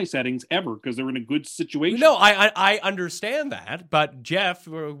touch my settings ever because they're in a good situation. No, I understand that, but Jeff,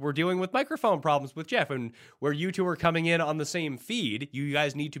 we're dealing with microphone problems with Jeff, and where you two are coming in on the same feed, you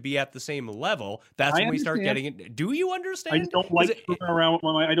guys need to be at the same level. That's when we start getting it. Do you understand? I don't like screwing around with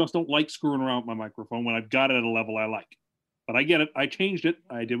I just don't like screwing around with my microphone when I've got it at a level I like. But I get it. I changed it.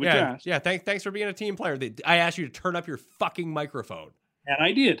 I did what you asked. Yeah, thanks for being a team player. I asked you to turn up your fucking microphone. And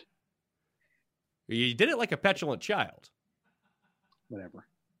I did. You did it like a petulant child. Whatever.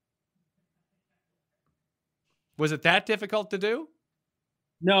 Was it that difficult to do?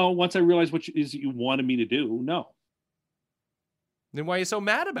 No, once I realized what you wanted me to do, no. Then why are you so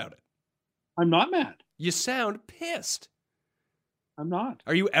mad about it? I'm not mad. You sound pissed. I'm not.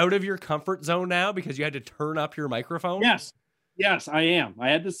 Are you out of your comfort zone now because you had to turn up your microphone? Yes, I am. I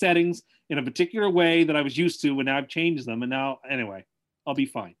had the settings in a particular way that I was used to, and now I've changed them. And now, anyway, I'll be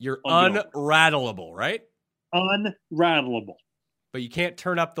fine. You're unrattleable, right? Unrattleable. But you can't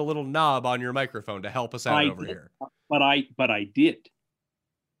turn up the little knob on your microphone to help us out over here. But I did.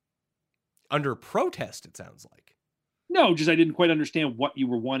 Under protest, it sounds like. No, just I didn't quite understand what you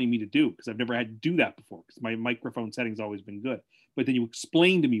were wanting me to do because I've never had to do that before because my microphone setting's always been good. But then you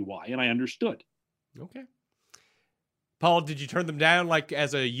explained to me why, and I understood. Okay. Paul, did you turn them down like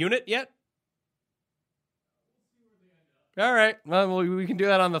as a unit yet? All right. Well, we can do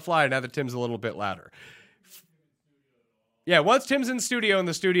that on the fly now that Tim's a little bit louder. Yeah, once Tim's in studio and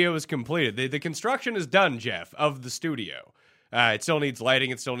the studio is completed, the construction is done, Jeff, of the studio. It still needs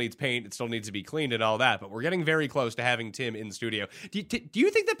lighting, it still needs paint, it still needs to be cleaned and all that, but we're getting very close to having Tim in studio. Do you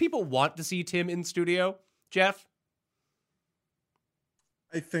think that people want to see Tim in studio, Jeff?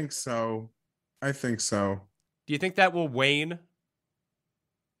 I think so. Do you think that will wane?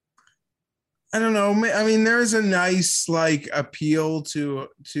 I don't know. I mean, there's a nice like appeal to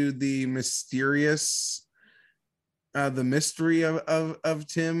the mysterious, the mystery of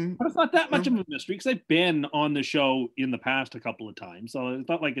Tim. But it's not that much of a mystery because I've been on the show in the past a couple of times, so it's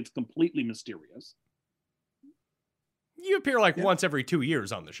not like it's completely mysterious. You appear like once every 2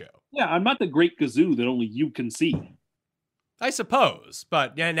 years on the show. Yeah, I'm not the great gazoo that only you can see. I suppose,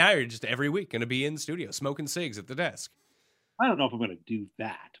 but yeah, now you're just every week going to be in studio smoking cigs at the desk. I don't know if I'm going to do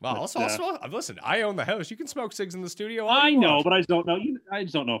that. Well, but, listen, I own the house. You can smoke cigs in the studio. I know, but I just don't know. I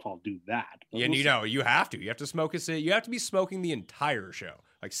just don't know if I'll do that. Yeah, and you have to. You have to smoke a cig. You have to be smoking the entire show,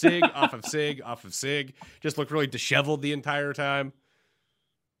 like cig off of cig off of cig. Just look really disheveled the entire time.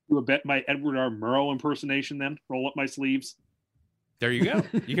 Do a bet my Edward R. Murrow impersonation, then roll up my sleeves. There you go.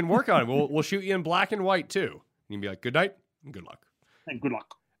 You can work on it. We'll shoot you in black and white too. You can be like, good night and good luck. And good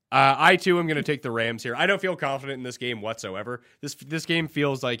luck. I too am going to take the Rams here. I don't feel confident in this game whatsoever. This game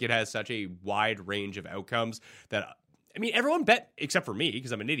feels like it has such a wide range of outcomes that, I mean, everyone bet, except for me,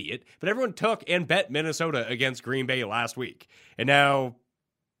 because I'm an idiot, but everyone took and bet Minnesota against Green Bay last week. And now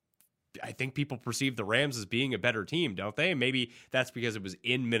I think people perceive the Rams as being a better team, don't they? Maybe that's because it was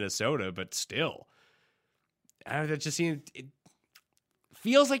in Minnesota, but still. That just seems... It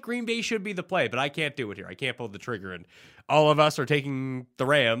feels like Green Bay should be the play, but I can't do it here. I can't pull the trigger, and all of us are taking the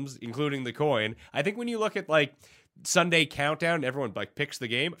Rams, including the coin. I think when you look at like Sunday countdown, everyone like picks the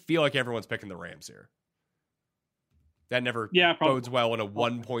game. I feel like everyone's picking the Rams here. That never bodes well in a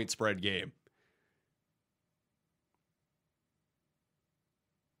 1-point spread game.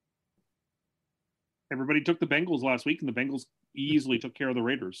 Everybody took the Bengals last week, and the Bengals easily took care of the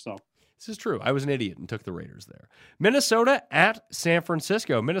Raiders. So this is true. I was an idiot and took the Raiders there. Minnesota at San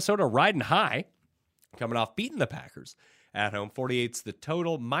Francisco. Minnesota riding high, coming off beating the Packers at home. 48's the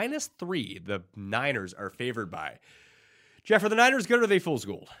total, -3. The Niners are favored by. Jeff, are the Niners good or are they fool's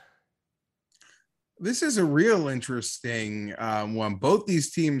gold? This is a real interesting one. Both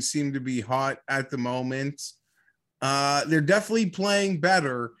these teams seem to be hot at the moment. They're definitely playing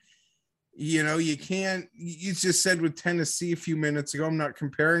better. You know, you just said with Tennessee a few minutes ago, I'm not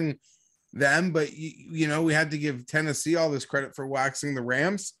comparing them, but you know, we had to give Tennessee all this credit for waxing the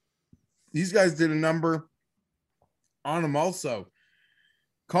Rams. These guys did a number on them also.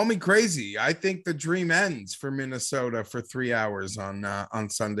 Call me crazy. I think the dream ends for Minnesota for 3 hours on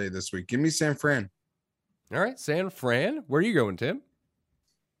Sunday this week. Give me San Fran. All right, San Fran. Where are you going, Tim?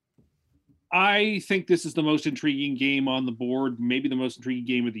 I think this is the most intriguing game on the board, maybe the most intriguing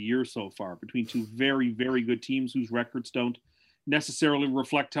game of the year so far, between two very, very good teams whose records don't necessarily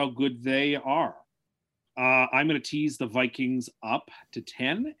reflect how good they are. I'm going to tease the Vikings up to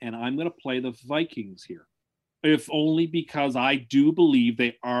 10, and I'm going to play the Vikings here, if only because I do believe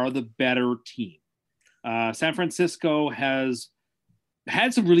they are the better team. San Francisco has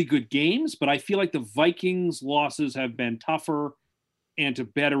had some really good games, but I feel like the Vikings' losses have been tougher and to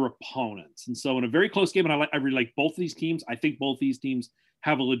better opponents. And so in a very close game, and I really like both of these teams. I think both these teams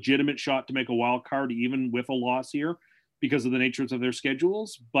have a legitimate shot to make a wild card, even with a loss here, because of the natures of their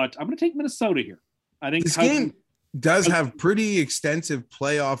schedules. But I'm going to take Minnesota here. I think this game does have pretty extensive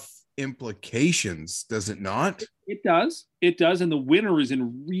playoff implications, does it not? It does. It does. And the winner is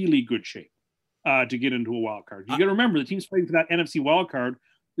in really good shape to get into a wild card. You got to remember the teams playing for that NFC wild card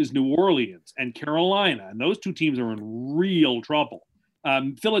is New Orleans and Carolina. And those two teams are in real trouble.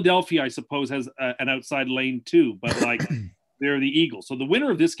 Philadelphia, I suppose, has an outside lane too, but like they're the Eagles. So the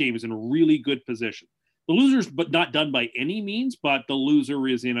winner of this game is in a really good position. The loser's but not done by any means, but the loser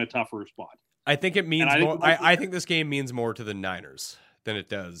is in a tougher spot. I think it means more. I think this game means more to the Niners than it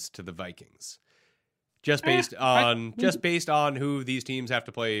does to the Vikings. Just based on who these teams have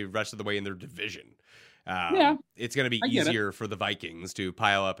to play rest of the way in their division. It's going to be easier for the Vikings to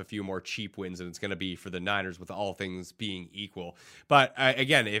pile up a few more cheap wins than it's going to be for the Niners with all things being equal. But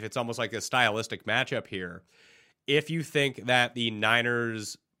again, if it's almost like a stylistic matchup here, if you think that the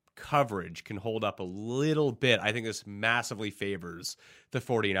Niners coverage can hold up a little bit, I think this massively favors the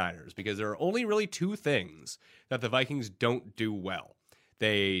 49ers because there are only really two things that the Vikings don't do well.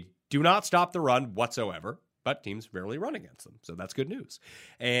 They do not stop the run whatsoever, but teams rarely run against them. So that's good news.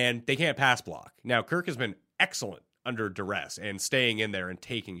 And they can't pass block. Now, Kirk has been excellent under duress and staying in there and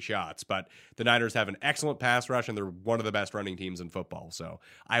taking shots, but the Niners have an excellent pass rush and they're one of the best running teams in football. So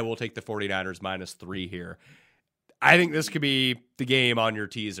I will take the 49ers -3 here. I think this could be the game on your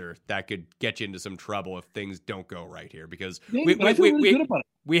teaser that could get you into some trouble if things don't go right here because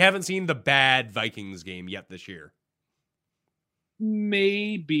we haven't seen the bad Vikings game yet this year.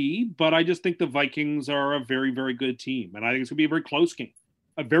 Maybe, but I just think the Vikings are a very, very good team. And I think it's going to be a very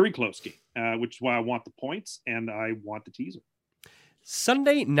close game, which is why I want the points and I want the teaser.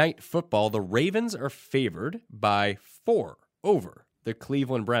 Sunday Night Football, the Ravens are favored by 4 over the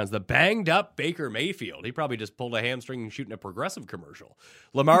Cleveland Browns. The banged up Baker Mayfield. He probably just pulled a hamstring shooting a Progressive commercial.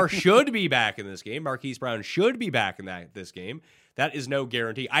 Lamar should be back in this game. Marquise Brown should be back in this game. That is no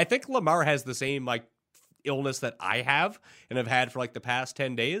guarantee. I think Lamar has the same illness that I have and have had for the past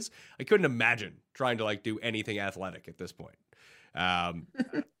 10 days. I couldn't imagine trying to do anything athletic at this point.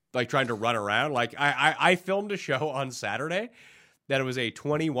 Trying to run around. I filmed a show on Saturday that it was a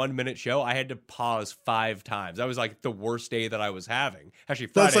 21-minute show. I had to pause 5 times. That was the worst day that I was having. Actually,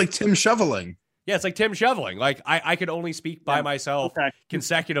 Friday. That's like Tim shoveling. Yeah, it's like Tim shoveling. I could only speak by myself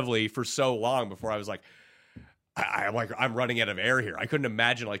consecutively for so long before I was I'm running out of air here. I couldn't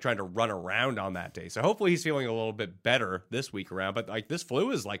imagine trying to run around on that day. So hopefully he's feeling a little bit better this week around. But this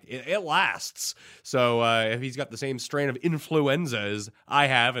flu is it lasts. So if he's got the same strain of influenza as I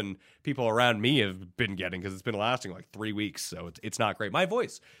have and people around me have been getting, because it's been lasting 3 weeks. So it's not great. My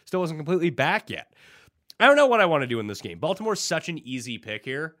voice still isn't completely back yet. I don't know what I want to do in this game. Baltimore's such an easy pick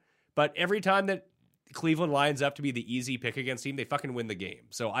here. But every time that Cleveland lines up to be the easy pick against team, they fucking win the game.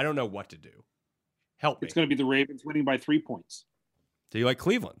 So I don't know what to do. Help me. It's going to be the Ravens winning by 3 points. Do you like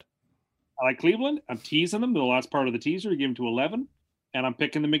Cleveland? I like Cleveland. I'm teasing them. The last part of the teaser, to give them to 11, and I'm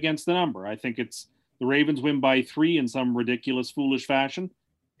picking them against the number. I think it's the Ravens win by 3 in some ridiculous, foolish fashion,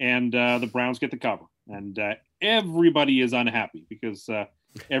 and the Browns get the cover. And everybody is unhappy because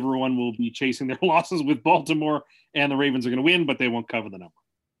everyone will be chasing their losses with Baltimore, and the Ravens are going to win, but they won't cover the number.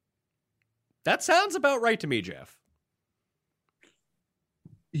 That sounds about right to me, Jeff.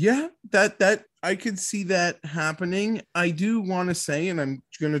 Yeah, that I could see that happening. I do want to say, and I'm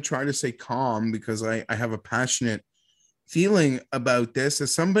going to try to say calm because I have a passionate feeling about this.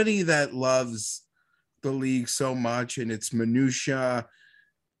 As somebody that loves the league so much and its minutia,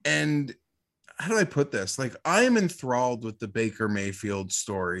 and how do I put this? I am enthralled with the Baker Mayfield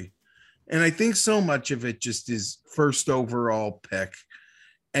story. And I think so much of it just is first overall pick.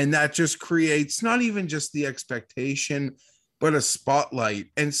 And that just creates not even just the expectation, but a spotlight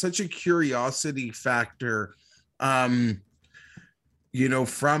and such a curiosity factor, from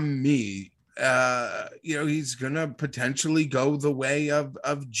me. He's going to potentially go the way of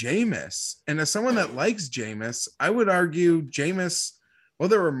Jameis. And as someone that likes Jameis, I would argue Jameis,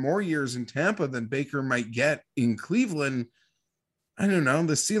 there are more years in Tampa than Baker might get in Cleveland. I don't know.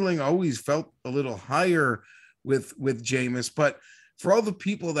 The ceiling always felt a little higher with Jameis, but for all the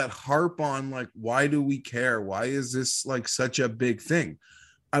people that harp on, why do we care? Why is this such a big thing?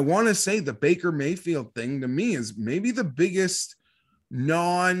 I want to say the Baker Mayfield thing to me is maybe the biggest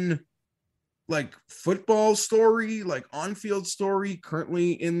football story, on-field story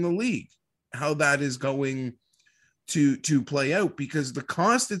currently in the league, how that is going to play out, because the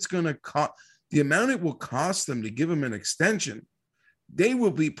cost it's going to cost, the amount it will cost them to give him an extension, they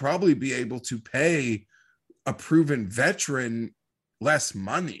will probably be able to pay a proven veteran less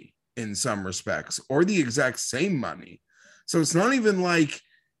money in some respects, or the exact same money. So it's not even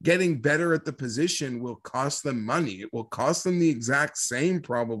getting better at the position will cost them money. It will cost them the exact same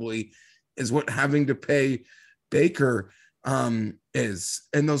probably as what having to pay Baker is.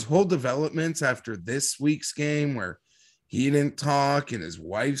 And those whole developments after this week's game where he didn't talk and his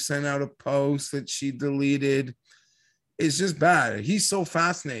wife sent out a post that she deleted, it's just bad. He's so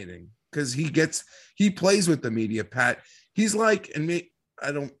fascinating because he plays with the media, Pat. He's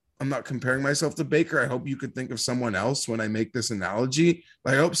I'm not comparing myself to Baker. I hope you could think of someone else when I make this analogy.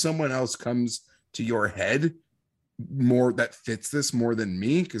 I hope someone else comes to your head more that fits this more than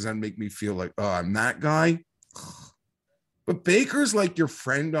me, because that'd make me feel like, oh, I'm that guy. But Baker's your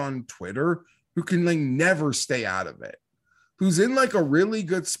friend on Twitter who can never stay out of it, who's in a really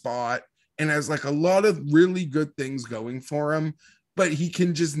good spot and has a lot of really good things going for him, but he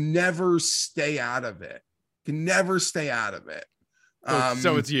can just never stay out of it. Can never stay out of it.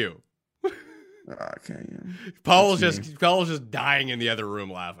 So it's you. Okay. Yeah. Paul's just dying in the other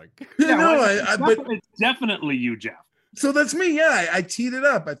room laughing. Yeah, well, but it's definitely you, Jeff. so that's me. Yeah, I teed it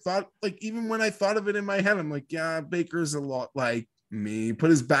up. I thought, like, even when I thought of it in my head, I'm like, yeah, Baker's a lot like me. Put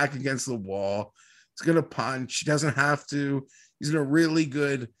his back against the wall. He's gonna punch. He doesn't have to. He's in a really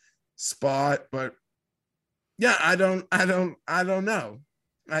good spot. But yeah, I don't know.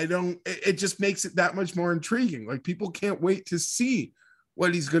 It just makes it that much more intriguing. Like, people can't wait to see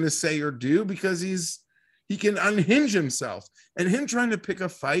what he's gonna say or do, because he can unhinge himself. And him trying to pick a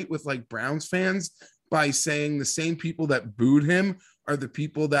fight with like Browns fans by saying the same people that booed him are the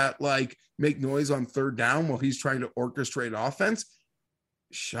people that like make noise on third down while he's trying to orchestrate offense.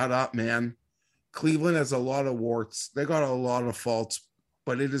 Shut up, man. Cleveland has a lot of warts. They got a lot of faults,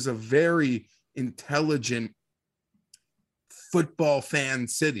 but it is a very intelligent football fan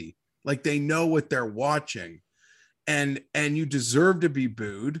city. Like, they know what they're watching, and you deserve to be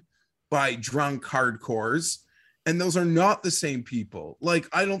booed by drunk hardcores. And those are not the same people. Like,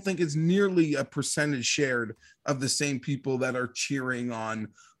 I don't think it's nearly a percentage shared of the same people that are cheering on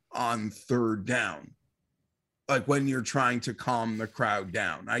third down. Like, when you're trying to calm the crowd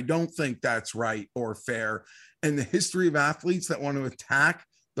down, I don't think that's right or fair. And the history of athletes that want to attack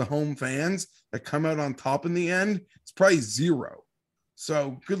the home fans that come out on top in the end, it's probably zero.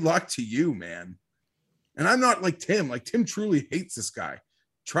 So good luck to you, man. And I'm not like Tim. Like, Tim truly hates this guy.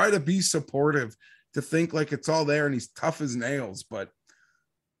 Try to be supportive, to think like it's all there and he's tough as nails, but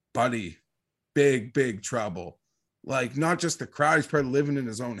buddy, big trouble. Like, not just the crowd, he's probably living in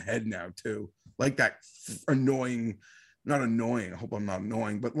his own head now too. Like that not annoying, I hope I'm not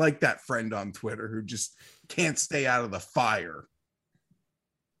annoying, but like that friend on Twitter who just can't stay out of the fire.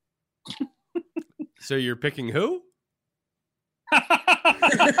 So you're picking who?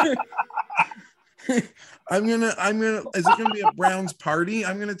 I'm gonna is it gonna be a Browns party?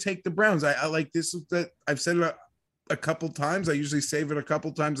 I'm gonna take the Browns. I like this. That I've said it a couple times. I usually save it a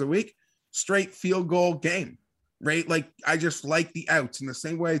couple times a week. Straight field goal game, right? Like, I just like the outs in the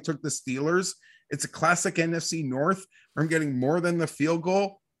same way I took the Steelers. It's a classic NFC North where I'm getting more than the field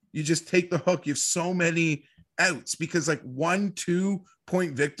goal. You just take the hook. You have so many outs because like 1-2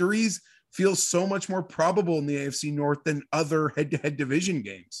 point victories feels so much more probable in the AFC North than other head-to-head division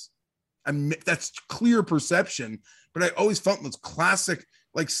games. That's clear perception, but I always felt those classic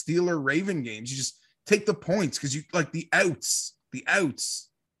like Steeler Raven games, you just take the points because you like the outs.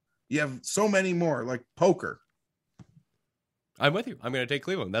 You have so many more, like poker. I'm with you. I'm going to take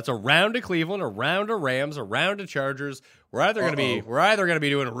Cleveland. That's a round of Cleveland, a round of Rams, a round of Chargers. We're either going to be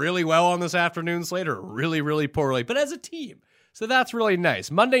doing really well on this afternoon slate or really, really poorly, but as a team. So that's really nice.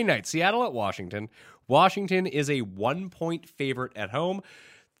 Monday night, Seattle at Washington. Washington is a 1-point favorite at home.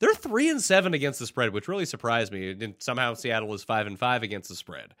 They're 3-7 against the spread, which really surprised me. And somehow Seattle is 5-5 against the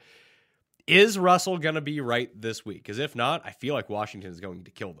spread. Is Russell going to be right this week? Because if not, I feel like Washington is going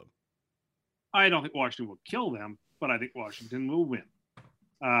to kill them. I don't think Washington will kill them, but I think Washington will win.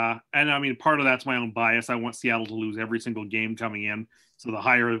 And I mean, part of that's my own bias. I want Seattle to lose every single game coming in. So the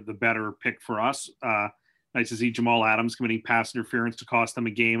higher, the better pick for us. Nice to see Jamal Adams committing pass interference to cost them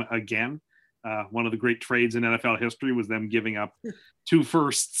a game again. One of the great trades in NFL history was them giving up 2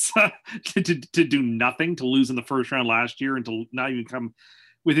 firsts to do nothing, to lose in the first round last year and to not even come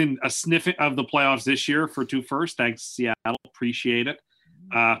within a sniff of the playoffs this year for 2 firsts. Thanks, Seattle. Appreciate it.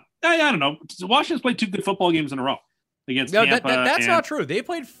 I don't know. Washington's played 2 good football games in a row against Tampa. That's not true. They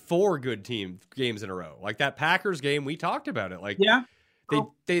played 4 good games in a row. Like that Packers game, we talked about it. Like, yeah.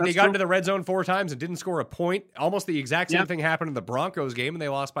 They got into the red zone 4 times and didn't score a point. Almost the exact same thing happened in the Broncos game, and they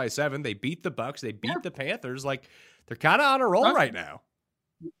lost by 7. They beat the Bucs. They beat the Panthers. Like, they're kind of on a roll right now.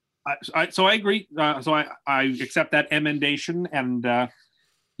 So I agree. So I accept that emendation, and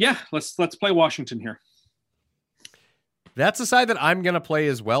let's play Washington here. That's the side that I'm going to play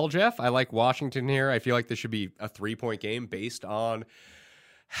as well, Jeff. I like Washington here. I feel like this should be a 3-point game based on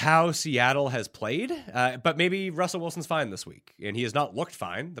how Seattle has played, but maybe Russell Wilson's fine this week, and he has not looked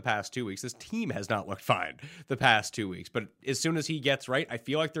fine the past 2 weeks. This team has not looked fine the past 2 weeks, but as soon as he gets right, I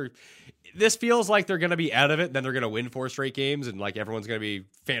feel like this feels like they're going to be out of it, then they're going to win 4 straight games, and like everyone's going to be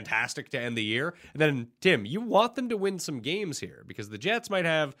fantastic to end the year. And then, Tim, you want them to win some games here, because the Jets might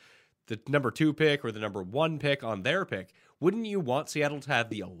have the number 2 pick or the number 1 pick on their pick. Wouldn't you want Seattle to have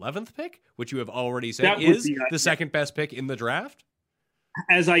the 11th pick, which you have already said is the second best pick in the draft?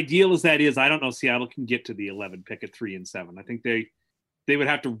 As ideal as that is, I don't know Seattle can get to the 11 pick at 3-7. I think they would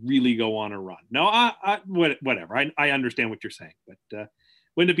have to really go on a run. No, whatever. I understand what you're saying, but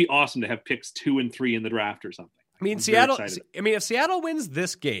wouldn't it be awesome to have picks 2 and 3 in the draft or something? I mean, Seattle. I mean, if Seattle wins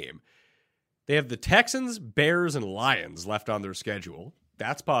this game, they have the Texans, Bears, and Lions left on their schedule.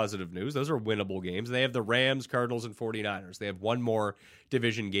 that's positive news. Those are winnable games. They have the Rams, Cardinals, and 49ers. They have one more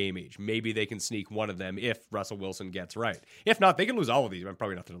division game each. Maybe they can sneak one of them if Russell Wilson gets right. If not, they can lose all of these.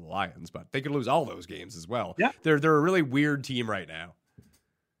 Probably not to the Lions, but they could lose all those games as well. Yeah. They're a really weird team right now.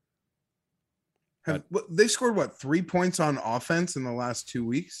 They scored 3 points on offense in the last 2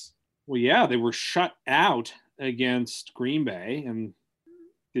 weeks? Well, yeah, they were shut out against Green Bay, and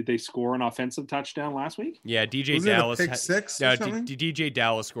did they score an offensive touchdown last week? Yeah, DJ Was Dallas. it a pick six? No, Or something? DJ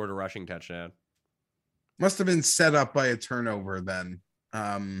Dallas scored a rushing touchdown. Must have been set up by a turnover then.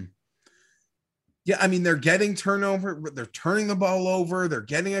 Yeah, I mean, they're getting turnover, but they're turning the ball over. They're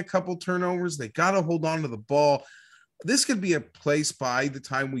getting a couple turnovers. They got to hold on to the ball. This could be a place by the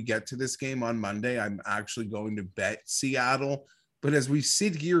time we get to this game on Monday. I'm actually going to bet Seattle. But as we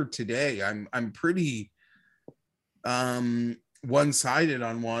sit here today, I'm pretty one-sided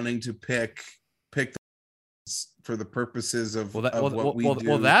on wanting to pick for the purposes of what we do.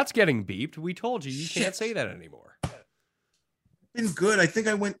 Well, that's getting beeped. We told you can't say that anymore. Been good. I think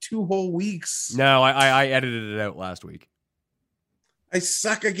I went 2 whole weeks. No, I edited it out last week. I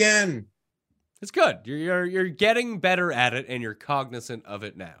suck again. It's good. You're getting better at it, and you're cognizant of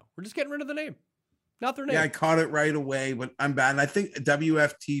it now. We're just getting rid of the name, not their name. Yeah, I caught it right away, but I'm bad. And I think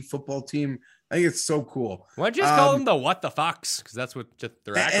WFT football team, I think it's so cool. Why don't you just call them the What the Fox? Because that's what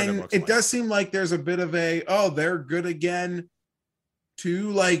their acronym and looks it like. does seem like there's a bit of they're good again.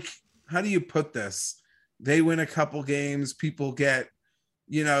 To how do you put this? They win a couple games, people get,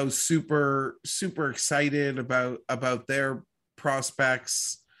 super, super excited about their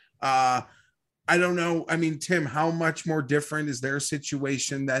prospects. I don't know. I mean, Tim, how much more different is their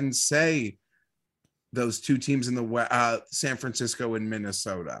situation than, say, those 2 teams in the San Francisco and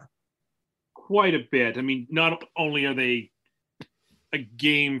Minnesota? Quite a bit. I mean, not only are they a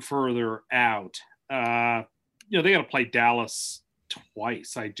game further out, they got to play Dallas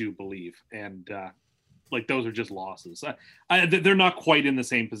twice, I do believe. And those are just losses. They're not quite in the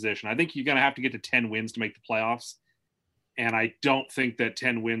same position. I think you're going to have to get to 10 wins to make the playoffs. And I don't think that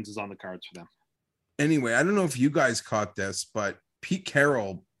 10 wins is on the cards for them. Anyway, I don't know if you guys caught this, but Pete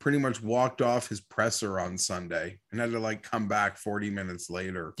Carroll pretty much walked off his presser on Sunday and had to come back 40 minutes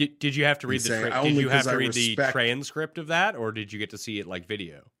later. Did you have to read the transcript of that, or did you get to see it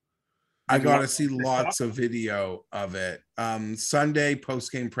video? I got to see lots of video of it. Sunday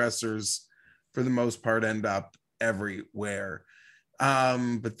post-game pressers, for the most part, end up everywhere.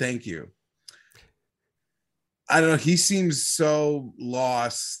 But thank you. I don't know. He seems so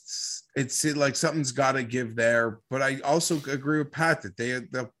lost. It's like something's got to give there. But I also agree with Pat that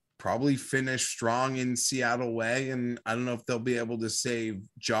they'll probably finish strong in Seattle way. And I don't know if they'll be able to save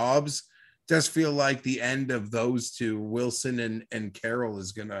jobs. It does feel like the end of those 2, Wilson and Carroll,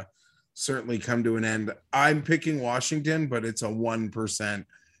 is going to certainly come to an end. I'm picking Washington, but it's a 1%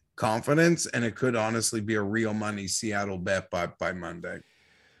 confidence. And it could honestly be a real money Seattle bet by Monday.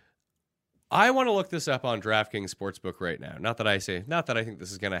 I want to look this up on DraftKings Sportsbook right now. Not that I think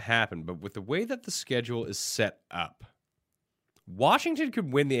this is going to happen, but with the way that the schedule is set up, Washington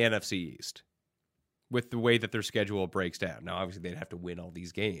could win the NFC East with the way that their schedule breaks down. Now, obviously, they'd have to win all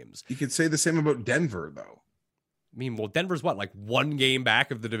these games. You could say the same about Denver, though. I mean, Denver's what, 1 game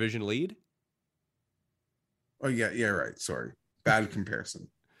back of the division lead? Oh, yeah, right. Sorry. Bad comparison.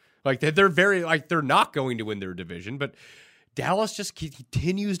 They're very, they're not going to win their division, but Dallas just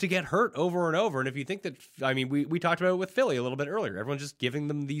continues to get hurt over and over. And if you think that, we talked about it with Philly a little bit earlier. Everyone's just giving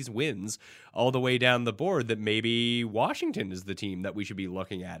them these wins all the way down the board, that maybe Washington is the team that we should be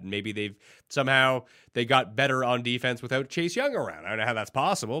looking at. And maybe they got better on defense without Chase Young around. I don't know how that's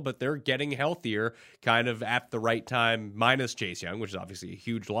possible, but they're getting healthier kind of at the right time, minus Chase Young, which is obviously a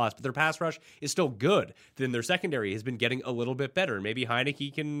huge loss. But their pass rush is still good. Then their secondary has been getting a little bit better. Maybe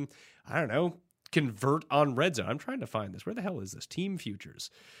Heineke can, convert on red zone. I'm trying to find this. Where the hell is this? Team Futures.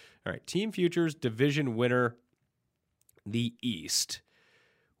 All right. Team Futures, division winner, the East.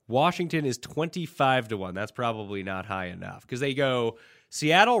 Washington is 25-1. That's probably not high enough because they go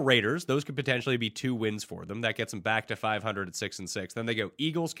Seattle Raiders. Those could potentially be 2 wins for them. That gets them back to 500 at 6-6. Then they go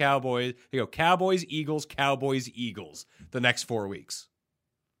Eagles, Cowboys. They go Cowboys, Eagles, Cowboys, Eagles the next 4 weeks.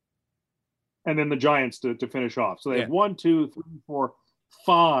 And then the Giants to finish off. So they have 1, 2, 3, 4,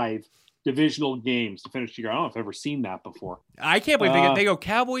 5 divisional games to finish the year. I don't know if I've ever seen that before. I can't believe they go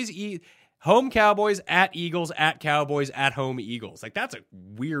Cowboys, home Cowboys, at Eagles, at Cowboys, at home Eagles. That's a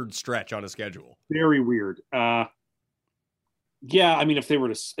weird stretch on a schedule. Very weird. Yeah, if they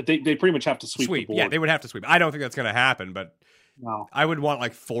were to, they pretty much have to sweep the board. Yeah, they would have to sweep. I don't think that's going to happen, but no. I would want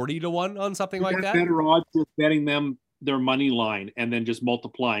 40-1 on something like that. Better odds just betting them their money line and then just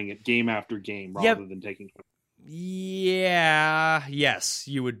multiplying it game after game rather than taking. Yes,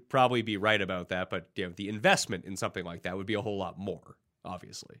 you would probably be right about that, but the investment in something like that would be a whole lot more,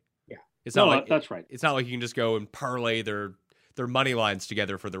 obviously. Yeah. It's not like that's right. It's not like you can just go and parlay their money lines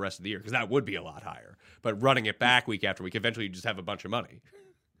together for the rest of the year, because that would be a lot higher. But running it back week after week, eventually you just have a bunch of money.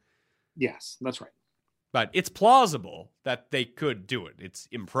 Yes, that's right. But it's plausible that they could do it. It's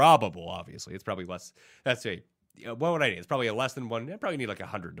improbable, obviously. It's probably less. What would I need? It's probably a less than one. I probably need like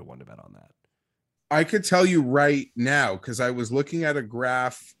 100 to 1 to bet on that. I could tell you right now, because I was looking at a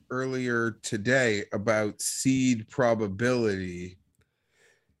graph earlier today about seed probability.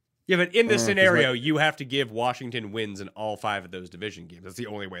 Yeah, but in this scenario, you have to give Washington wins in all 5 of those division games. That's the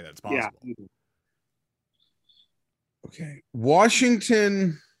only way that's possible. Yeah. Okay.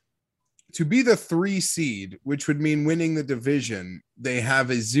 Washington, to be the 3 seed, which would mean winning the division, they have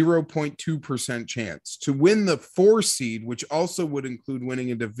a 0.2% chance. To win the 4 seed, which also would include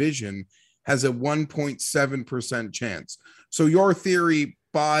winning a division, has a 1.7% chance. So your theory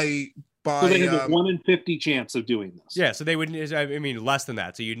so they have a 1 in 50 chance of doing this. Yeah, so they would, less than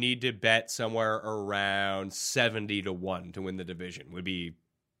that. So you need to bet somewhere around 70 to 1 to win the division would be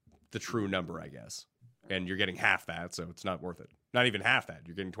the true number, I guess. And you're getting half that, so it's not worth it. Not even half that.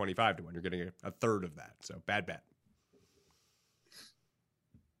 You're getting 25 to 1. You're getting a third of that. So bad bet.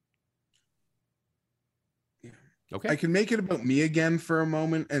 Okay. I can make it about me again for a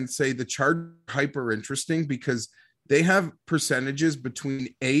moment and say the chart hyper interesting because they have percentages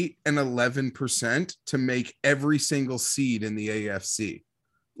between 8 and 11% to make every single seed in the AFC.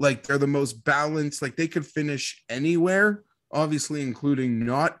 Like they're the most balanced, like they could finish anywhere, obviously including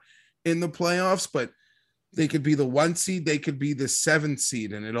not in the playoffs, but they could be the 1 seed, they could be the 7th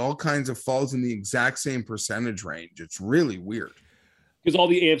seed, and it all kinds of falls in the exact same percentage range. It's really weird. Because all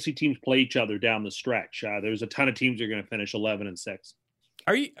the AFC teams play each other down the stretch. There's a ton of teams that are going to finish 11-6.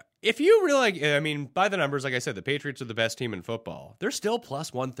 If you really, by the numbers, like I said, the Patriots are the best team in football. They're still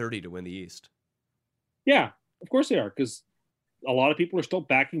plus 130 to win the East. Yeah, of course they are, because a lot of people are still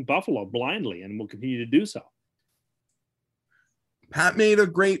backing Buffalo blindly and will continue to do so. Pat made a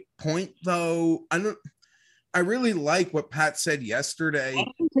great point, though. I really like what Pat said yesterday.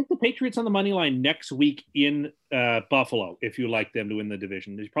 I'll take the Patriots on the money line next week in Buffalo if you like them to win the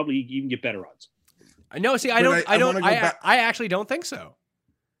division. There's probably even get better odds. No, see, I actually don't think so.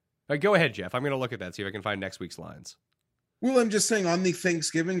 Go ahead, Jeff. I'm going to look at that, see if I can find next week's lines. Well, I'm just saying on the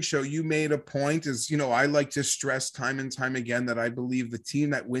Thanksgiving show, you made a point I like to stress time and time again that I believe the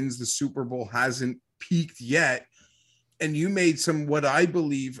team that wins the Super Bowl hasn't peaked yet. And you made what I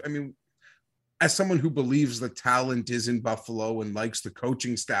believe, as someone who believes the talent is in Buffalo and likes the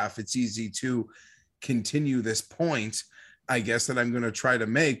coaching staff, it's easy to continue this point, I guess, that I'm going to try to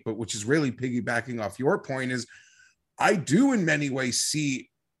make, but which is really piggybacking off your point is I do in many ways see,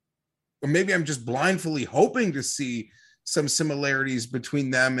 or maybe I'm just blindly hoping to see some similarities between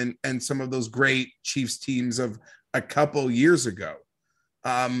them and some of those great Chiefs teams of a couple years ago.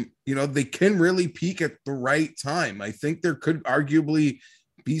 They can really peak at the right time. I think there could arguably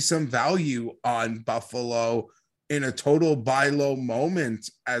be some value on Buffalo in a total buy low moment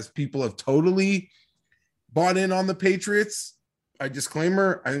as people have totally bought in on the Patriots. A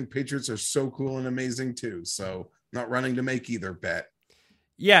disclaimer, I think Patriots are so cool and amazing too. So not running to make either bet.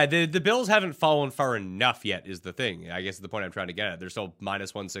 Yeah, the Bills haven't fallen far enough yet is the thing. I guess is the point I'm trying to get at. They're still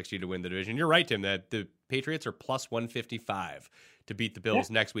minus 160 to win the division. You're right, Tim, that the Patriots are plus 155 to beat the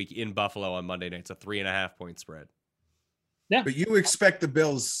Bills next week in Buffalo on Monday night. It's a 3.5 point spread. Yeah. But you expect the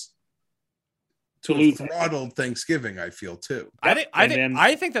Bills to lose throttled Thanksgiving, I feel too.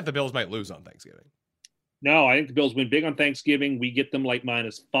 I think that the Bills might lose on Thanksgiving. No, I think the Bills win big on Thanksgiving. We get them like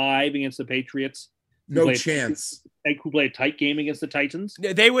 -5 against the Patriots. No chance. Who play a tight game against the Titans?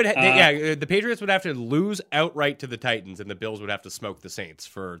 They would, the Patriots would have to lose outright to the Titans, and the Bills would have to smoke the Saints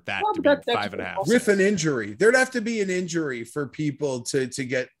for that to be 5.5 with an injury. There'd have to be an injury for people to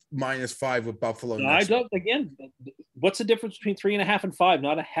get -5 with Buffalo. No, I don't. Again, what's the difference between 3.5 and 5?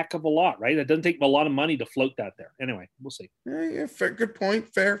 Not a heck of a lot, right? It doesn't take a lot of money to float that there. Anyway, we'll see. Yeah, fair, good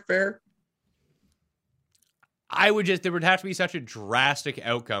point. Fair. There would have to be such a drastic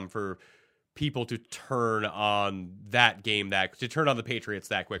outcome for people to turn on that game, to turn on the Patriots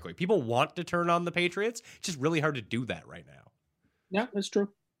that quickly. People want to turn on the Patriots. It's just really hard to do that right now. Yeah, that's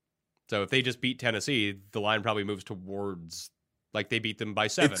true. So if they just beat Tennessee, the line probably moves towards like they beat them by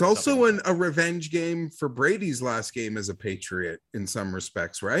 7. It's also a revenge game for Brady's last game as a Patriot in some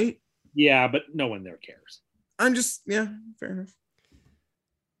respects, right? Yeah, but no one there cares. Fair enough.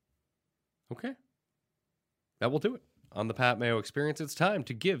 Okay. That will do it. On the Pat Mayo Experience, it's time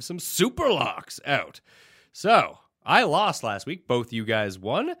to give some super locks out. So, I lost last week. Both you guys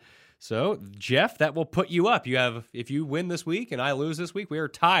won. So, Jeff, that will put you up. If you win this week and I lose this week, we are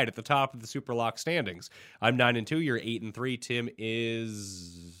tied at the top of the Super Lock standings. I'm 9-2. You're 8-3. Tim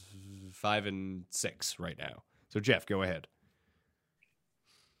is 5-6 right now. So, Jeff, go ahead.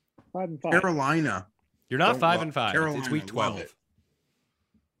 5-5. Carolina. You're not Don't 5-5. Carolina, It's week love 12. it.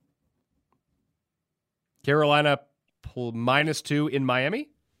 Carolina -2 in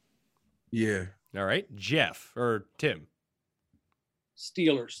Miami. Yeah. All right, Jeff or Tim.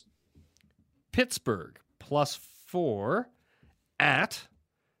 Steelers. Pittsburgh +4 at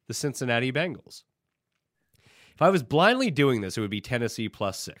the Cincinnati Bengals. If I was blindly doing this, it would be Tennessee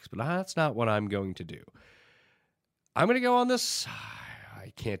 +6, but that's not what I'm going to do. I'm going to go on this.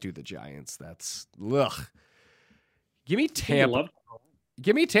 I can't do the Giants. That's ugh. Give me Tampa.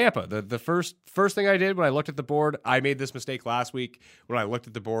 Give me Tampa. The first thing I did when I looked at the board, I made this mistake last week. When I looked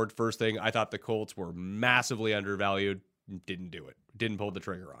at the board, first thing, I thought the Colts were massively undervalued. Didn't do it. Didn't pull the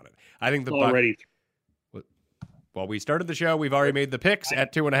trigger on it. I think the already. Well, we started the show. We've already made the picks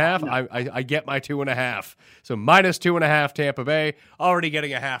at 2.5. I get my 2.5. So -2.5 Tampa Bay. Already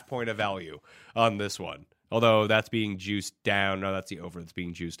getting a half point of value on this one. Although that's being juiced down. No, that's the over that's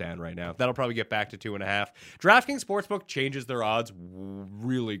being juiced down right now. That'll probably get back to 2.5. DraftKings Sportsbook changes their odds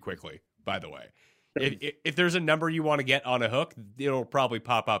really quickly, by the way. If there's a number you want to get on a hook, it'll probably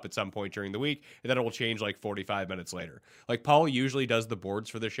pop up at some point during the week, and then it will change like 45 minutes later. Like Paul usually does the boards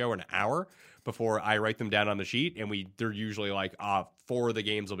for the show an hour before I write them down on the sheet, and they're usually like 4 of the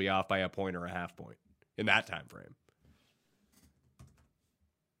games will be off by a point or a half point in that time frame.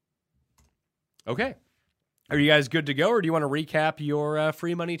 Okay. Are you guys good to go, or do you want to recap your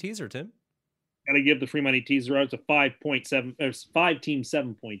free money teaser, Tim? Got to give the free money teaser out. It's a 5.7 or 5-team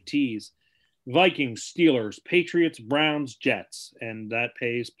 7-point tease. Vikings, Steelers, Patriots, Browns, Jets, and that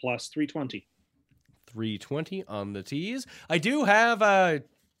pays +320. 320 on the tease. I do have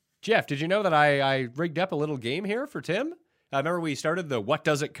Jeff. Did you know that I rigged up a little game here for Tim? I remember we started the What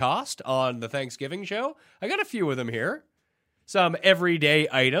Does It Cost on the Thanksgiving show. I got a few of them here. Some everyday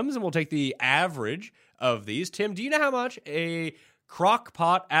items, and we'll take the average of these. Tim, do you know how much a crock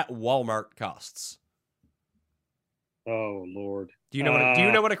pot at Walmart costs? Oh, Lord. Do you know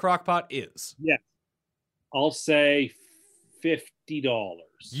what a crock pot is? Yeah. I'll say $50.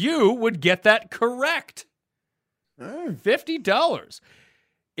 You would get that correct. $50.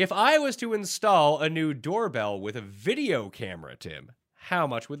 If I was to install a new doorbell with a video camera, Tim, how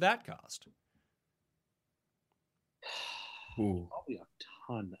much would that cost? Ooh. Probably a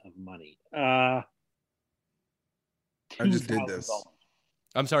ton of money. I just did this.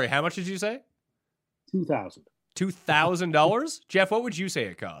 I'm sorry, how much did you say? $2,000. $2,000? Jeff, what would you say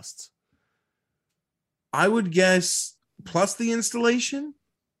it costs? I would guess plus the installation.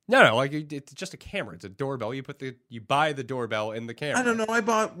 No, like it's just a camera. It's a doorbell. You buy the doorbell in the camera. I don't know. I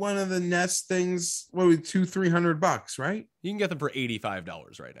bought one of the Nest things. What was $200-300, right? You can get them for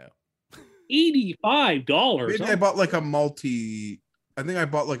 $85 right now. $85. Maybe I bought like a multi. I think I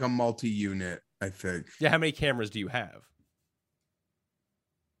bought like a multi-unit. I think. Yeah. How many cameras do you have?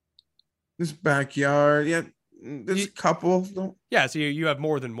 This backyard. Yeah. There's a couple. Yeah, so you have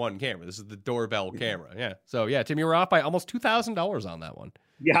more than one camera. This is the doorbell camera. Yeah. So, yeah, Tim, you were off by almost $2,000 on that one.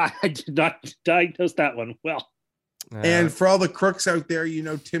 Yeah, I did not diagnose that one well. And for all the crooks out there,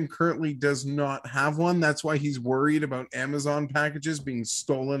 Tim currently does not have one. That's why he's worried about Amazon packages being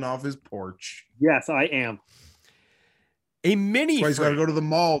stolen off his porch. Yes, I am. A mini That's why he's got to go to the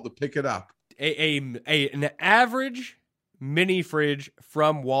mall to pick it up. An average mini fridge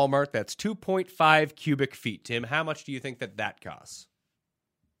from Walmart that's 2.5 cubic feet. Tim, how much do you think that costs?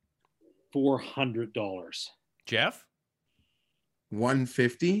 $400. Jeff?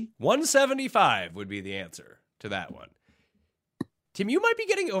 $150. $175 would be the answer to that one. Tim, you might be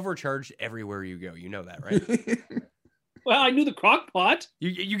getting overcharged everywhere you go. You know that, right? Well, I knew the crock pot.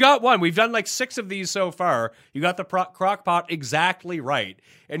 You got one. We've done like 6 of these so far. You got the crock pot exactly right.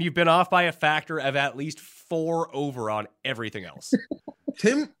 And you've been off by a factor of at least 4 over on everything else.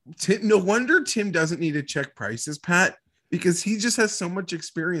 Tim, no wonder Tim doesn't need to check prices, Pat, because he just has so much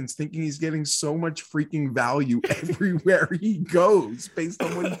experience thinking he's getting so much freaking value everywhere he goes based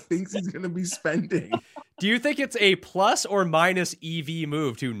on what he thinks he's going to be spending. Do you think it's a plus or minus EV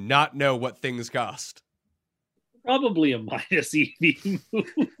move to not know what things cost? Probably a minus EV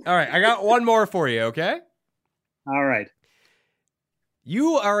move. All right, I got one more for you, okay? All right.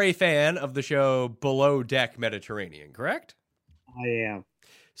 You are a fan of the show Below Deck Mediterranean, correct? I am.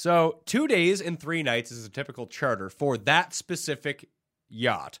 So 2 days and 3 nights is a typical charter for that specific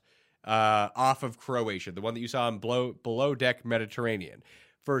yacht off of Croatia, the one that you saw in Below Deck Mediterranean.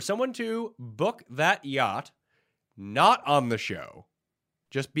 For someone to book that yacht, not on the show,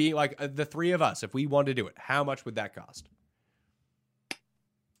 Just being like the three of us, if we wanted to do it, how much would that cost?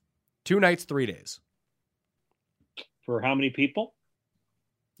 2 nights, 3 days. For how many people?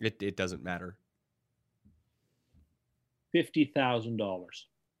 It doesn't matter. $50,000.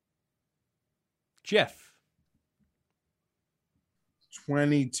 Jeff.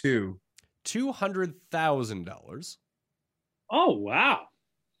 22. $200,000. Oh, wow.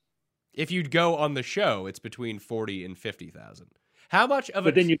 If you'd go on the show, it's between 40 and 50,000. How much of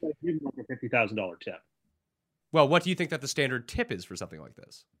But then you give them like a $50,000 tip. Well, what do you think that the standard tip is for something like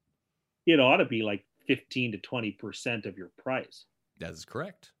this? It ought to be like 15 to 20% of your price. That is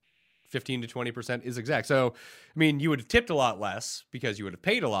correct. 15 to 20% is exact. So, I mean, you would have tipped a lot less because you would have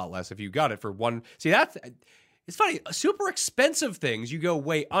paid a lot less if you got it for one. See, that's, it's funny. Super expensive things you go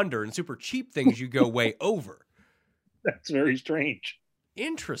way under, and super cheap things you go way over. That's very strange.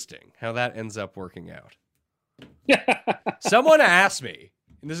 Interesting how that ends up working out. Someone asked me,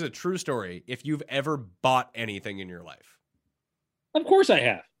 and this is a true story, if you've ever bought anything in your life. Of course I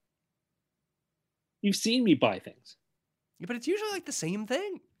have. You've seen me buy things. Yeah, but it's usually like the same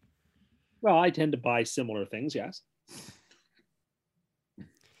thing. Well, I tend to buy similar things, yes.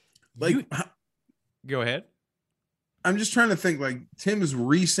 Like, go ahead. I'm just trying to think, like, Tim's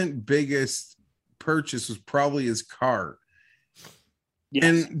recent biggest purchase was probably his car. Yes.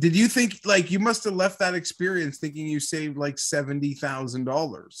 And did you think, like, you must have left that experience thinking you saved like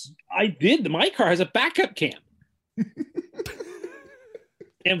 $70,000? I did. My car has a backup cam.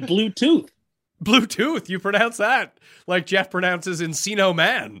 And Bluetooth. Bluetooth, you pronounce that like Jeff pronounces Encino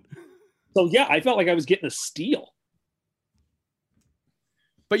Man. So yeah, I felt like I was getting a steal.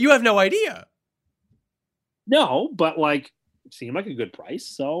 But you have no idea. No, but like, it seemed like a good price,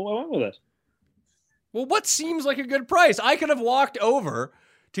 so I went with it. Well, what seems like a good price? I could have walked over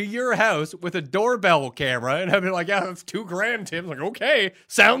to your house with a doorbell camera and I've been like, yeah, that's $2,000, Tim. Like, okay,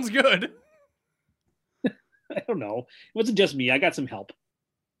 sounds good. I don't know. It wasn't just me. I got some help.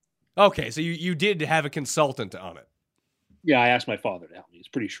 Okay, so you did have a consultant on it. Yeah, I asked my father to help me. He's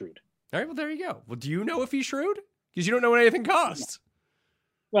pretty shrewd. All right, well, there you go. Well, do you know if he's shrewd? Because you don't know what anything costs.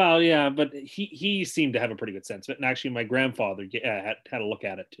 Well, yeah, but he seemed to have a pretty good sense of it. And actually, my grandfather had a look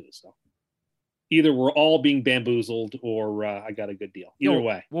at it, too. So either we're all being bamboozled or I got a good deal. Either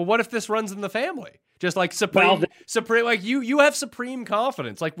way. Well, what if this runs in the family? Just like supreme, like you have supreme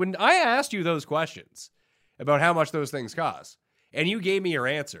confidence. Like when I asked you those questions about how much those things cost, and you gave me your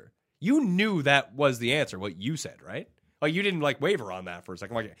answer, you knew that was the answer, what you said, right? Like you didn't like waver on that for a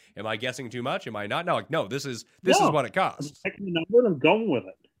second. Like, am I guessing too much? Am I not? No, like, no, this is what it costs. I'm checking the number and I'm going with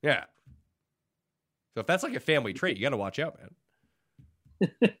it. Yeah. So if that's like a family trait, you got to watch out, man.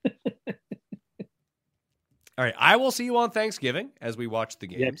 All right, I will see you on Thanksgiving as we watch the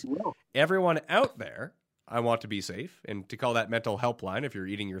games. Yes, you will. Everyone out there, I want to be safe, and to call that mental helpline if you're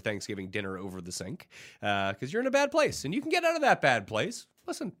eating your Thanksgiving dinner over the sink, because you're in a bad place, and you can get out of that bad place.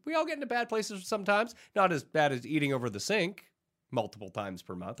 Listen, we all get into bad places sometimes, not as bad as eating over the sink multiple times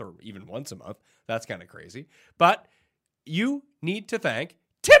per month or even once a month. That's kind of crazy. But you need to thank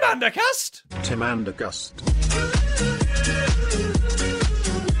Tim Andergust. Tim Andergust.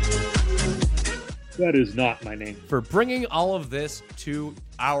 That is not my name. For bringing all of this to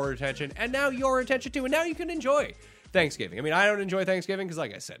our attention and now your attention too. And now you can enjoy Thanksgiving. I mean, I don't enjoy Thanksgiving because,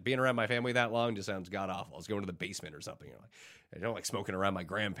 like I said, being around my family that long just sounds god awful. I was going to the basement or something. I don't like smoking around my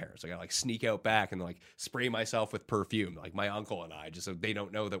grandparents. I got to like sneak out back and like spray myself with perfume, like my uncle and I, just so they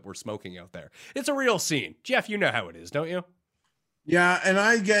don't know that we're smoking out there. It's a real scene. Jeff, you know how it is, don't you? Yeah, and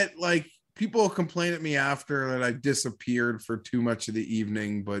I get like people complain at me after that I've disappeared for too much of the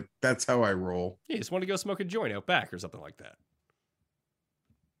evening, but that's how I roll. You just want to go smoke a joint out back or something like that.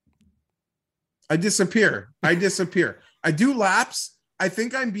 I disappear. I do laps. I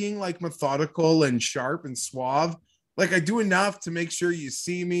think I'm being like methodical and sharp and suave. Like I do enough to make sure you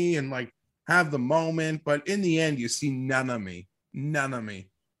see me and like have the moment, but in the end, you see none of me.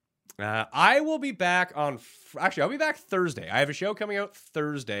 I will be back on. Actually, I'll be back Thursday. I have a show coming out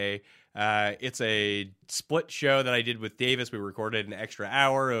Thursday. It's a split show that I did with Davis. We recorded an extra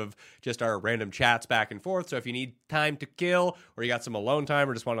hour of just our random chats back and forth. So if you need time to kill, or you got some alone time,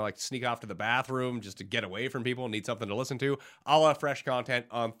 or just want to like sneak off to the bathroom just to get away from people and need something to listen to, I'll have fresh content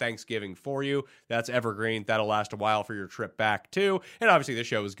on Thanksgiving for you. That's evergreen. That'll last a while for your trip back too. And obviously the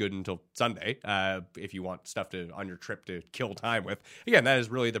show is good until Sunday. If you want stuff to on your trip to kill time with. Again, that is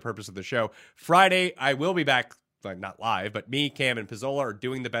really the purpose of the show. Friday, I will be back like not live, but me, Cam, and Pizzola are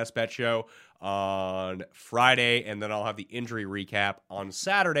doing the Best Bet Show on Friday, and then I'll have the injury recap on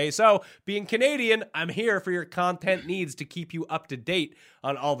Saturday. So, being Canadian, I'm here for your content needs to keep you up to date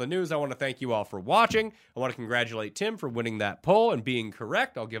on all the news. I want to thank you all for watching. I want to congratulate Tim for winning that poll and being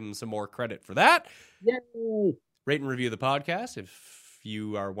correct. I'll give him some more credit for that. Yay! Rate and review the podcast. If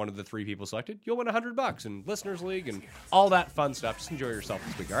you are one of the 3 people selected, you'll win $100 in Listeners League and all that fun stuff. Just enjoy yourself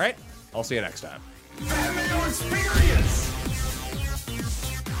this week, all right? I'll see you next time. Pat Mayo Experience!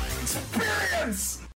 Experience!